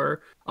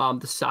for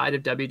the side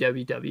of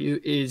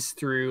WWW is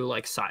through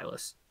like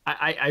Sylas.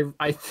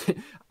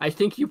 I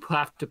think you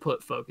have to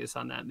put focus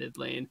on that mid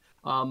lane.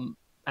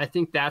 I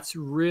think that's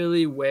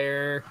really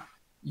where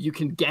you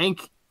can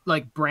gank.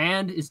 Like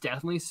Brand is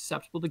definitely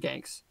susceptible to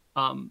ganks.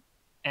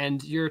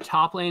 And your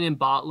top lane and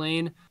bot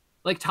lane,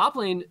 like top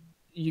lane,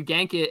 you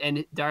gank it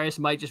and Darius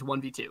might just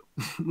 1v2.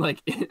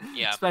 Like,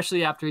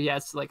 especially after he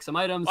has like some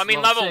items. Well, I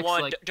mean, level level 6,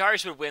 1, like,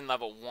 Darius would win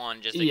level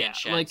 1 just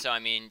against Shen. Like, so, I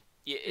mean,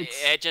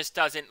 it just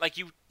doesn't, like,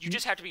 you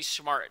just have to be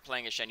smart at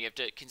playing a Shen. You have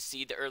to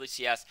concede the early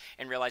CS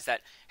and realize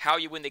that how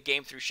you win the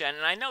game through Shen,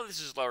 and I know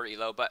this is lower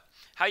elo, but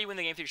how you win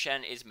the game through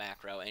Shen is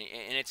macro, and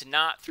it's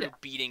not through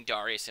beating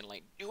Darius in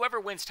lane.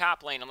 Whoever wins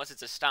top lane, unless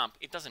it's a stomp,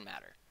 it doesn't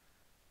matter.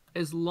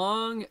 As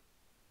long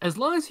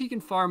as he can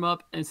farm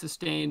up and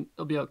sustain,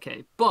 it'll be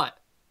okay. But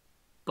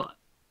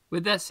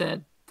with that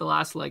said, the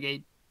last leg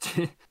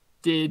 8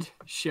 did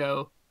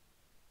show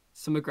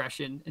some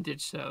aggression and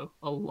did show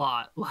a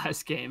lot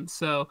last game.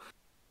 So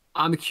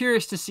I'm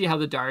curious to see how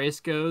the Darius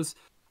goes.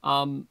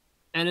 And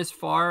as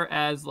far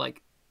as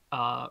like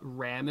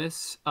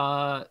Rammus,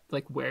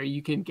 like where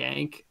you can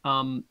gank,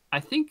 I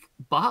think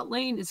bot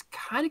lane is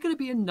kind of going to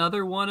be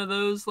another one of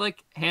those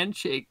like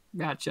handshake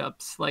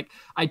matchups. Like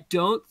I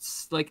don't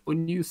like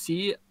when you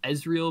see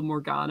Ezreal,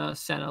 Morgana,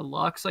 Senna,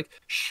 Lux, like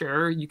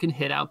sure you can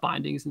hit out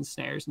bindings and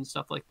snares and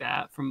stuff like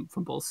that from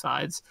both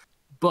sides,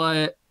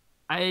 but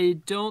I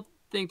don't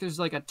think there's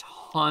like a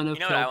ton of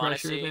kill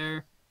pressure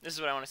there. This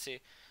is what I want to see.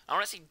 I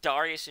want to see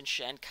Darius and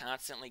Shen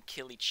constantly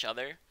kill each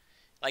other,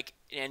 like,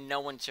 and no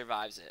one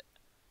survives it.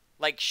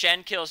 Like,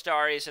 Shen kills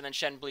Darius, and then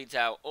Shen bleeds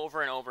out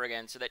over and over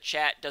again, so that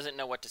chat doesn't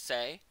know what to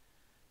say,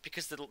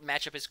 because the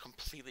matchup is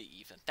completely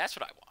even. That's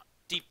what I want.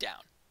 Deep down.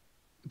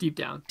 Deep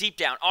down. Deep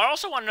down. I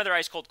also want another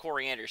Ice Cold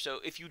Coriander, so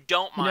if you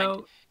don't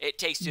mind, it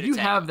takes 2 to You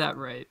tango. have that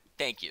right.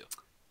 Thank you.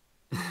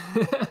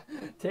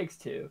 Takes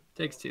two.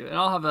 And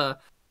I'll have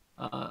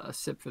a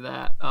sip for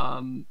that.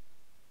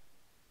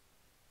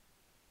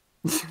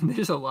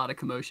 There's a lot of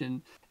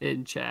commotion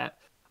in chat.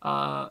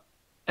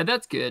 And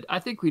that's good. I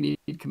think we need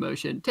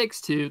commotion.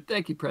 Takes 2.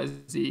 Thank you,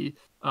 Prezi.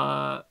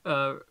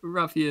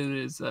 Ruffian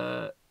is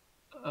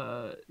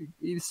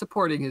he's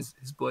supporting his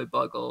boy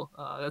Buggle.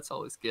 That's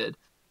always good.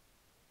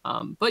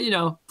 But you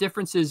know,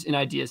 differences in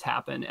ideas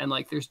happen, and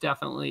like there's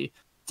definitely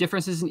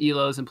differences in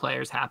elos and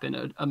players happen.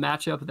 A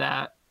matchup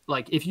that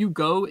like if you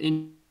go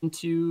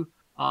into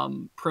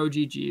Pro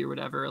GG or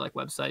whatever like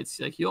websites,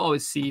 like you'll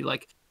always see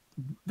like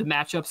the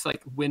matchups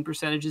like win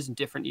percentages and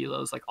different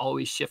elos like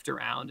always shift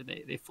around and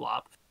they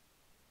flop.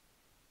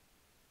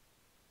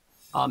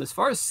 As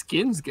far as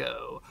skins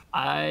go,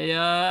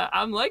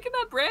 I'm liking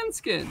that brand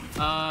skin.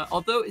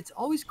 Although it's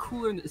always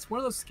cooler, and it's one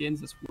of those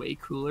skins that's way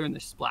cooler in the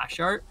splash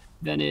art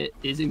than it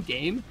is in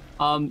game.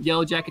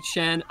 Yellow Jacket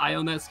Shen, I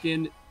own that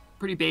skin.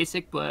 Pretty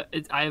basic, but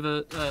I have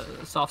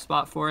a soft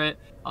spot for it.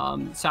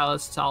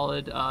 Silas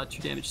solid,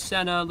 true damage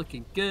Senna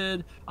looking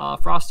good.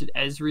 Frosted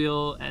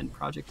Ezreal and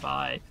Project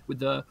Vi with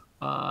the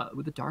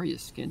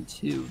Darius skin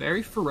too.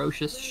 Very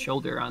ferocious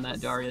shoulder on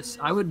that Darius.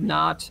 I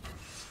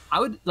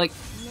would like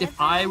if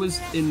I was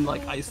in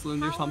like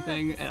Iceland or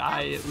something and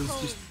I was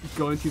just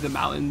going through the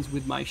mountains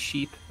with my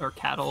sheep or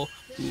cattle,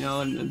 you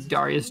know, and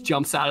Darius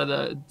jumps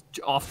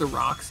off the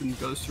rocks and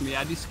goes for me,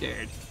 I'd be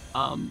scared.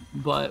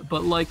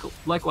 But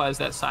likewise,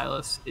 that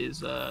Silas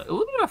is a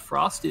little bit of a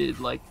Frosted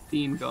like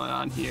theme going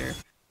on here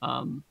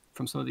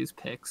from some of these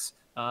picks.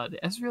 The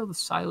Ezreal, the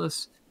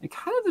Silas, and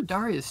kind of the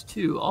Darius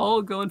too,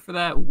 all going for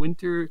that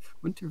winter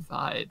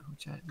vibe,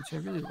 which I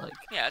really like.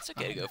 Yeah, it's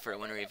okay to go for a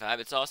wintry vibe.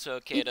 It's also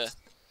okay to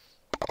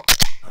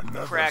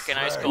crack an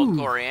ice cold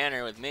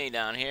coriander with me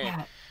down here.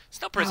 Yeah,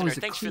 Snow Prisoner,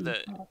 thanks for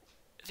the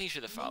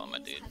follow, my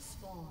dude.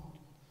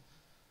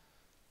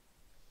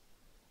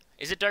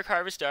 Is it Dark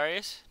Harvest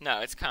Darius?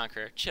 No, it's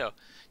Conqueror. Chill.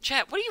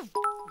 Chat, why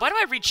do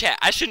I read chat?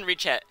 I shouldn't read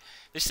chat.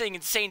 They're saying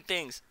insane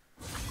things.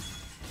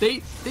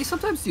 They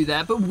sometimes do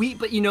that,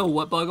 but you know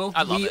what, Buggle?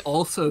 I love we it.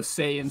 also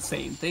say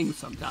insane things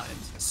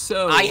sometimes.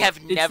 So I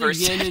have never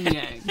said yin and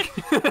yang.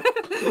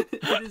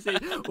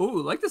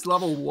 Ooh, like this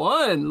level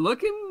 1,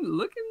 looking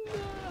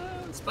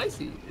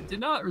spicy. It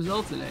did not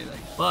result in anything,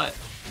 but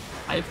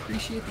I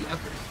appreciate the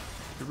effort.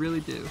 I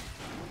really do.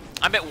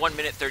 I'm at 1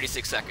 minute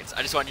 36 seconds.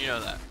 I just want you to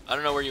know that. I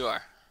don't know where you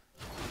are.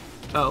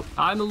 Oh,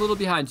 I'm a little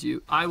behind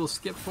you. I will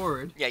skip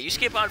forward. Yeah, you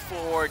skip on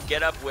forward.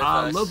 Get up with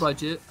us. Low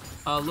budget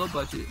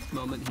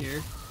moment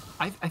here.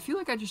 I feel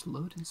like I just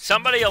loaded.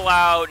 Somebody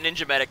allow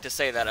Ninja Medic to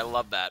say that. I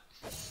love that.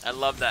 I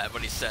love that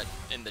what he said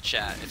in the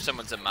chat. If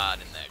someone's a mod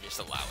in there,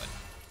 just allow it.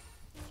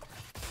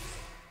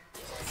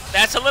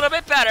 That's a little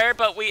bit better,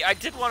 but I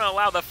did want to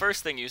allow the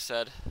first thing you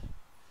said.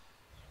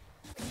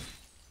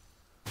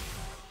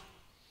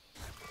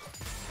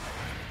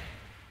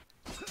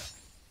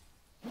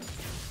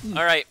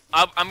 All right,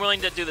 I'm willing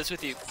to do this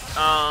with you.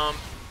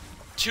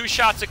 2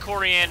 shots of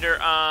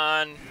coriander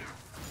on.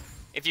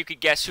 If you could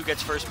guess who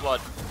gets first blood.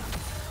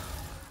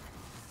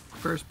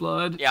 First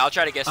blood. Yeah, I'll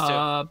try to guess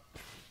too.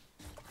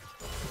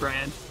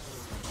 Brand.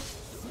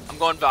 I'm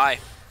going Vi.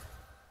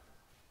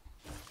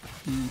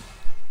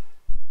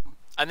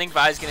 I think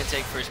Vi's gonna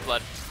take first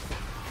blood.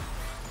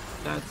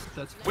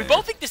 That's. We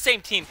both think the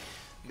same team.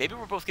 Maybe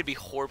we're both gonna be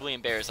horribly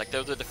embarrassed. Like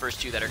those are the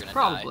first 2 that are gonna die.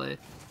 Probably.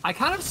 I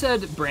kind of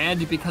said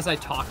Brand because I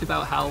talked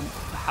about how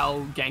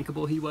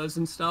gankable he was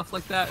and stuff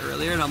like that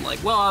earlier, and I'm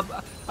like, well,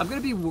 I'm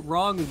gonna be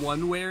wrong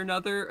one way or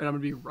another, and I'm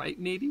gonna be right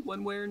maybe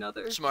one way or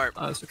another. Smart.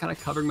 So kind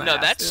of covering my. No,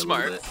 ass that's there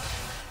smart. a little bit.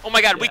 Oh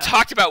my God, Yeah. we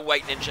talked about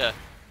White Ninja.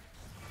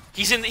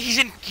 He's in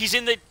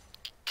the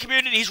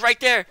community. He's right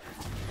there.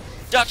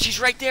 Dutch, he's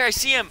right there. I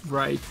see him.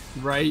 Right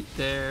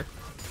there.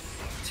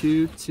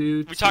 Two.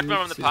 We talked about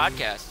him on the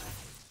podcast.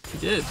 We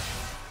did.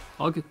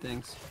 All good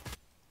things.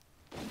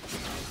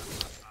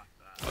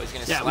 Oh, he's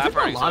gonna Yeah, slap we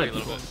her a lot of a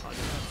little people. bit.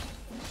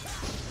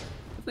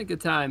 Definitely a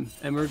good time,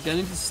 and we're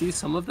getting to see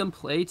some of them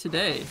play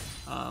today.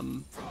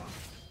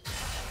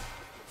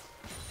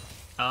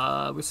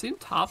 We're seeing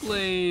top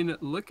lane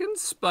looking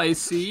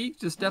spicy.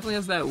 Just definitely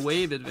has that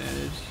wave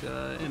advantage,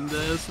 and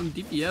some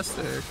DPS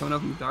there coming up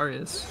from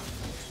Darius.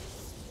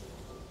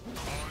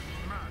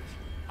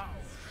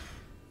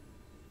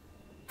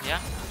 Yeah.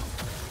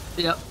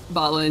 Yep,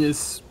 bot lane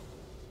is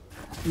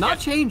not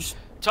changed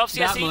 12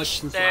 that CS much each.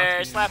 since They're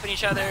last game. slapping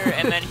each other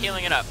and then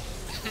healing it up.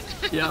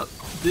 Yep,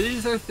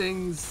 these are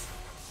things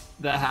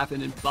that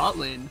happen in bot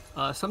lane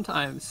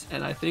sometimes,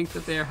 and I think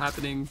that they are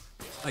happening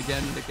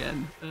again and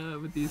again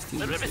with these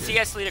teams. A little bit of a here.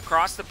 CS lead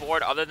across the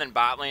board, other than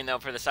bot lane, though,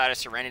 for the side of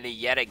Serenity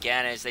yet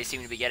again, as they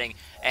seem to be getting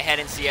ahead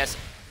in CS.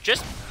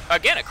 Just,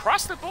 again,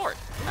 across the board.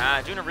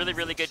 Doing a really,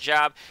 really good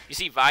job. You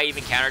see Vi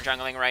even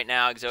counter-jungling right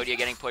now. Exodia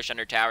getting pushed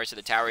under towers, so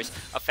the towers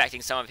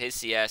affecting some of his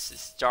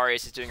CS.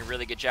 Darius is doing a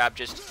really good job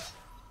just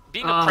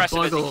being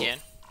oppressive as he can.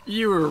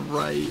 You were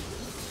right.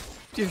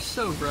 You're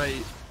so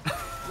right.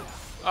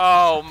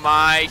 Oh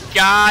my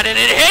God, and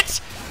it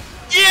hits!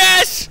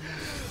 Yes!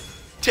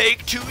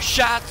 Take 2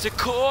 shots of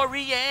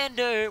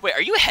coriander. Wait,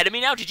 are you ahead of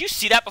me now? Did you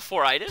see that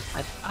before I did?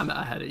 I'm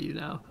ahead of you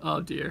now.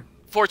 Oh dear.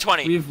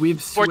 420.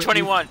 We've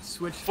 421. We've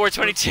switched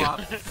 422.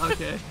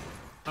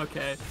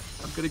 Okay.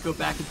 I'm gonna go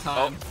back in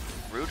time.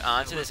 Oh, root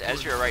onto this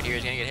Ezreal right here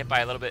is gonna get hit by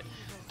a little bit.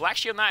 Black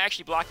Shield not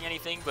actually blocking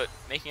anything, but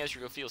making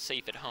Ezreal feel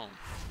safe at home.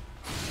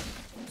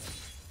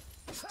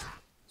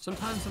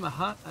 Sometimes I'm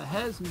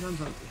ahead, sometimes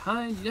I'm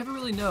behind. You never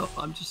really know.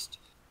 I'm just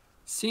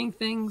seeing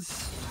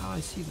things how I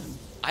see them.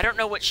 I don't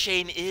know what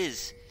shame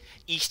is,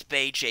 East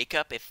Bay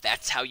Jacob, if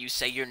that's how you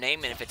say your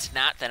name, and if it's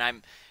not, then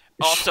I'm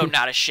also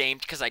not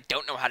ashamed because I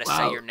don't know how to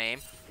say your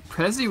name.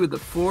 Prezi with the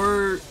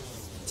 4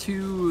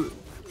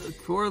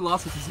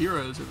 lots of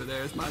zeros over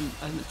there is mine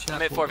in the chat.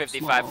 I'm at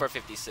 455,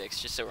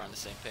 456, just so we're on the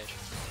same page.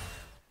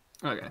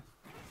 Okay.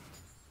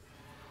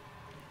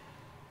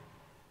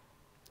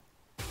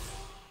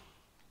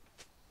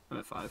 I'm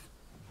at 5.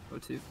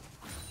 0-2.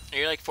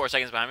 You're like 4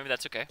 seconds behind me, but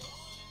that's okay.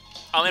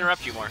 I'll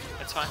interrupt you more.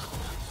 That's fine.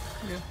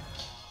 Okay.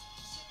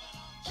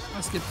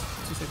 I'll skip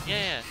 2 seconds.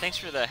 Yeah. Thanks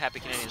for the happy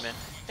Canadians, man.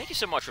 Thank you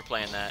so much for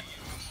playing that.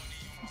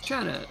 I'm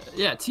trying to,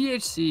 yeah,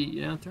 THC,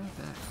 you know, throw it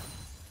back.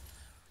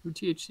 Who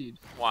THC'd?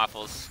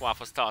 Waffles.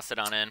 Waffles, toss it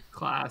on in.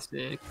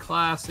 Classic.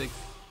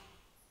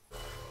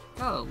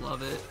 Gotta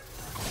love it.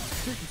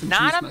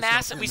 Not a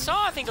massive. We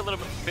saw, I think, a little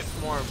bit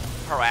more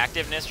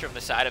proactiveness from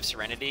the side of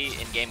Serenity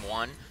in Game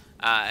 1.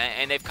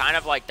 And they've kind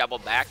of like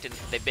doubled back, and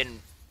they've been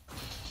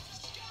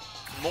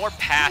more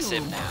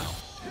passive now.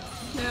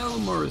 Yeah, a little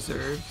more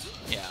reserved.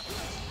 Yeah.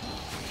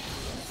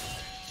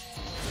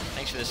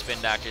 Thanks for the spin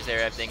doctors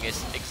there. Everything is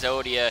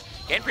Exodia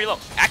getting pretty low.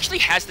 Actually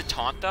has the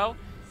taunt though.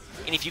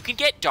 And if you can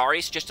get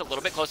Darius just a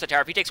little bit close to the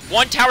tower, if he takes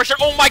one tower shot,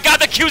 oh my god,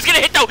 the Q's gonna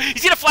hit though!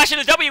 He's gonna flash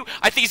into W!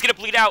 I think he's gonna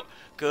bleed out.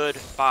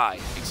 Goodbye,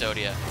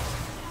 Exodia.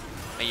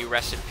 May you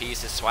rest in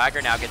peace as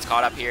Swagger now gets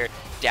caught up here.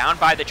 Down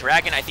by the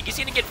dragon. I think he's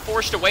gonna get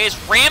forced away as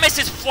Rammus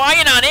is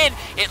flying on in.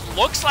 It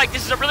looks like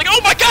this is a really,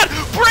 oh my god!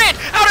 Brand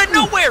out of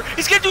nowhere!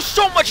 He's gonna do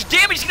so much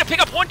damage. He's gonna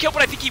pick up 1 kill,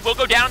 but I think he will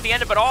go down at the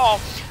end of it all.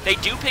 They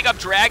do pick up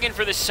Dragon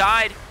for the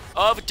side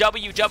of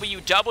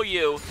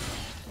WWW.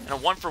 And a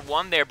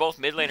 1-for-1 there, both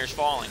mid laners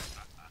falling.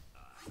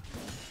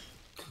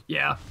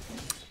 Yeah.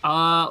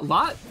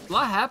 Lot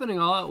happening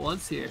all at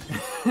once here,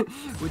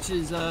 which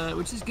is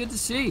good to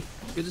see.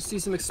 Good to see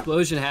some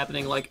explosion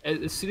happening. Like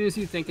as soon as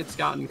you think it's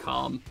gotten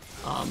calm,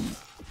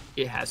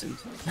 it hasn't.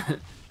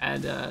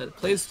 And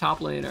plays top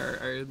lane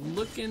are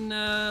looking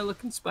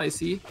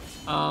spicy.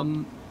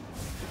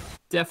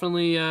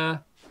 Definitely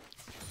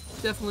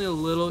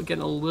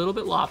getting a little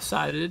bit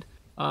lopsided.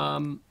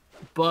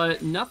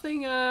 But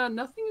nothing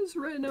is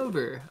written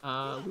over.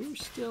 We're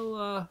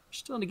still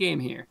in the game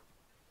here.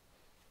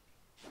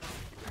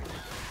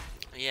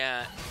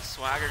 Yeah,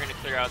 Swagger going to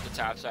clear out the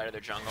top side of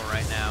their jungle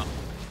right now.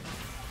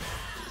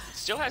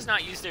 Still has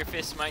not used their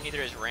Fist Smite,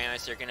 neither has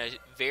Rammus. They're going to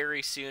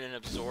very soon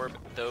absorb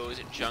those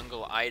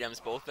jungle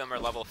items. Both of them are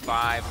level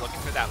 5, looking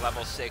for that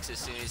level 6 as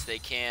soon as they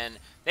can.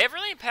 They have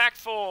really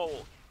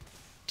impactful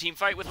team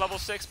fight with level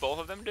 6, both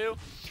of them do.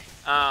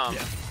 Yeah.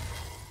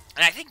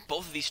 And I think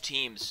both of these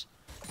teams,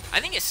 I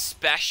think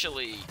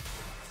especially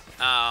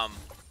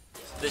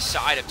the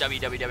side of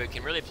WWW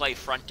can really play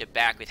front to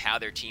back with how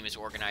their team is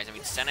organized. I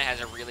mean, Senna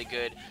has a really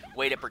good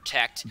way to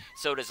protect.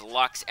 So does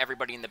Lux,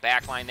 everybody in the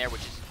back line there,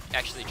 which is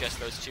actually just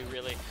those two,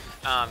 really.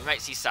 You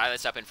might see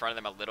Silas up in front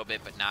of them a little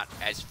bit, but not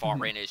as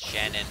far in as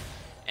Shen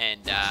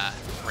and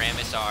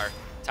Rammus are.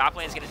 Top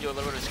lane is going to do a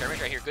little bit of skirmish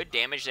right here. Good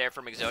damage there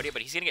from Exodia,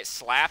 but he's going to get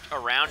slapped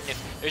around. And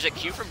if there's a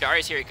Q from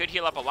Darius here, he could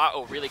heal up a lot.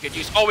 Oh, really good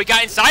use. Oh, we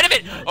got inside of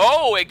it.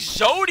 Oh,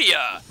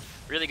 Exodia.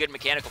 Really good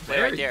mechanical play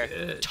right there.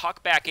 Good.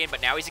 Tuck back in,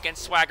 but now he's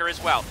against Swagger as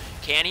well.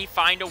 Can he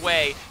find a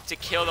way to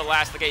kill the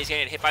last? Look at, he's going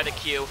to get hit by the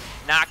Q,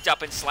 knocked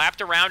up and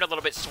slapped around a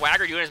little bit.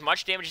 Swagger doing as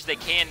much damage as they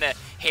can. The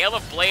Hail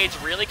of Blades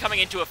really coming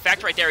into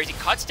effect right there as he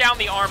cuts down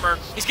the armor.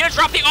 He's going to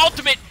drop the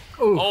ultimate.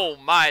 Ooh. Oh,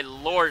 my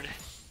lord.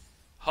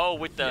 Ho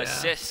with the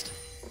assist.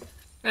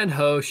 And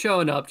Ho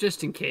showing up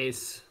just in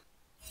case.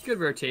 Good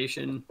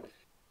rotation.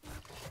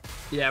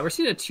 Yeah, we're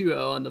seeing a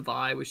 2-0 on the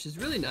Vi, which is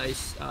really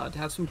nice to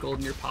have some gold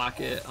in your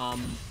pocket.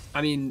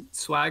 I mean,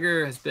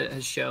 Swagger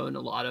has shown a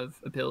lot of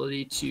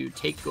ability to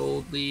take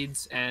gold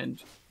leads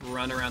and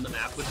run around the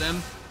map with them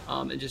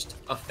and just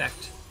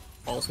affect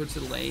all sorts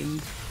of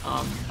lanes.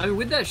 I mean,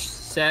 with that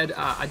said,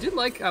 I did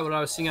like what I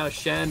was seeing out of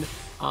Shen.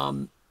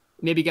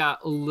 Maybe got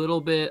a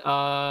little bit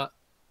caught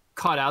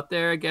out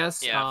there, I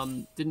guess. Yeah.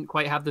 Didn't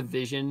quite have the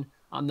vision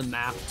on the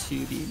map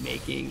to be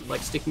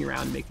sticking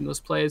around and making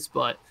those plays,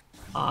 but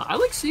I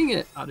like seeing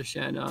it out of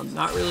Shen.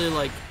 Not really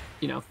like,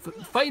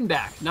 fighting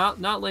back,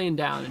 not laying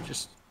down and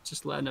just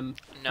letting him.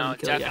 No,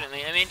 kill. definitely.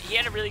 Yeah. I mean, he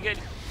had a really good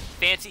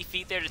fancy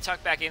feat there to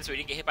tuck back in so he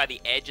didn't get hit by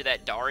the edge of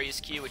that Darius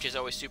Q, which is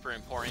always super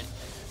important.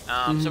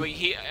 So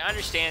he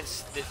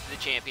understands the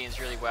champions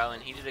really well,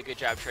 and he did a good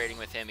job trading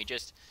with him. He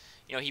just,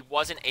 he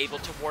wasn't able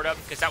to ward up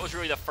because that was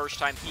really the first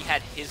time he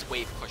had his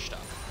wave pushed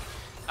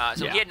up.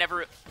 So he had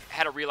never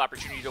had a real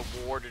opportunity to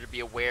ward or to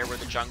be aware where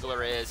the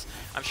jungler is.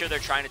 I'm sure they're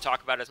trying to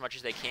talk about it as much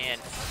as they can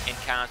in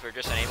counts, but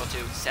just unable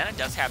to. Senna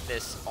does have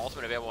this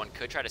ultimate available and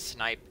could try to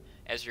snipe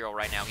Ezreal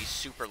right now. He's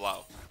super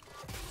low.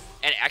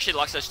 And actually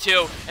Lux does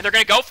too, and they're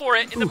going to go for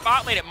it in the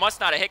bot lane. It must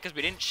not have hit because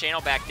we didn't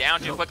channel back down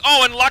too quick.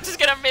 Oh, and Lux is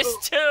going to miss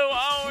too.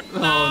 Oh, no.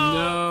 Oh,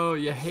 no.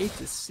 You hate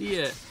to see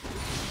it.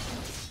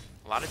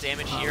 A lot of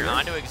damage here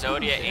onto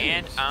Exodia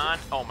and on...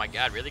 Oh, my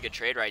God. Really good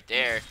trade right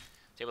there.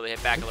 He's able to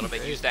hit back a little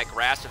bit. Use that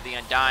Grasp of the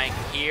Undying.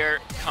 Here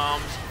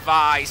comes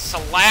Vi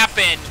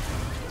slapping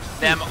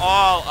them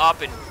all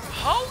up. And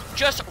Ho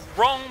just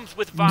roams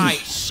with Vi.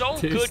 So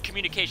good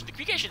communication. The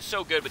communication's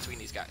so good between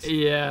these guys.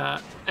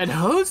 Yeah, and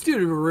Ho's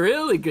doing a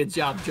really good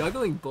job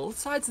juggling both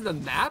sides of the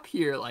map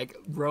here, like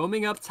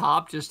roaming up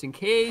top just in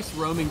case,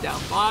 roaming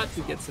down bot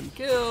to get some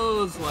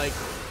kills, like...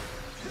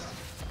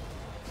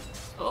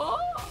 Oh!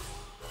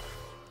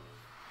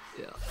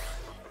 Yeah.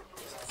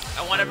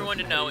 I want everyone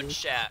to know in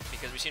chat,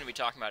 because we seem to be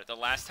talking about it, the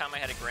last time I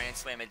had a Grand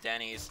Slam at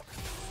Denny's,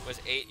 was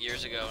 8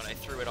 years ago, and I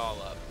threw it all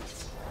up.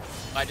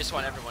 I just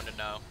want everyone to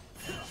know.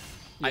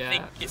 Yeah. I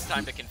think it's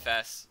time to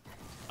confess.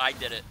 I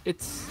did it.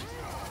 It's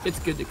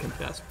good to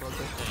confess, brother.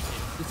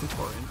 It's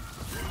important.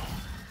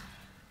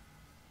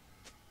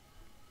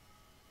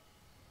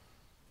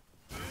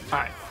 All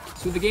right.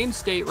 So the game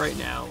state right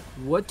now,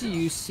 what do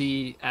you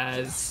see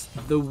as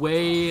the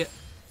way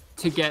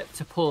to get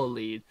to pull a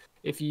lead?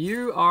 If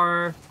you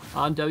are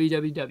on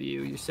WWW,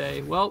 you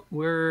say, well,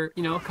 we're,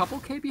 a couple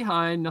K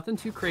behind, nothing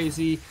too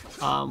crazy.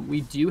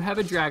 We do have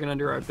a dragon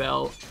under our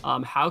belt.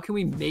 How can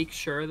we make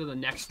sure that the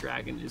next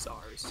dragon is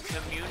ours?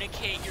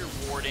 Communicate your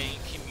warding,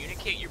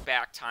 communicate your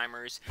back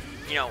timers.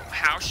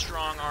 How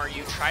strong are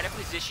you? Try to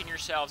position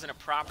yourselves in a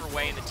proper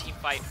way in the team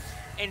fight.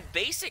 And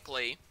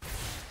basically,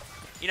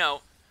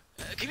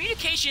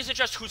 communication isn't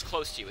just who's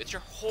close to you, it's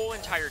your whole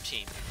entire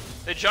team.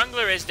 The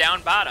jungler is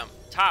down bottom.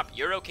 Top,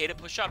 you're okay to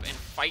push up and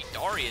fight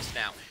Darius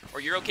now. Or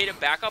you're okay to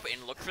back up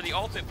and look for the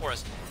ultimate for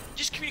us.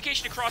 Just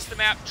communication across the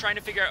map, trying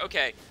to figure out,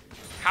 okay,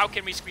 how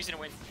can we squeeze in a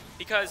win?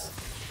 Because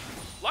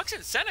Lux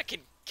and Senna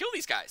can kill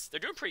these guys. They're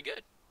doing pretty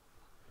good.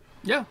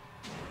 Yeah.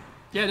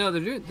 Yeah, no,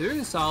 they're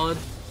doing solid.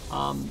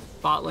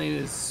 Bot lane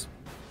is...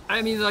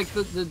 I mean, like,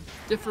 the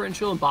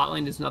differential in bot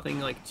lane is nothing,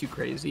 like, too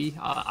crazy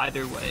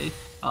either way.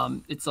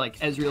 It's like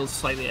Ezreal's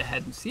slightly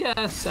ahead in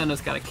CS,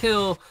 Senna's got a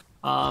kill,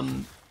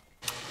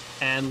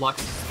 and Lux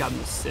has got an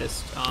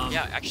assist.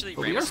 Yeah, actually,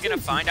 Ramos is going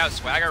to find out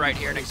Swagger right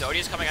here, and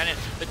Exodia's coming on in.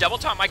 The double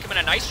top might come in,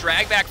 a nice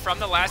drag back from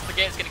the last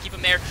brigade. It's going to keep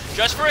him there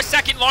just for a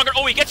second longer.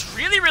 Oh, he gets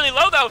really, really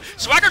low, though.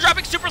 Swagger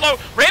dropping super low.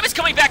 Ramos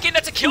coming back in.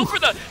 That's a kill for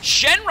the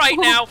Shen right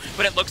now,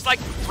 but it looks like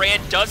Fran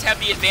does have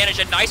the advantage.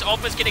 A nice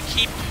ult is going to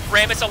keep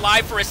Ramos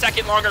alive for a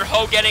second longer.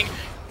 Ho getting...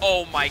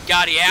 Oh, my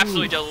God, he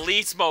absolutely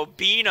deletes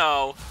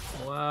Mobino.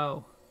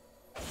 Wow.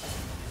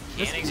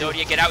 Can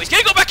Exodia get out? He's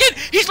gonna go back in!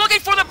 He's looking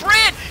for the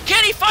brand!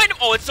 Can he find him?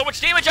 Oh, it's so much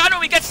damage on him.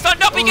 He gets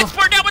stunned up. He gets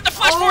burned down with the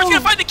flash forward. He's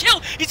gonna find the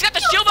kill. He's got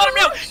the shield on him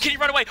now. Can he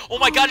run away? Oh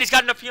my God, he's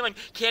got enough healing.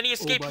 Can he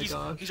escape? He's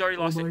already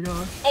lost it.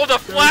 Oh, the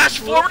flash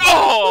forward.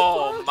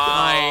 Oh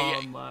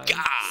my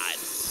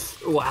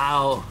God.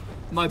 Wow.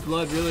 My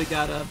blood really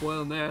got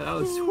boiling there. That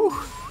was,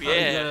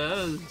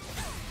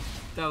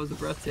 that was a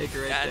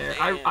breathtaker right there.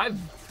 I'm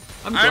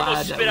glad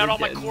almost spit out all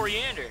my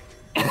coriander.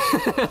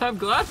 I'm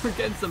glad we're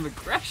getting some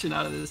aggression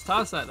out of this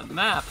top side of the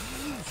map.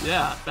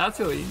 Yeah, that's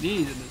what we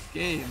need in this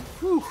game.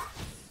 Whew.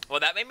 Well,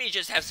 that made me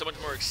just have so much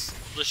more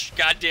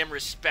goddamn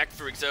respect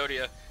for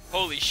Exodia.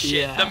 Holy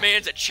shit, the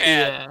man's a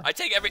Chad. Yeah. I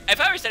take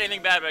if I ever said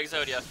anything bad about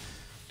Exodia,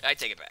 I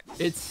take it back.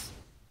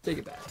 Take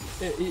it back.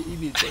 You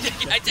need to take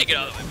it back. I take it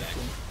all the way back.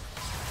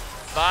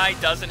 Vi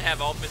doesn't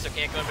have ultimate, so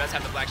can't go and does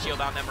have the black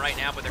shield on them right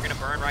now, but they're going to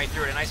burn right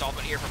through it. A nice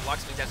ultimate here from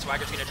Lux means that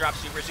Swagger's going to drop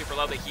super, super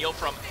low. The heal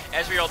from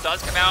Ezreal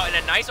does come out, and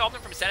a nice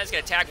ultimate from Senna is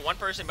going to tag one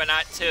person, but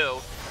not two.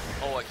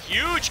 Oh, a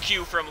huge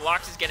Q from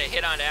Lux is going to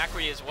hit on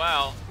Acri as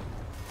well.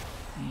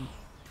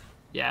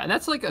 Yeah, and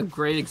that's like a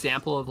great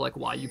example of like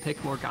why you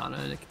pick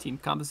Morgana in a team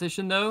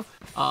composition though,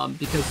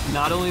 because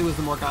not only was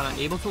the Morgana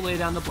able to lay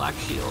down the black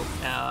shield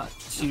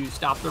to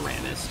stop the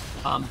Rammus,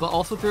 but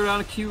also threw down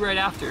a Q right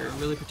after,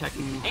 really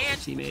protecting their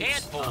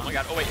teammates. Oh my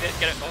God! Oh wait, they didn't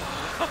get it.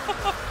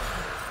 Oh.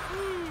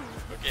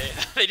 Okay,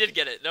 they did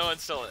get it. No one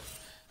stole it.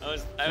 I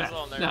was a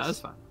little nervous. No, that's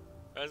fine.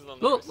 I was a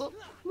little nervous.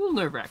 Little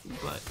nerve-wracking,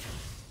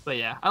 but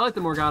yeah, I like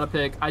the Morgana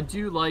pick. I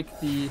do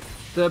like the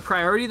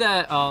priority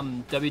that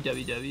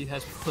WWW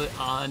has put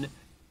on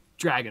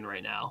Dragon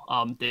right now.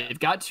 They've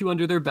got 2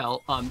 under their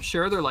belt.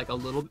 Sure, they're like a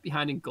little bit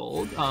behind in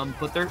gold,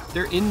 but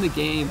they're in the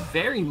game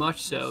very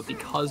much so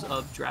because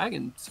of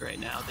Dragons right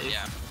now.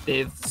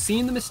 They've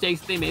seen the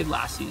mistakes they made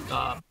last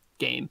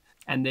game,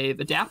 and they've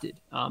adapted.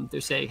 They're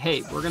saying,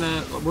 hey, what we're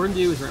gonna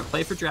do is we're gonna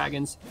play for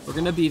Dragons. We're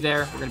gonna be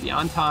there. We're gonna be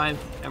on time,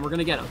 and we're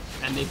gonna get them.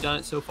 And they've done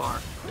it so far.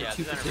 Yeah,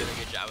 they've done a really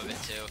good job of it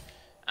too.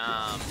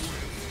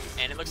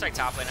 And it looks like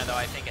top laner, though,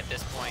 I think at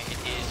this point it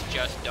is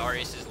just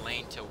Darius'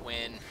 lane to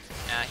win.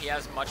 He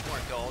has much more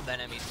gold than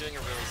him. He's doing a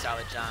really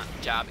solid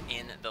job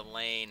in the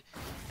lane.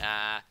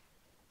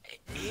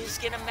 It is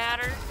going to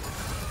matter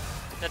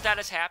that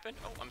has happened.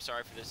 Oh, I'm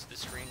sorry for the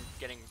screen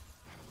getting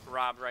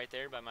robbed right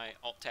there by my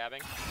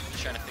alt-tabbing. I'm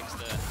just trying to fix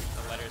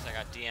the letters. I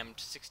got DM'd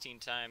 16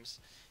 times.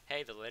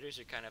 Hey, the letters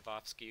are kind of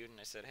off-skewed. And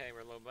I said, hey,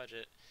 we're low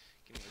budget.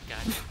 Give me a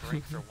goddamn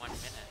break for 1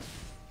 minute.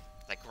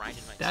 Like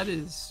grinding my That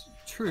is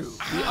true.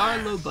 We are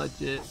low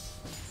budget.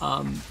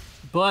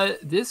 But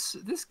this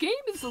game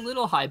is a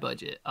little high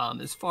budget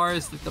as far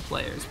as the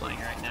players playing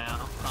right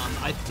now.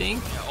 I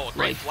think. Oh,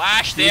 great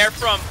flash there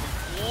from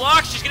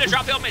Lux. She's gonna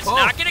drop the ultimate. It's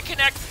not gonna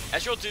connect.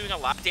 Ezreal doing a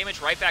lot of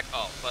damage right back.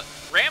 Oh, but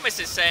Rammus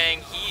is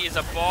saying he is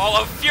a ball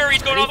of fury.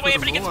 He's going all the way in,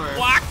 but he gets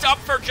blocked up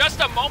for just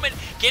a moment.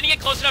 Can he get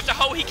close enough to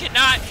Ho? He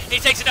cannot. He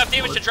takes enough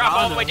damage to drop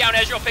all the way down.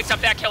 Ezreal picks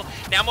up that kill.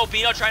 Now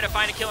Mobino trying to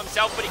find a kill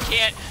himself, but he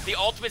can't. The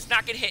ultimate's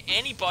not gonna hit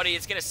anybody.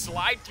 It's gonna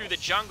slide through the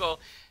jungle.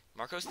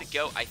 Marcos the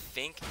GOAT, I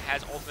think,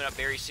 has ultimate up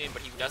very soon,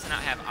 but he does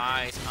not have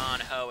eyes on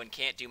Ho and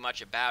can't do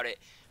much about it.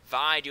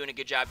 Vi doing a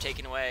good job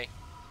taking away.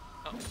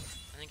 Oh,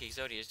 I think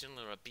Exodia is doing a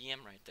little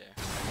BM right there.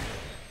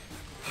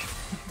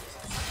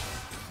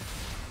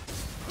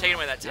 Taking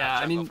away that top Yeah,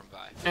 I jungle mean, from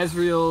Vi.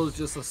 Ezreal is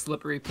just a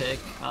slippery pick,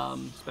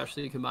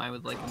 especially combined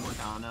with like a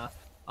Morgana.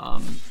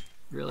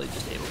 Really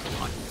just able to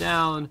lock it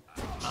down.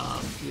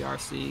 We are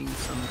seeing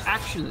some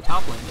action in the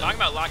top lane, though. Talking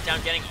about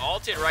lockdown, getting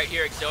ulted right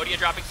here. Exodia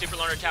dropping super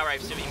loner tower. I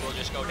assume he will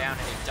just go down,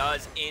 and it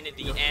does in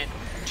the end.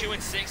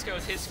 2-6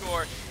 goes his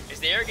score. Is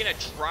they are gonna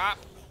drop?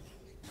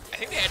 I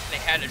think they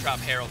had to drop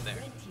Herald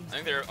there. I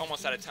think they're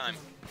almost out of time.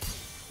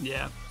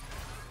 Yeah.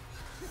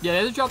 Yeah, they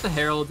had to drop the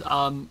Herald.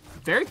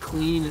 Very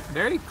clean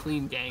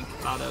gank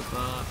out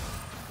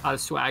of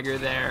Swagger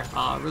there.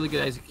 Really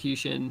good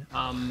execution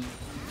from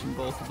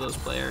both of those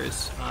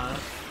players.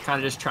 Kind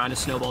of just trying to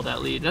snowball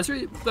that lead. That's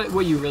really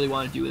what you really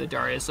want to do with a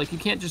Darius. Like, you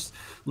can't just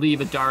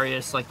leave a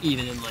Darius like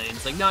even in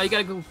lanes. Like, no, you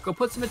gotta go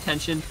put some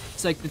attention.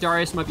 It's like the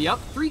Darius might be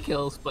up 3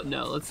 kills, but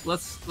no,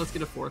 let's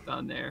get a 4th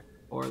on there,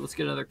 or let's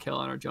get another kill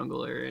on our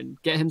jungler and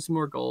get him some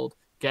more gold.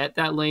 Get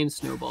that lane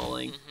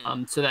snowballing,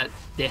 so that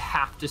they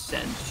have to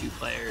send 2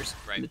 players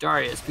in the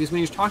Darius. Because when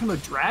you're talking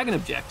about Dragon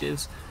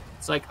objectives,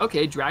 it's like,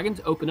 okay,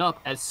 Dragons open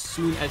up as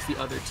soon as the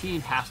other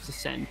team has to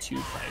send 2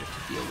 players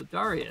to deal with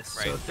Darius.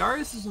 Right. So if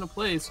Darius is in a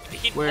place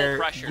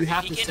where you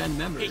have to send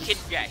members.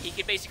 He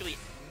can basically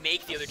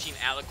make the other team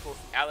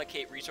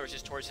allocate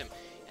resources towards him.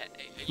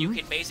 You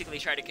can basically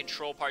try to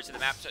control parts of the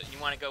map. So you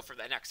want to go for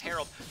the next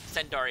Herald,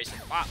 send Darius in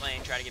the bot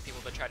lane, try to get people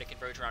to try to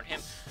converge around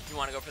him. You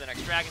want to go for the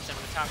next Dragon, send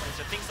him to the top lane.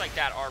 So things like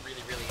that are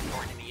really, really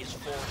important. And he is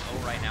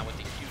 4-0 right now with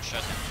a huge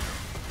shutdown.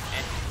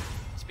 And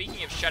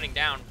speaking of shutting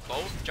down,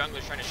 both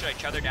junglers trying to shut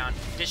each other down.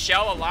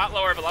 Shell a lot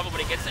lower of a level,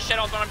 but he gets the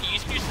Shadow on him. He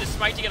uses the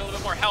smite to get a little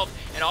bit more health,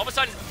 and all of a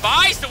sudden,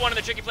 Vi's the one in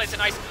the tricky place. A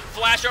nice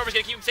flash over is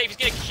going to keep him safe. He's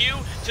going to Q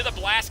to the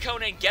blast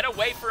cone and get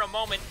away for a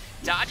moment.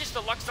 Dodges the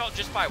Lux Salt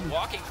just by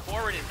walking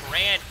forward, and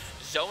Brand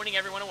zoning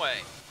everyone away.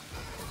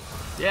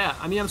 Yeah,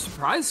 I mean, I'm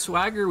surprised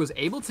Swagger was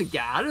able to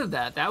get out of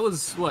that. That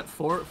was, what,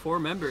 four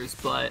members,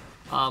 but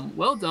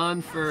well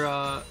done for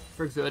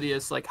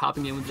Exodius, like,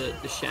 hopping in with the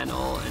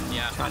Channel and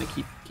trying to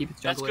keep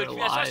its jungler alive. That's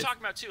what I was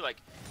talking about, too.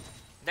 Like,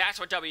 that's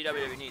what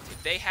WWE needs.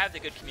 If they have the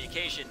good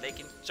communication, they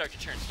can start to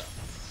turn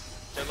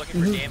stuff. They're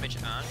looking for damage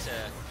onto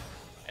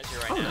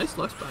Ezreal right now. Oh, nice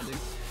Lux Binding.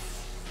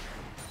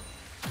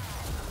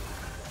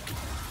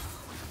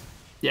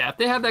 Yeah, if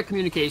they have that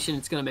communication,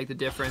 it's going to make the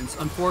difference.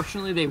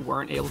 Unfortunately, they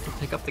weren't able to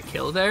pick up the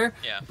kill there.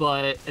 Yeah.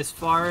 But as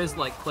far as,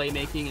 like,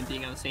 playmaking and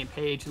being on the same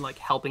page and, like,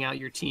 helping out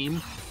your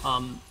team,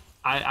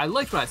 I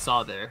liked what I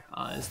saw there.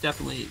 It's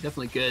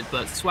definitely good.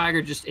 But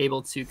Swagger just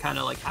able to kind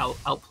of, like,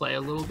 outplay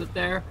a little bit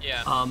there.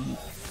 Yeah.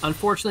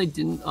 Unfortunately,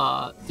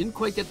 didn't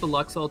quite get the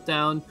Lux ult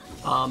down.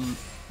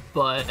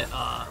 But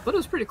it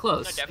was pretty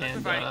close. No,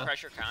 definitely providing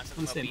pressure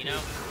constantly. Mobino,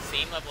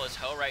 same level as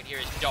Ho right here.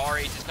 As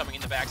Darius is coming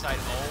in the backside.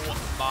 Oh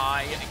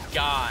my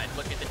god!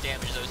 Look at the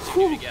damage those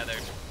two do together.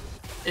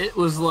 It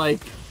was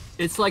like,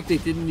 it's like they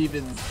didn't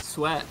even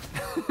sweat.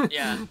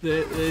 Yeah.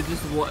 they ran. And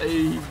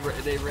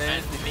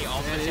the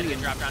ultimate's gonna get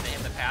dropped down to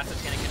him. The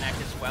passive's gonna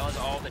connect as well as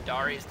all the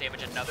Darius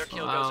damage. Another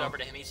kill goes over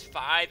to him. He's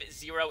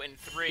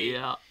 5-0-3.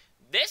 Yeah.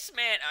 This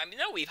man, I mean,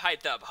 we've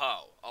hyped up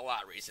Ho a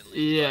lot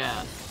really.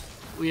 Yeah.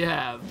 We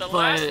have, the but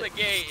last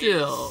legate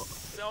still, is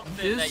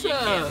something that you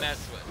can't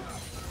mess with.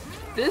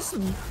 This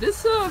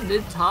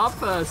mid-top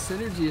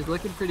synergy is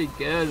looking pretty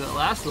good. The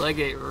last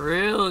legate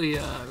really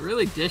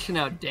dishing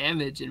out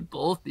damage in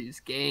both these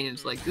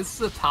games. Like, this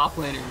is a top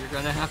laner you're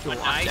gonna have to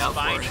watch out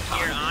for. A nice binding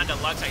here onto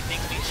Lux. I think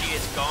Michi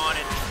is gone,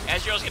 and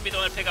Ezreal's gonna be the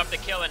one to pick up the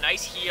kill. A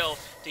nice heal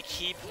to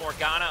keep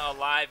Morgana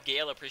alive.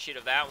 Gale, appreciate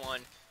of that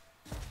one.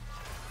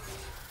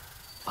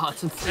 Oh,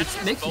 it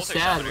makes you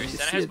sad when you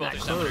see it that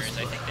close.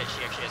 I think that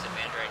she actually has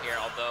advantage right here,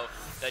 although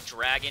the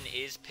Dragon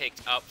is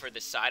picked up for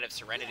the side of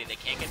Serenity. They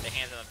can't get their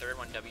hands on the third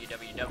one,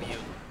 WWW.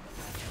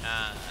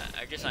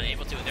 Are just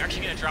unable to. They're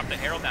actually going to drop the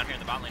Herald down here in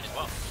the bot lane as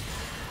well.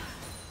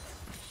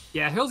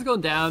 Yeah, Herald's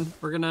going down.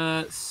 We're going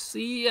to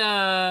see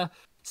how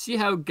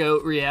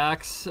Goat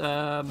reacts.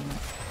 I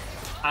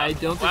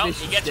don't think they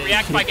should he gets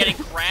reacted by getting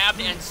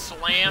grabbed and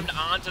slammed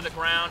onto the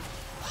ground.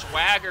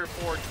 Swagger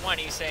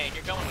 420 saying,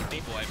 "You're going with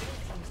me, boy."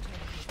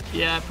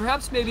 Yeah,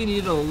 perhaps maybe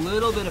need a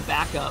little bit of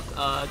backup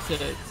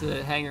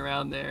to hang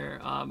around there,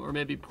 or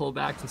maybe pull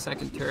back to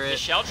second turret.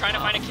 Michelle trying to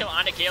find a kill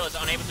onto Gale is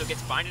unable to.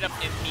 Gets binded up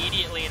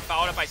immediately and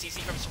followed up by CC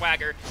from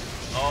Swagger.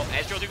 Oh,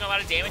 Ezreal doing a lot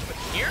of damage, but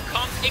here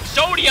comes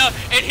Exodia,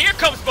 and here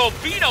comes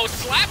Bobino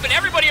slapping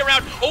everybody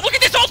around. Oh, look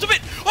at this ultimate!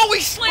 Oh,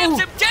 he slams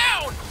him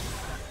down!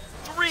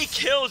 3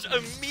 kills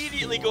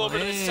immediately go over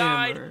to the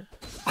side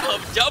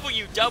of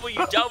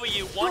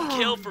WWW. 1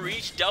 kill for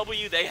each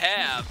W they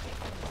have.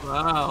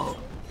 Wow.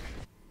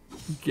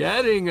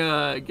 Getting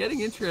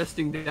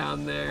interesting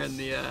down there in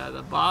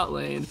the bot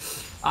lane.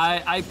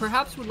 I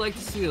perhaps would like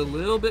to see a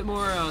little bit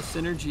more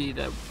synergy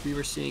that we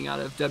were seeing out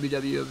of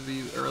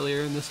WWE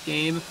earlier in this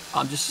game,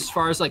 just as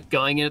far as like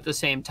going in at the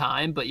same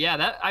time. But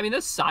yeah,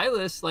 this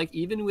Silas, like,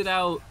 even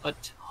without a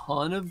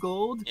ton of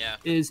gold,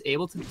 is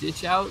able to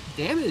dish out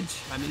damage.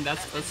 I mean,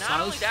 that's not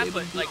only Silas that, able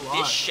but to do like a lot.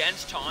 this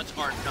Shen's taunts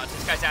are nuts.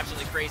 This guy's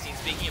absolutely crazy. And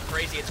speaking of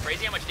crazy, it's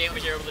crazy how much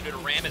damage they're able to do to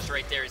Rammus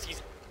right there as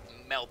he's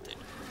melted.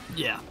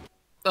 Yeah.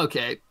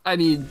 Okay, I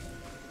mean,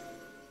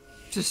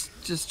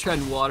 just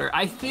treading water.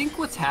 I think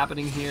what's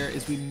happening here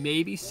is we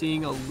may be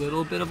seeing a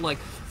little bit of like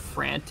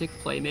frantic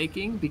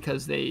playmaking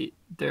because they're.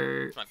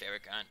 It's my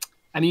favorite kind.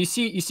 I mean, you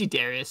see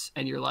Darius,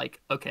 and you're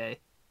like, okay,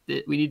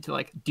 we need to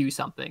like do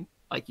something.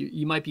 Like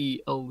you might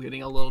be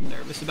getting a little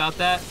nervous about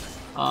that.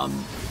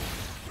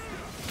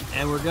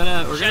 And we're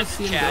gonna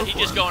see him go for He's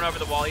just him. going over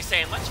the wall. He's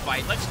saying, let's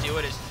fight, let's do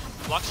it. As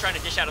Luck's trying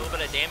to dish out a little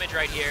bit of damage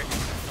right here.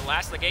 The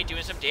last of the gate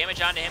doing some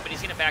damage onto him, but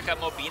he's gonna back up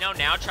Mobino,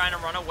 now trying to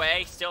run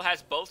away. Still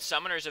has both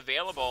summoners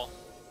available.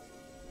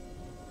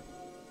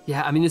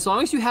 Yeah, I mean, as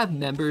long as you have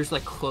members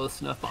like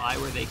close enough by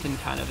where they can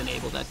kind of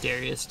enable that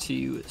Darius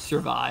to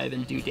survive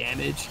and do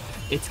damage,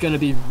 it's going to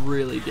be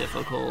really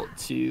difficult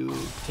to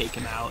take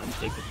him out and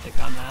take the pick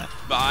on that.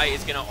 Vi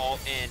is going to ult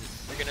in.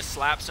 They're going to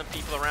slap some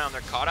people around.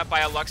 They're caught up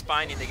by a Lux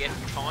binding. They get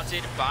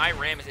taunted by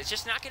Rammus. It's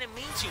just not going to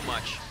mean too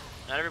much.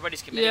 Not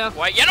everybody's committed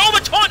quite yet. Oh,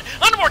 the taunt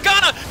on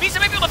Morgana means they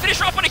might be able to finish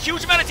her off on a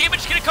huge amount of damage.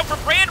 It's going to come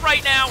from Brand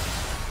right now.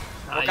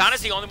 Nice.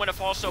 Morgana's the only one to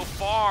fall so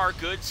far.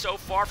 Good so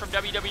far from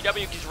WWW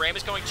because Ram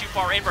is going too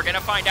far in. We're going to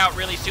find out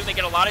really soon. They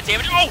get a lot of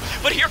damage. Oh,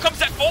 but here comes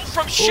that ult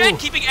from Shen,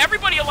 keeping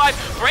everybody alive.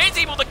 Brand's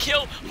able to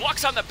kill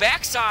Lux on the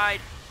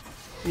backside.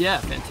 Yeah,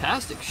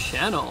 fantastic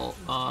Shen ult.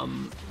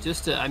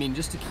 Just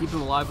to keep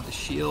him alive with the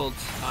shield.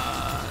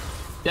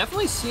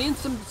 Definitely seeing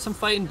some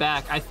fighting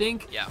back. I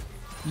think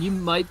you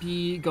might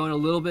be going a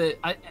little bit.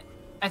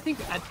 I think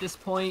at this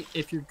point,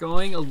 if you're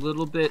going a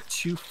little bit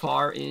too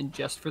far in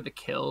just for the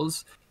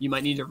kills, you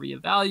might need to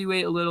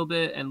reevaluate a little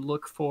bit and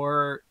look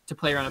to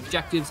play around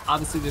objectives.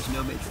 Obviously, there's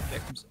no major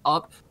objectives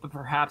up, but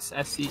perhaps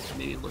SC can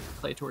maybe look to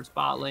play towards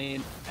bot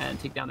lane and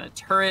take down that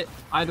turret.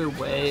 Either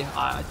way,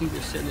 I think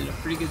they're sitting in a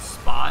pretty good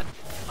spot.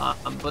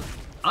 But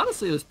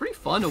honestly, it was pretty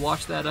fun to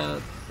watch that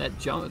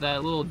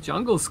little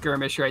jungle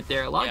skirmish right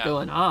there. A lot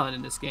going on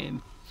in this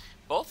game.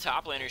 Both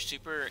top laners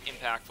super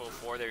impactful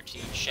for their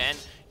team. Shen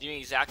doing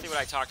exactly what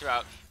I talked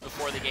about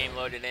before the game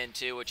loaded in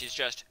too, which is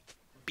just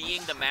being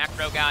the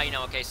macro guy. You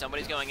know, okay,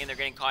 somebody's going in, they're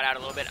getting caught out a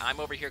little bit. I'm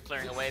over here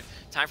clearing a wave.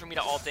 Time for me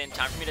to ult in,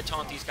 time for me to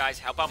taunt these guys,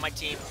 help out my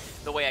team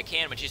the way I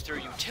can, which is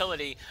through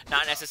utility,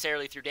 not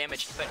necessarily through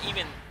damage. But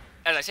even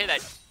as I say that,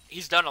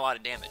 he's done a lot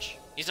of damage.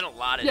 He's done a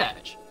lot of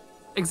damage.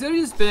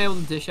 Exodia's been able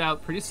to dish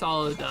out pretty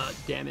solid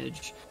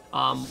damage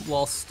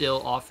while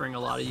still offering a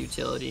lot of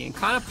utility and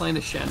kind of playing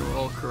the Shen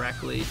role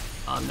correctly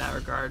in that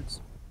regards.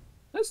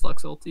 Nice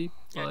Lux ulti.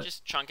 Yeah,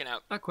 just chunking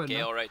out Gale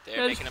enough. right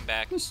there, making him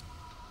back. Just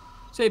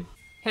say,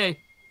 hey,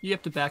 you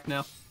have to back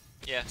now.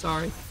 Yeah.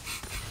 Sorry.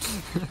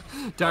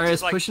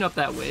 Darius like, pushing up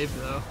that wave,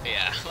 though.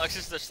 Yeah, Lux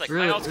is just like,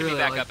 my ult's going to be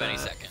back up any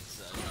second.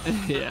 So.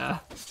 Yeah.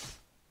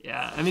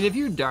 Yeah, I mean, if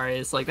you're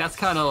Darius, like, that's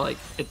kind of like,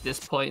 at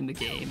this point in the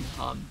game,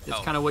 it's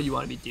kind of what you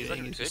want to be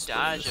doing. Like good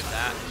dodge of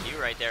that Q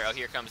right there. Oh,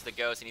 here comes the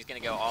Ghost, and he's going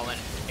to go all in.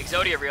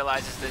 Exodia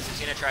realizes this. He's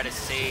going to try to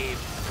save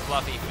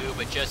Fluffy Foo,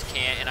 but just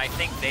can't, and I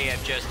think they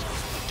have just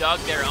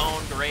dug their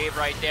own grave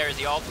right there as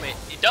the ultimate.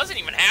 It doesn't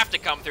even have to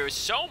come through.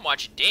 So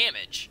much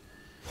damage.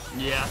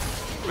 Yeah,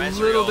 a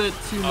little bit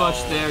too much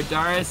there.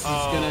 Darius is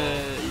going to,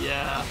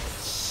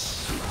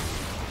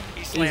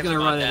 he's going to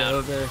run it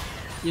over.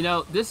 You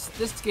know, this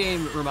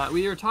game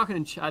we were talking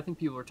in I think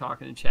people were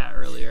talking in chat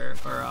earlier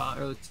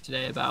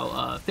today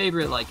about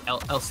favorite like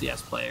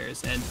LCS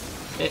players, and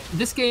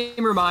this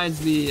game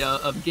reminds me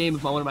of a game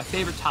of one of my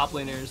favorite top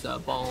laners,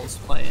 Balls,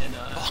 playing.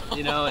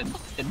 You know,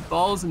 and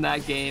Balls in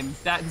that game.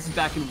 This is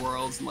back in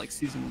Worlds in like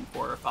season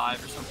 4 or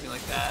 5 or something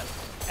like that.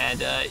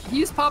 And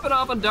he's popping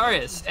off on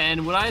Darius,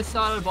 and what I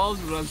saw out of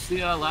Balls was what I'm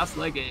seeing out of last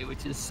Legate,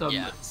 which is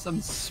some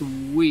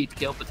sweet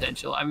kill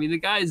potential. I mean, the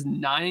guy is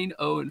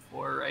 9-0-4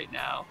 right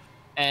now.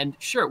 And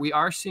sure, we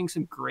are seeing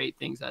some great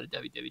things out of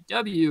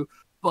WWW,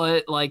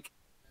 but like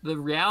the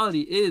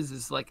reality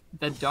is like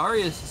that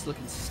Darius is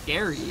looking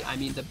scary. I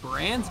mean, the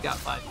Brand's got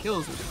 5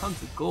 kills with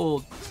tons of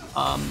gold.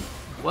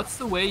 What's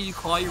the way you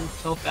claw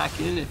yourself back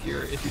in if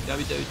you're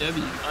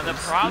WWW? The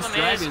problem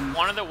is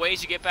one of the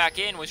ways you get back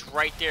in was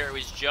right there. It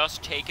was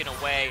just taken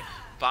away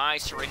by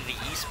Serenity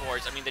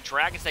Esports. I mean, the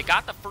Dragons, they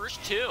got the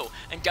first 2,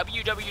 and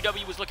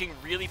WWW was looking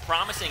really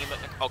promising.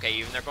 Okay,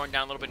 even they're going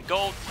down a little bit in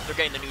gold. They're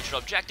getting the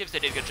neutral objectives. They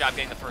did a good job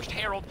getting the first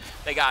Herald.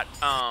 They got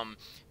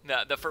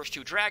the first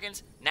 2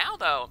 Dragons. Now,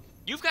 though,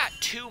 you've got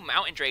 2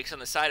 Mountain Drakes on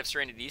the side of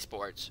Serenity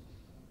Esports.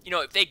 You know,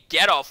 if they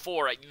get all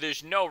 4,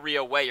 there's no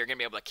real way you're going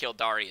to be able to kill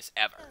Darius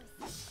ever.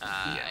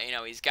 You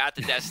know, he's got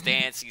the Death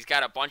Stance. He's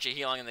got a bunch of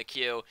healing in the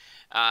queue.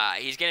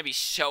 He's going to be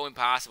so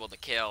impossible to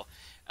kill.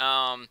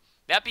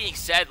 That being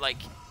said, like,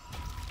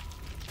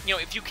 you know,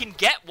 if you can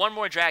get one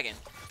more dragon,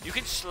 you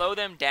can slow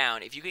them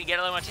down. If you can get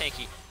a little more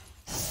tanky,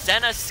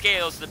 Senna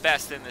scales the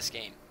best in this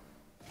game.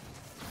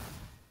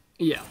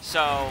 Yeah.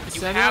 So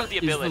you Senna have the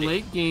ability. Is the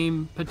late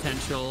game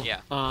potential. Yeah.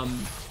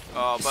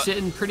 But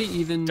sitting pretty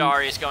even.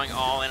 Darius going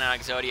all in on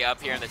Exodia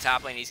up here in the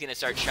top lane. He's going to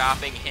start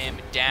chopping him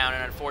down,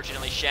 and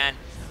unfortunately, Shen,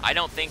 I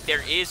don't think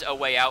there is a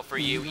way out for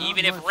you,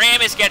 even if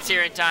Rammus gets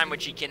here in time,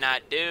 which he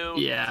cannot do.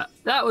 Yeah,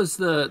 that was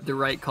the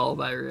right call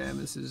by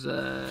Rammus.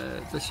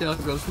 The shell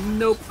goes,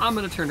 nope, I'm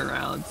going to turn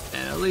around,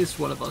 and at least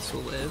one of us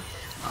will live.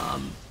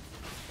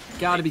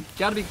 Gotta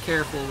be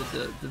careful with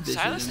the vision.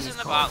 Silas is in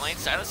the bot lane.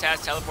 Silas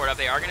has teleport up.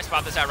 They are going to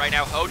spot this out right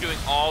now. Ho doing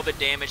all the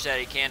damage that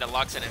he can to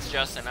Lux, and it's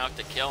just enough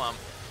to kill him.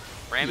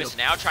 Ram is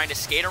now trying to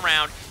skate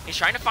around. He's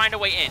trying to find a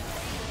way in.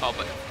 Oh,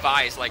 but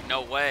Vi is like,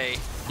 no way.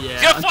 Yeah,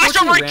 he's gonna flash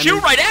over a Q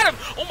right at him!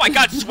 Oh my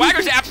god,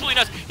 Swagger's absolutely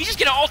nuts. He's just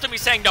gonna ultimately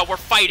saying, no, we're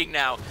fighting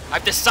now.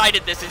 I've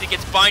decided this as he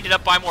gets binded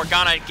up by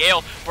Morgana and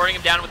Gale, burning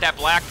him down with that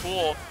black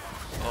pool.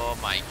 Oh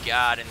my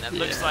god, and that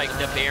looks like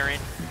the Baron.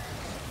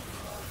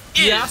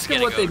 You ask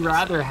him what they'd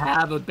rather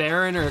have, a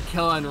Baron or a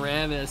kill on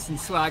Rammus, and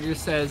Swagger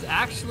says,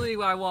 actually,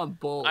 I want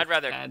both. I'd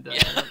rather... And,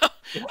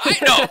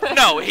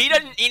 no, he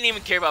didn't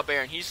even care about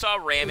Baron. He saw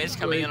Rammus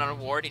coming in on a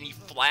ward, and he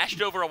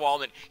flashed over a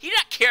wall, and he did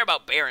not care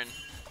about Baron.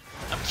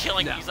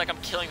 He's like,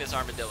 I'm killing this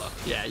armadillo.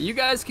 Yeah, you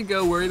guys can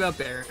go worry about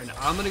Baron.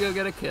 I'm gonna go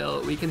get a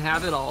kill. We can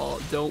have it all.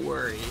 Don't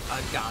worry,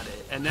 I've got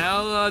it. And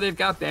now they've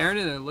got Baron,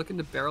 and they're looking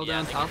to barrel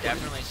down top. They can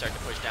definitely start to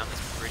push down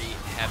this pretty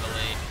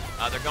heavily.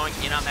 They're going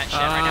in on that Shen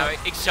right now.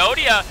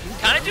 Exodia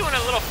kind of doing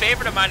a little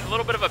favor to mine, a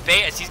little bit of a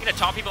bait as he's going to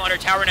taunt people under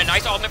tower, and a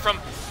nice ultimate from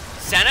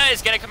Senna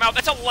is going to come out.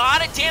 That's a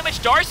lot of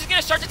damage. Darius is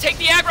going to start to take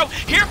the aggro.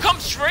 Here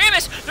comes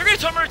Rammus. They're going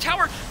to taunt him under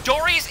tower.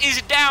 Darius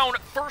is down.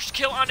 First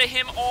kill onto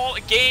him all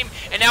game,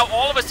 and now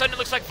all of a sudden it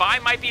looks like Vi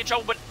might be in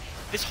trouble, but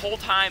this whole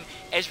time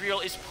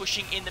Ezreal is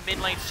pushing in the mid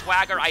lane.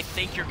 Swagger, I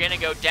think you're going to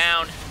go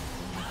down.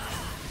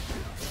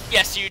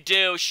 Yes, you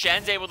do.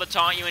 Shen's able to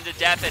taunt you into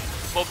death, and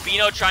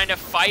Mobino trying to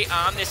fight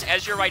on this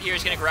Ezreal right here.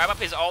 He's going to grab up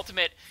his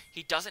ultimate.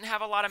 He doesn't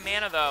have a lot of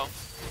mana, though.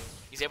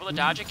 He's able to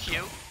dodge a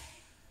Q.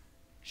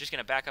 He's just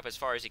going to back up as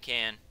far as he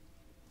can.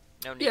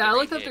 No need I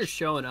like that they're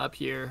showing up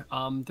here.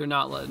 They're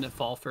not letting it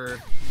fall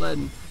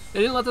they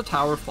didn't let the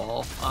tower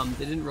fall.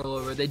 They didn't roll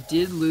over. They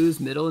did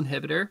lose middle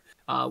inhibitor,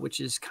 which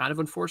is kind of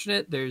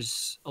unfortunate.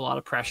 There's a lot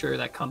of pressure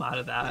that come out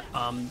of that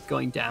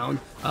going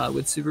down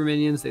with super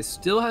minions. They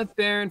still have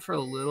Baron for a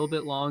little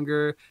bit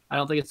longer. I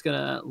don't think it's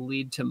gonna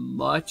lead to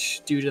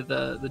much due to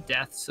the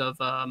deaths of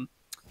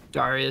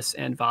Darius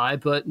and Vi,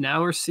 but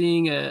now we're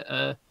seeing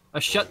a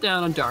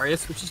shutdown on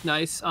Darius, which is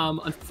nice.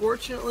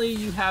 Unfortunately,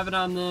 you have it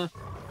on the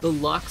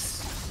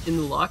Lux. In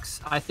the Lux,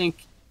 I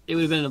think it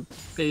would have been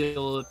a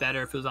little bit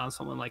better if it was on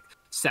someone like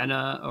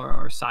Senna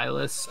or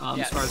Silas,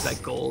 as far as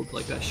that gold,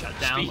 like that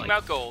shutdown. Speaking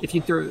about gold, if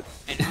you threw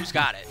and who's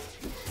got it?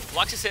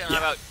 Lux is sitting on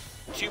about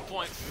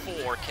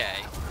 2.4k,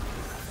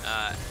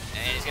 and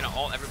he's gonna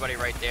ult everybody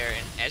right there.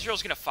 And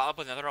Ezreal's gonna follow up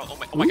with another ult.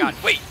 Oh my god!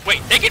 Wait!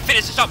 They can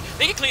finish this up.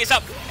 They can clean this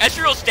up.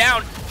 Ezreal's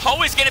down.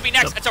 Ho is gonna be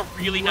next. That's a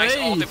really nice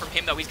ult from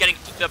him, though. He's getting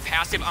the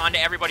passive onto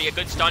everybody. A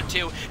good stun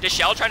too.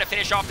 Deshell trying to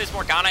finish off this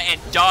Morgana and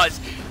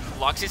does.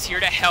 Lux is here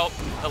to help.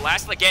 The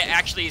last Leggett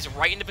actually is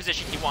right in the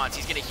position he wants.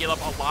 He's going to heal up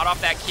a lot off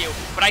that Q.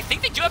 But I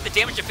think they do have the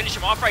damage to finish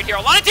him off right here.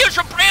 A lot of damage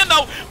from Brand,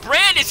 though.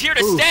 Brand is here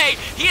to stay.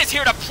 He is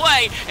here to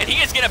play. And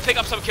he is going to pick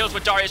up some kills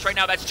with Darius right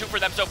now. That's 2 for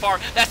them so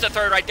far. That's the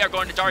 3rd right there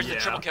going to Darius, the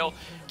triple kill.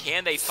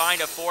 Can they find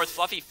a 4th?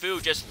 Fluffy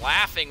Foo just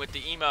laughing with the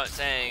emote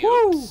saying,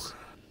 oops.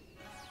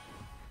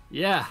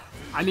 Yeah,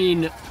 I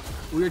mean,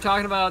 we were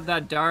talking about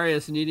that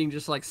Darius needing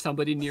just like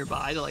somebody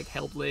nearby to like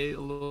help lay a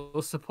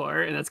little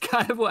support, and that's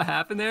kind of what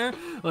happened there.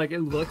 Like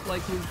it looked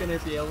like he was gonna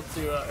be able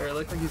to, or it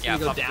looked like he's gonna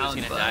go down,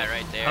 gonna but die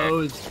right there.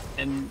 Hosed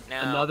and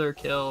now, another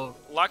kill.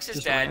 Lux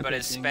is dead, but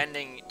is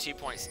spending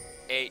 2.8,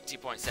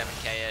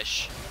 2.7k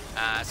ish.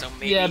 So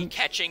maybe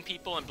catching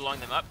people and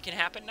blowing them up can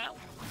happen now.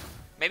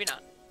 Maybe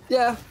not.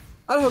 Yeah,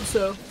 I hope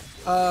so.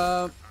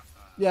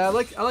 Yeah, I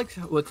like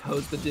what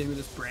Toad's been doing with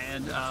this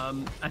brand.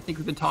 I think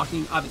we've been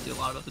talking obviously a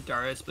lot about the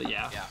Darius, but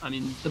yeah, I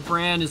mean the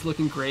brand is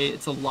looking great.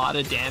 It's a lot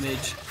of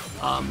damage.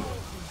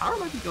 Tower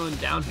might be going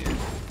down here.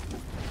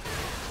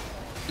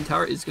 And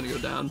tower is going to go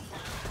down.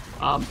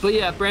 But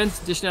yeah, brand's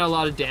dishing out a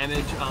lot of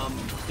damage.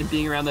 And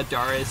being around the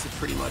Darius, it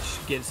pretty much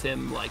gives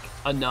him like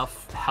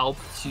enough help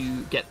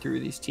to get through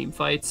these team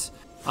fights.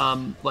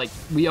 Like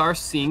we are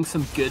seeing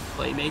some good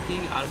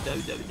playmaking out of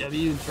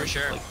WWW in terms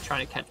of like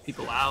trying to catch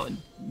people out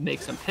and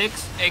make some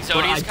picks.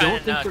 Exodi's I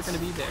don't think they're going to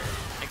be there.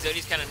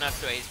 Exodi's kind of nuts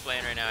the way he's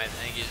playing right now. I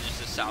think he's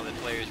just a solid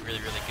player. He's really,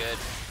 really good.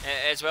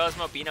 As well as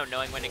Mobino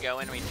knowing when to go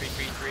in. I mean,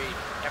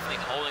 3-3-3,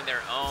 definitely holding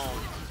their own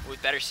with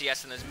better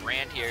CS than this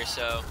brand here.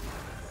 So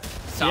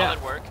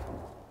solid work.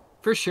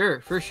 For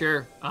sure, for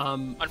sure.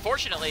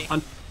 Unfortunately,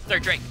 they're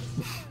Drake.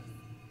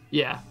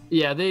 Yeah,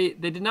 they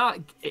did not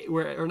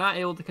were not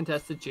able to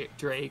contest the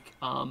Drake.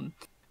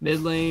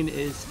 Mid lane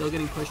is still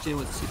getting pushed in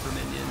with super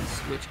minions,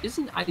 which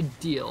isn't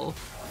ideal.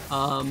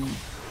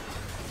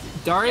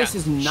 Darius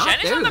is not Shen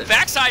there. is on the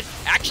backside,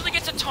 actually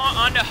gets a taunt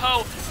onto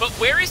Ho, but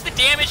where is the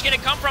damage going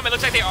to come from? It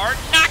looks like they are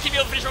not going to be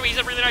able to finish him. He's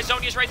a really nice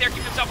zone. He's right there,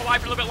 keeping himself alive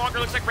for a little bit longer.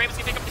 Looks like Rammus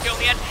can pick up the kill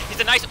in the end. He's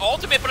a nice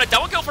ultimate, but a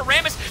double kill for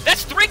Rammus.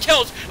 That's 3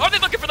 kills. Are they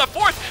looking for the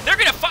 4th? They're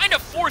going to find a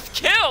 4th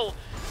kill.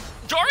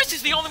 Darius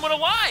is the only one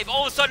alive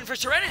all of a sudden for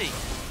Serenity.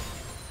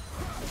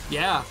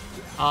 Yeah.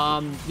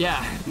 Yeah.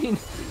 I mean,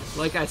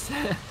 like I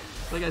said,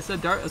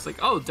 Darius, like,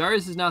 oh,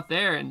 Darius is not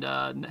there,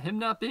 and him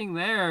not being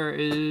there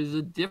is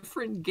a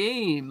different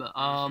game.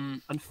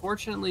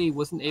 Unfortunately,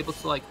 wasn't able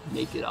to like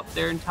make it up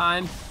there in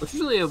time, which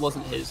really it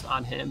wasn't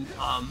on him.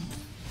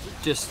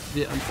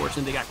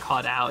 unfortunately they got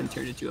caught out and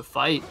turned into a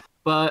fight.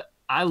 But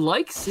I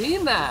like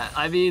seeing that.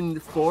 I mean,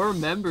 4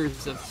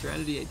 members of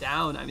Serenity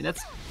down. I mean,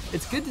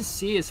 it's good to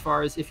see as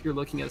far as if you're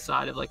looking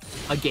outside of like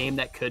a game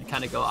that could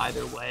kind of go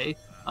either way.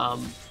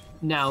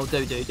 Now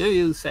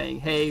WWE is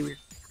saying, hey, we're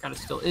kind of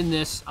still in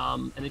this,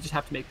 and they just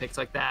have to make picks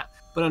like that.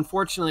 But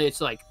unfortunately,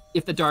 it's like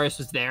if the Darius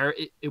was there,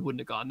 it wouldn't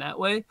have gone that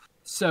way.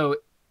 So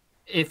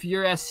if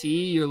you're SC,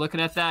 you're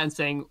looking at that and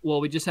saying, well,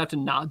 we just have to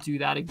not do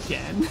that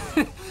again,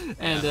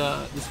 and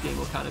this game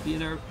will kind of be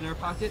in our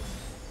pocket.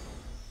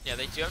 Yeah,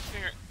 they do have to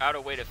figure out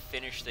a way to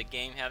finish the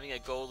game. Having a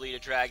gold lead, a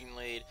dragon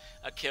lead,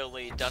 a kill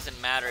lead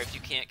doesn't matter if you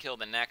can't kill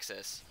the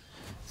Nexus.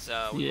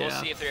 So we'll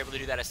see if they're able to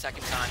do that a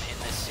second time in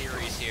this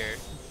series here.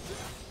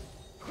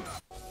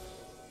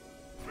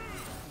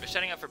 They're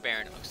setting up for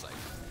Baron, it looks like.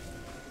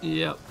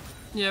 Yep.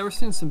 Yeah, we're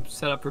seeing some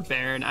setup for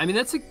Baron. I mean,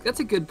 that's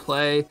a good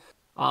play.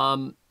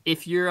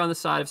 If you're on the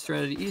side of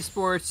Serenity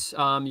Esports,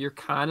 you're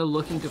kind of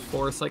looking to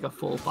force like a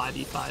full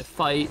 5v5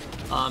 fight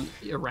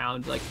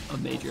around like a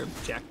major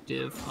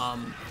objective,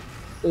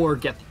 or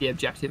get the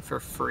objective for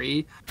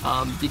free.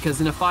 Because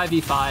in a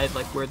 5v5,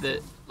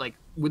 like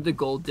with the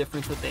gold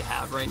difference that they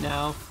have right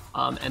now,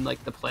 and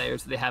like the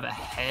players that they have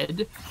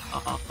ahead,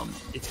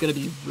 it's gonna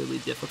be really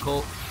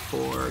difficult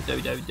for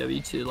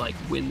WWE to like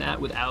win that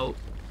without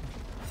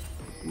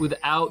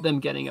them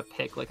getting a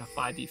pick like a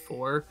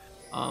 5v4.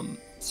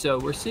 So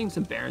we're seeing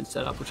some Baron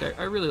setup, which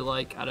I really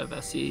like out of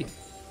SE.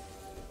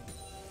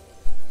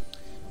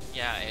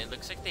 Yeah, it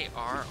looks like they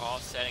are all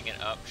setting it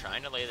up,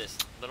 trying to lay this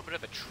little bit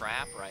of a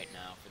trap right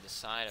now for the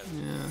side of...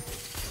 Yeah.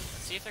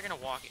 Let's see if they're going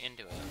to walk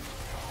into it.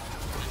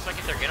 Looks like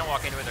if they're going to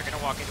walk into it, they're going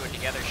to walk into it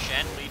together.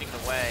 Shen leading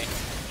the way.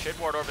 Should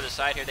ward over the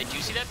side here. They do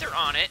see that they're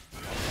on it.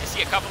 They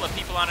see a couple of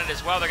people on it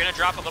as well. They're going to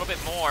drop a little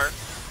bit more.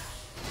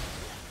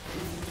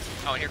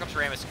 Oh, and here comes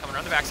Ramus coming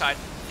around the backside.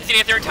 Is he going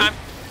to get there in time?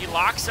 He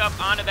locks up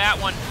onto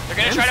that one. They're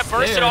going to try to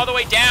burst it all the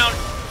way down.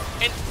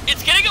 And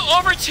it's going to go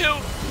over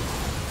to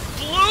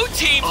Blue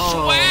Team.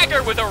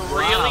 Swagger with a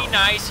really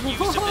nice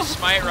use of the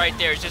smite right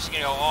there. It's just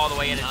going to go all the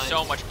way in, and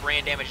so much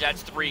brand damage.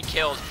 That's 3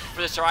 kills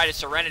for the side of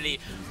Serenity.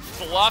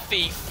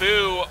 Fluffy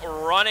Foo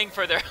running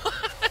for their...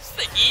 That's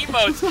the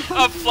emotes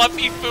of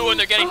Fluffy Foo when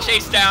they're getting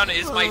chased down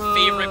is my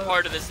favorite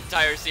part of this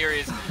entire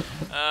series.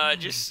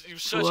 Just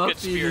such good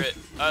spirit.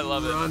 I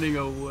love it. Running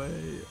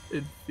away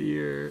in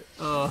fear.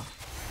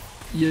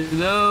 You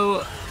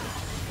know,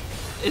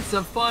 it's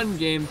a fun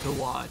game to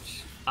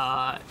watch.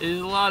 There's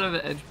a lot of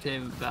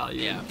entertainment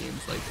value in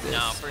games like this.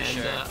 No, for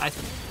sure.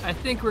 I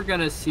think we're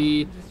gonna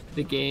see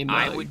the game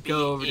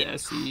go over to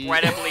SE.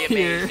 Incredibly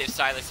amazed if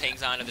Silas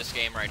hangs on to this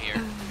game right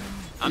here.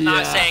 I'm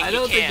not saying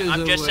he can't.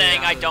 I'm just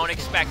saying I don't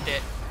expect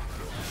it.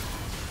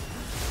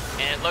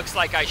 And it looks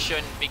like I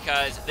shouldn't,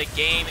 because the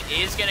game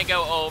is going to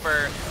go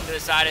over to the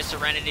side of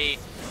Serenity.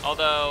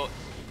 Although,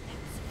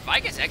 if I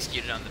gets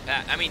executed on the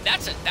path, I mean,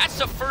 that's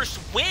the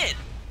first win.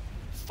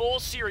 Full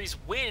series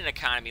win in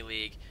Economy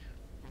League.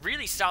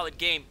 Really solid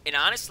game. And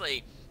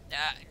honestly,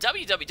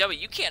 WWW,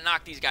 you can't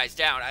knock these guys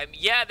down. I mean,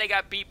 yeah, they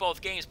got beat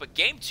both games, but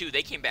game 2,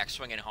 they came back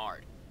swinging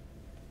hard.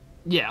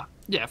 Yeah,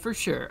 for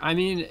sure. I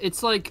mean,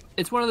 it's like,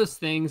 it's one of those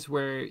things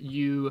where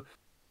you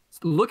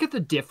look at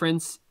the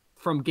difference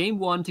from game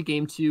 1 to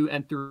game 2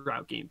 and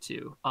throughout game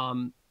 2.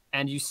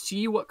 And you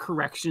see what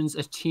corrections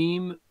a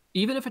team,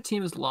 even if a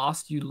team is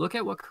lost, you look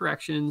at what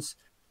corrections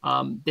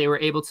they were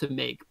able to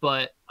make.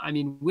 But I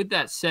mean, with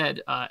that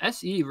said,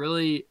 SE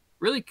really,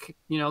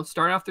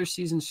 started off their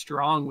season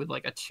strong with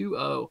like a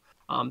 2-0.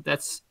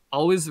 That's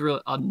always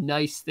a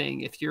nice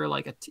thing. If you're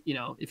like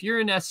if you're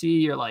in SE,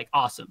 you're like,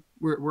 awesome.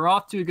 We're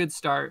off to a good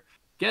start,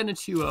 getting a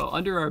 2-0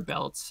 under our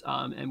belts,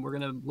 and we're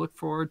gonna look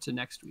forward to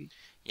next week.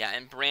 Yeah,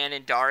 and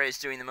Brandon Darius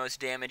doing the most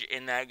damage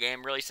in that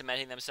game, really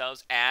cementing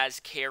themselves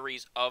as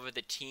carries of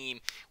the team.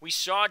 We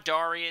saw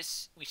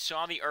Darius, we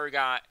saw the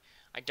Urgot.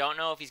 I don't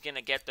know if he's going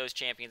to get those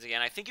champions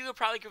again. I think you could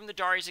probably give him the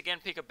Darius again,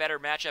 pick a better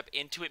matchup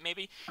into it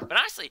maybe. But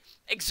honestly,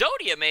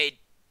 Exodia made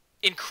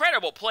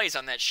incredible plays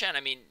on that Shen. I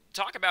mean,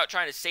 talk about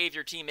trying to save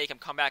your team, make him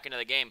come back into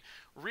the game.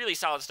 Really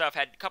solid stuff.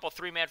 Had a couple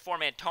 3-man,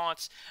 4-man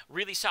taunts.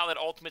 Really solid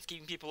ultimates,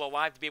 keeping people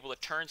alive to be able to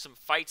turn some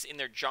fights in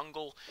their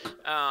jungle.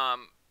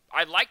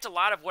 I liked a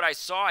lot of what I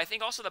saw. I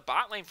think also the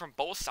bot lane from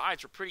both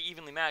sides were pretty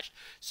evenly matched.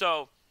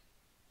 So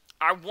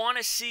I want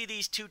to see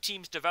these two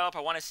teams develop. I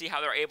want to see how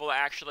they're able to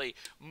actually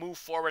move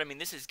forward. I mean,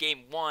 this is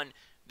game 1.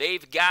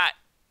 They've got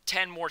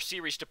 10 more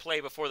series to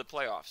play before the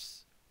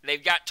playoffs.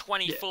 They've got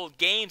 20 full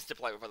games to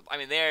play before I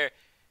mean,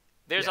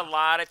 there's a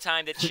lot of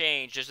time to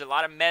change. There's a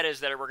lot of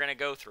metas that we're going to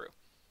go through.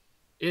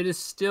 It is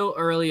still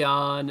early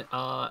on.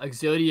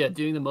 Exodia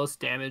doing the most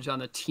damage on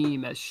the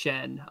team as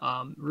Shen,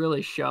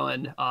 really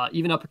showing,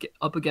 even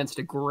up against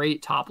a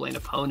great top lane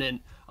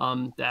opponent,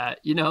 that,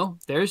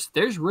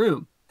 there's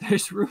room.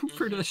 There's room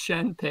for the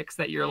Shen picks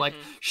that you're like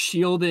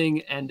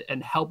shielding and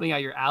helping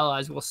out your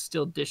allies while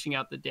still dishing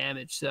out the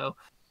damage. So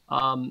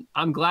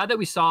I'm glad that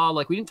we saw,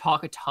 we didn't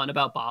talk a ton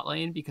about bot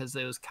lane because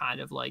it was kind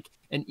of like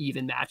an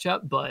even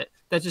matchup, but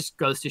that just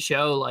goes to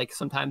show,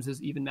 sometimes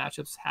those even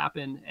matchups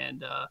happen,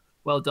 and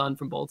well done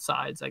from both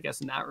sides, I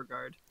guess, in that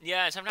regard.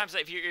 Yeah, sometimes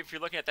if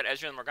you're looking at that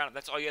Ezreal and Morgana,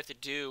 that's all you have to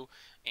do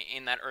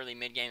in that early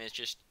mid game is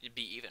just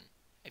be even.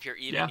 If you're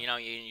even, Yeah,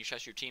 you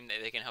trust your team that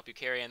they can help you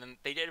carry, and then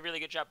they did a really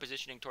good job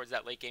positioning towards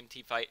that late game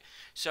team fight.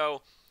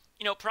 So,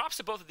 props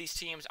to both of these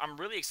teams. I'm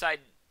really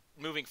excited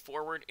moving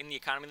forward in the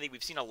Economy League.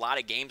 We've seen a lot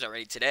of games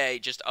already today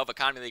just of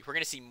Economy League. We're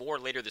going to see more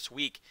later this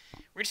week.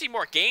 We're going to see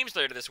more games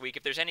later this week.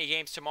 If there's any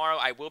games tomorrow,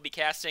 I will be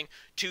casting.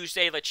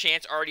 Tuesday,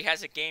 LeChance already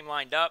has a game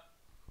lined up.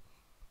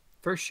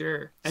 for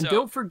sure. And So,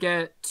 don't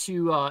forget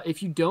to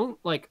if you don't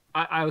like,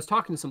 I was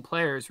talking to some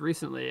players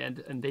recently,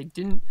 and they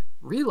didn't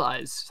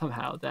realize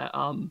somehow that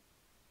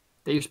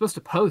that you're supposed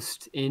to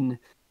post in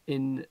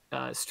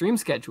stream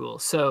schedule.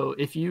 So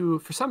if you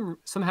for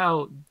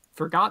somehow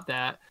forgot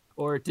that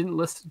or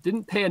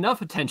didn't pay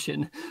enough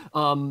attention,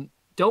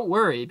 don't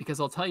worry, because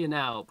I'll tell you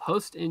now,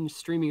 post in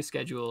streaming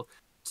schedule.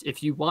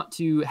 If you want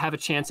to have a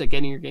chance at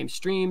getting your game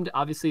streamed,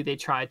 obviously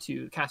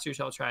casters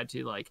all try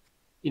to like,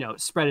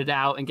 spread it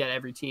out and get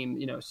every team,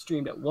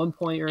 streamed at one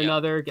point or yep.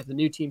 another, get the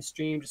new team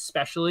streamed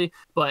especially.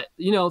 But,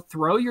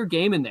 throw your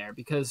game in there,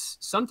 because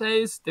some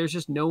days there's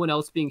just no one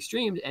else being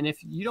streamed. And if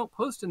you don't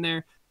post in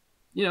there,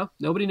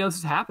 nobody knows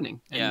it's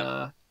happening. And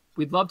Yeah.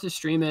 we'd love to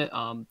stream it.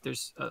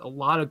 There's a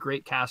lot of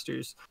great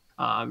casters.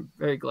 I'm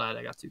very glad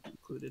I got to be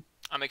included.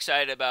 I'm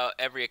excited about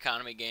every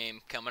Economy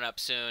game coming up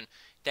soon.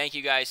 Thank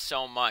you guys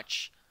so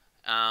much.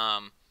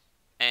 Um,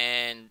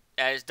 and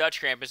as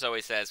Dutch Krampus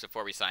always says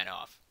before we sign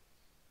off,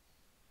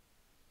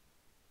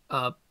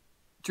 Uh,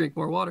 Drink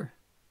more water.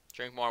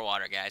 drink more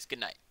water, guys. Good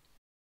night.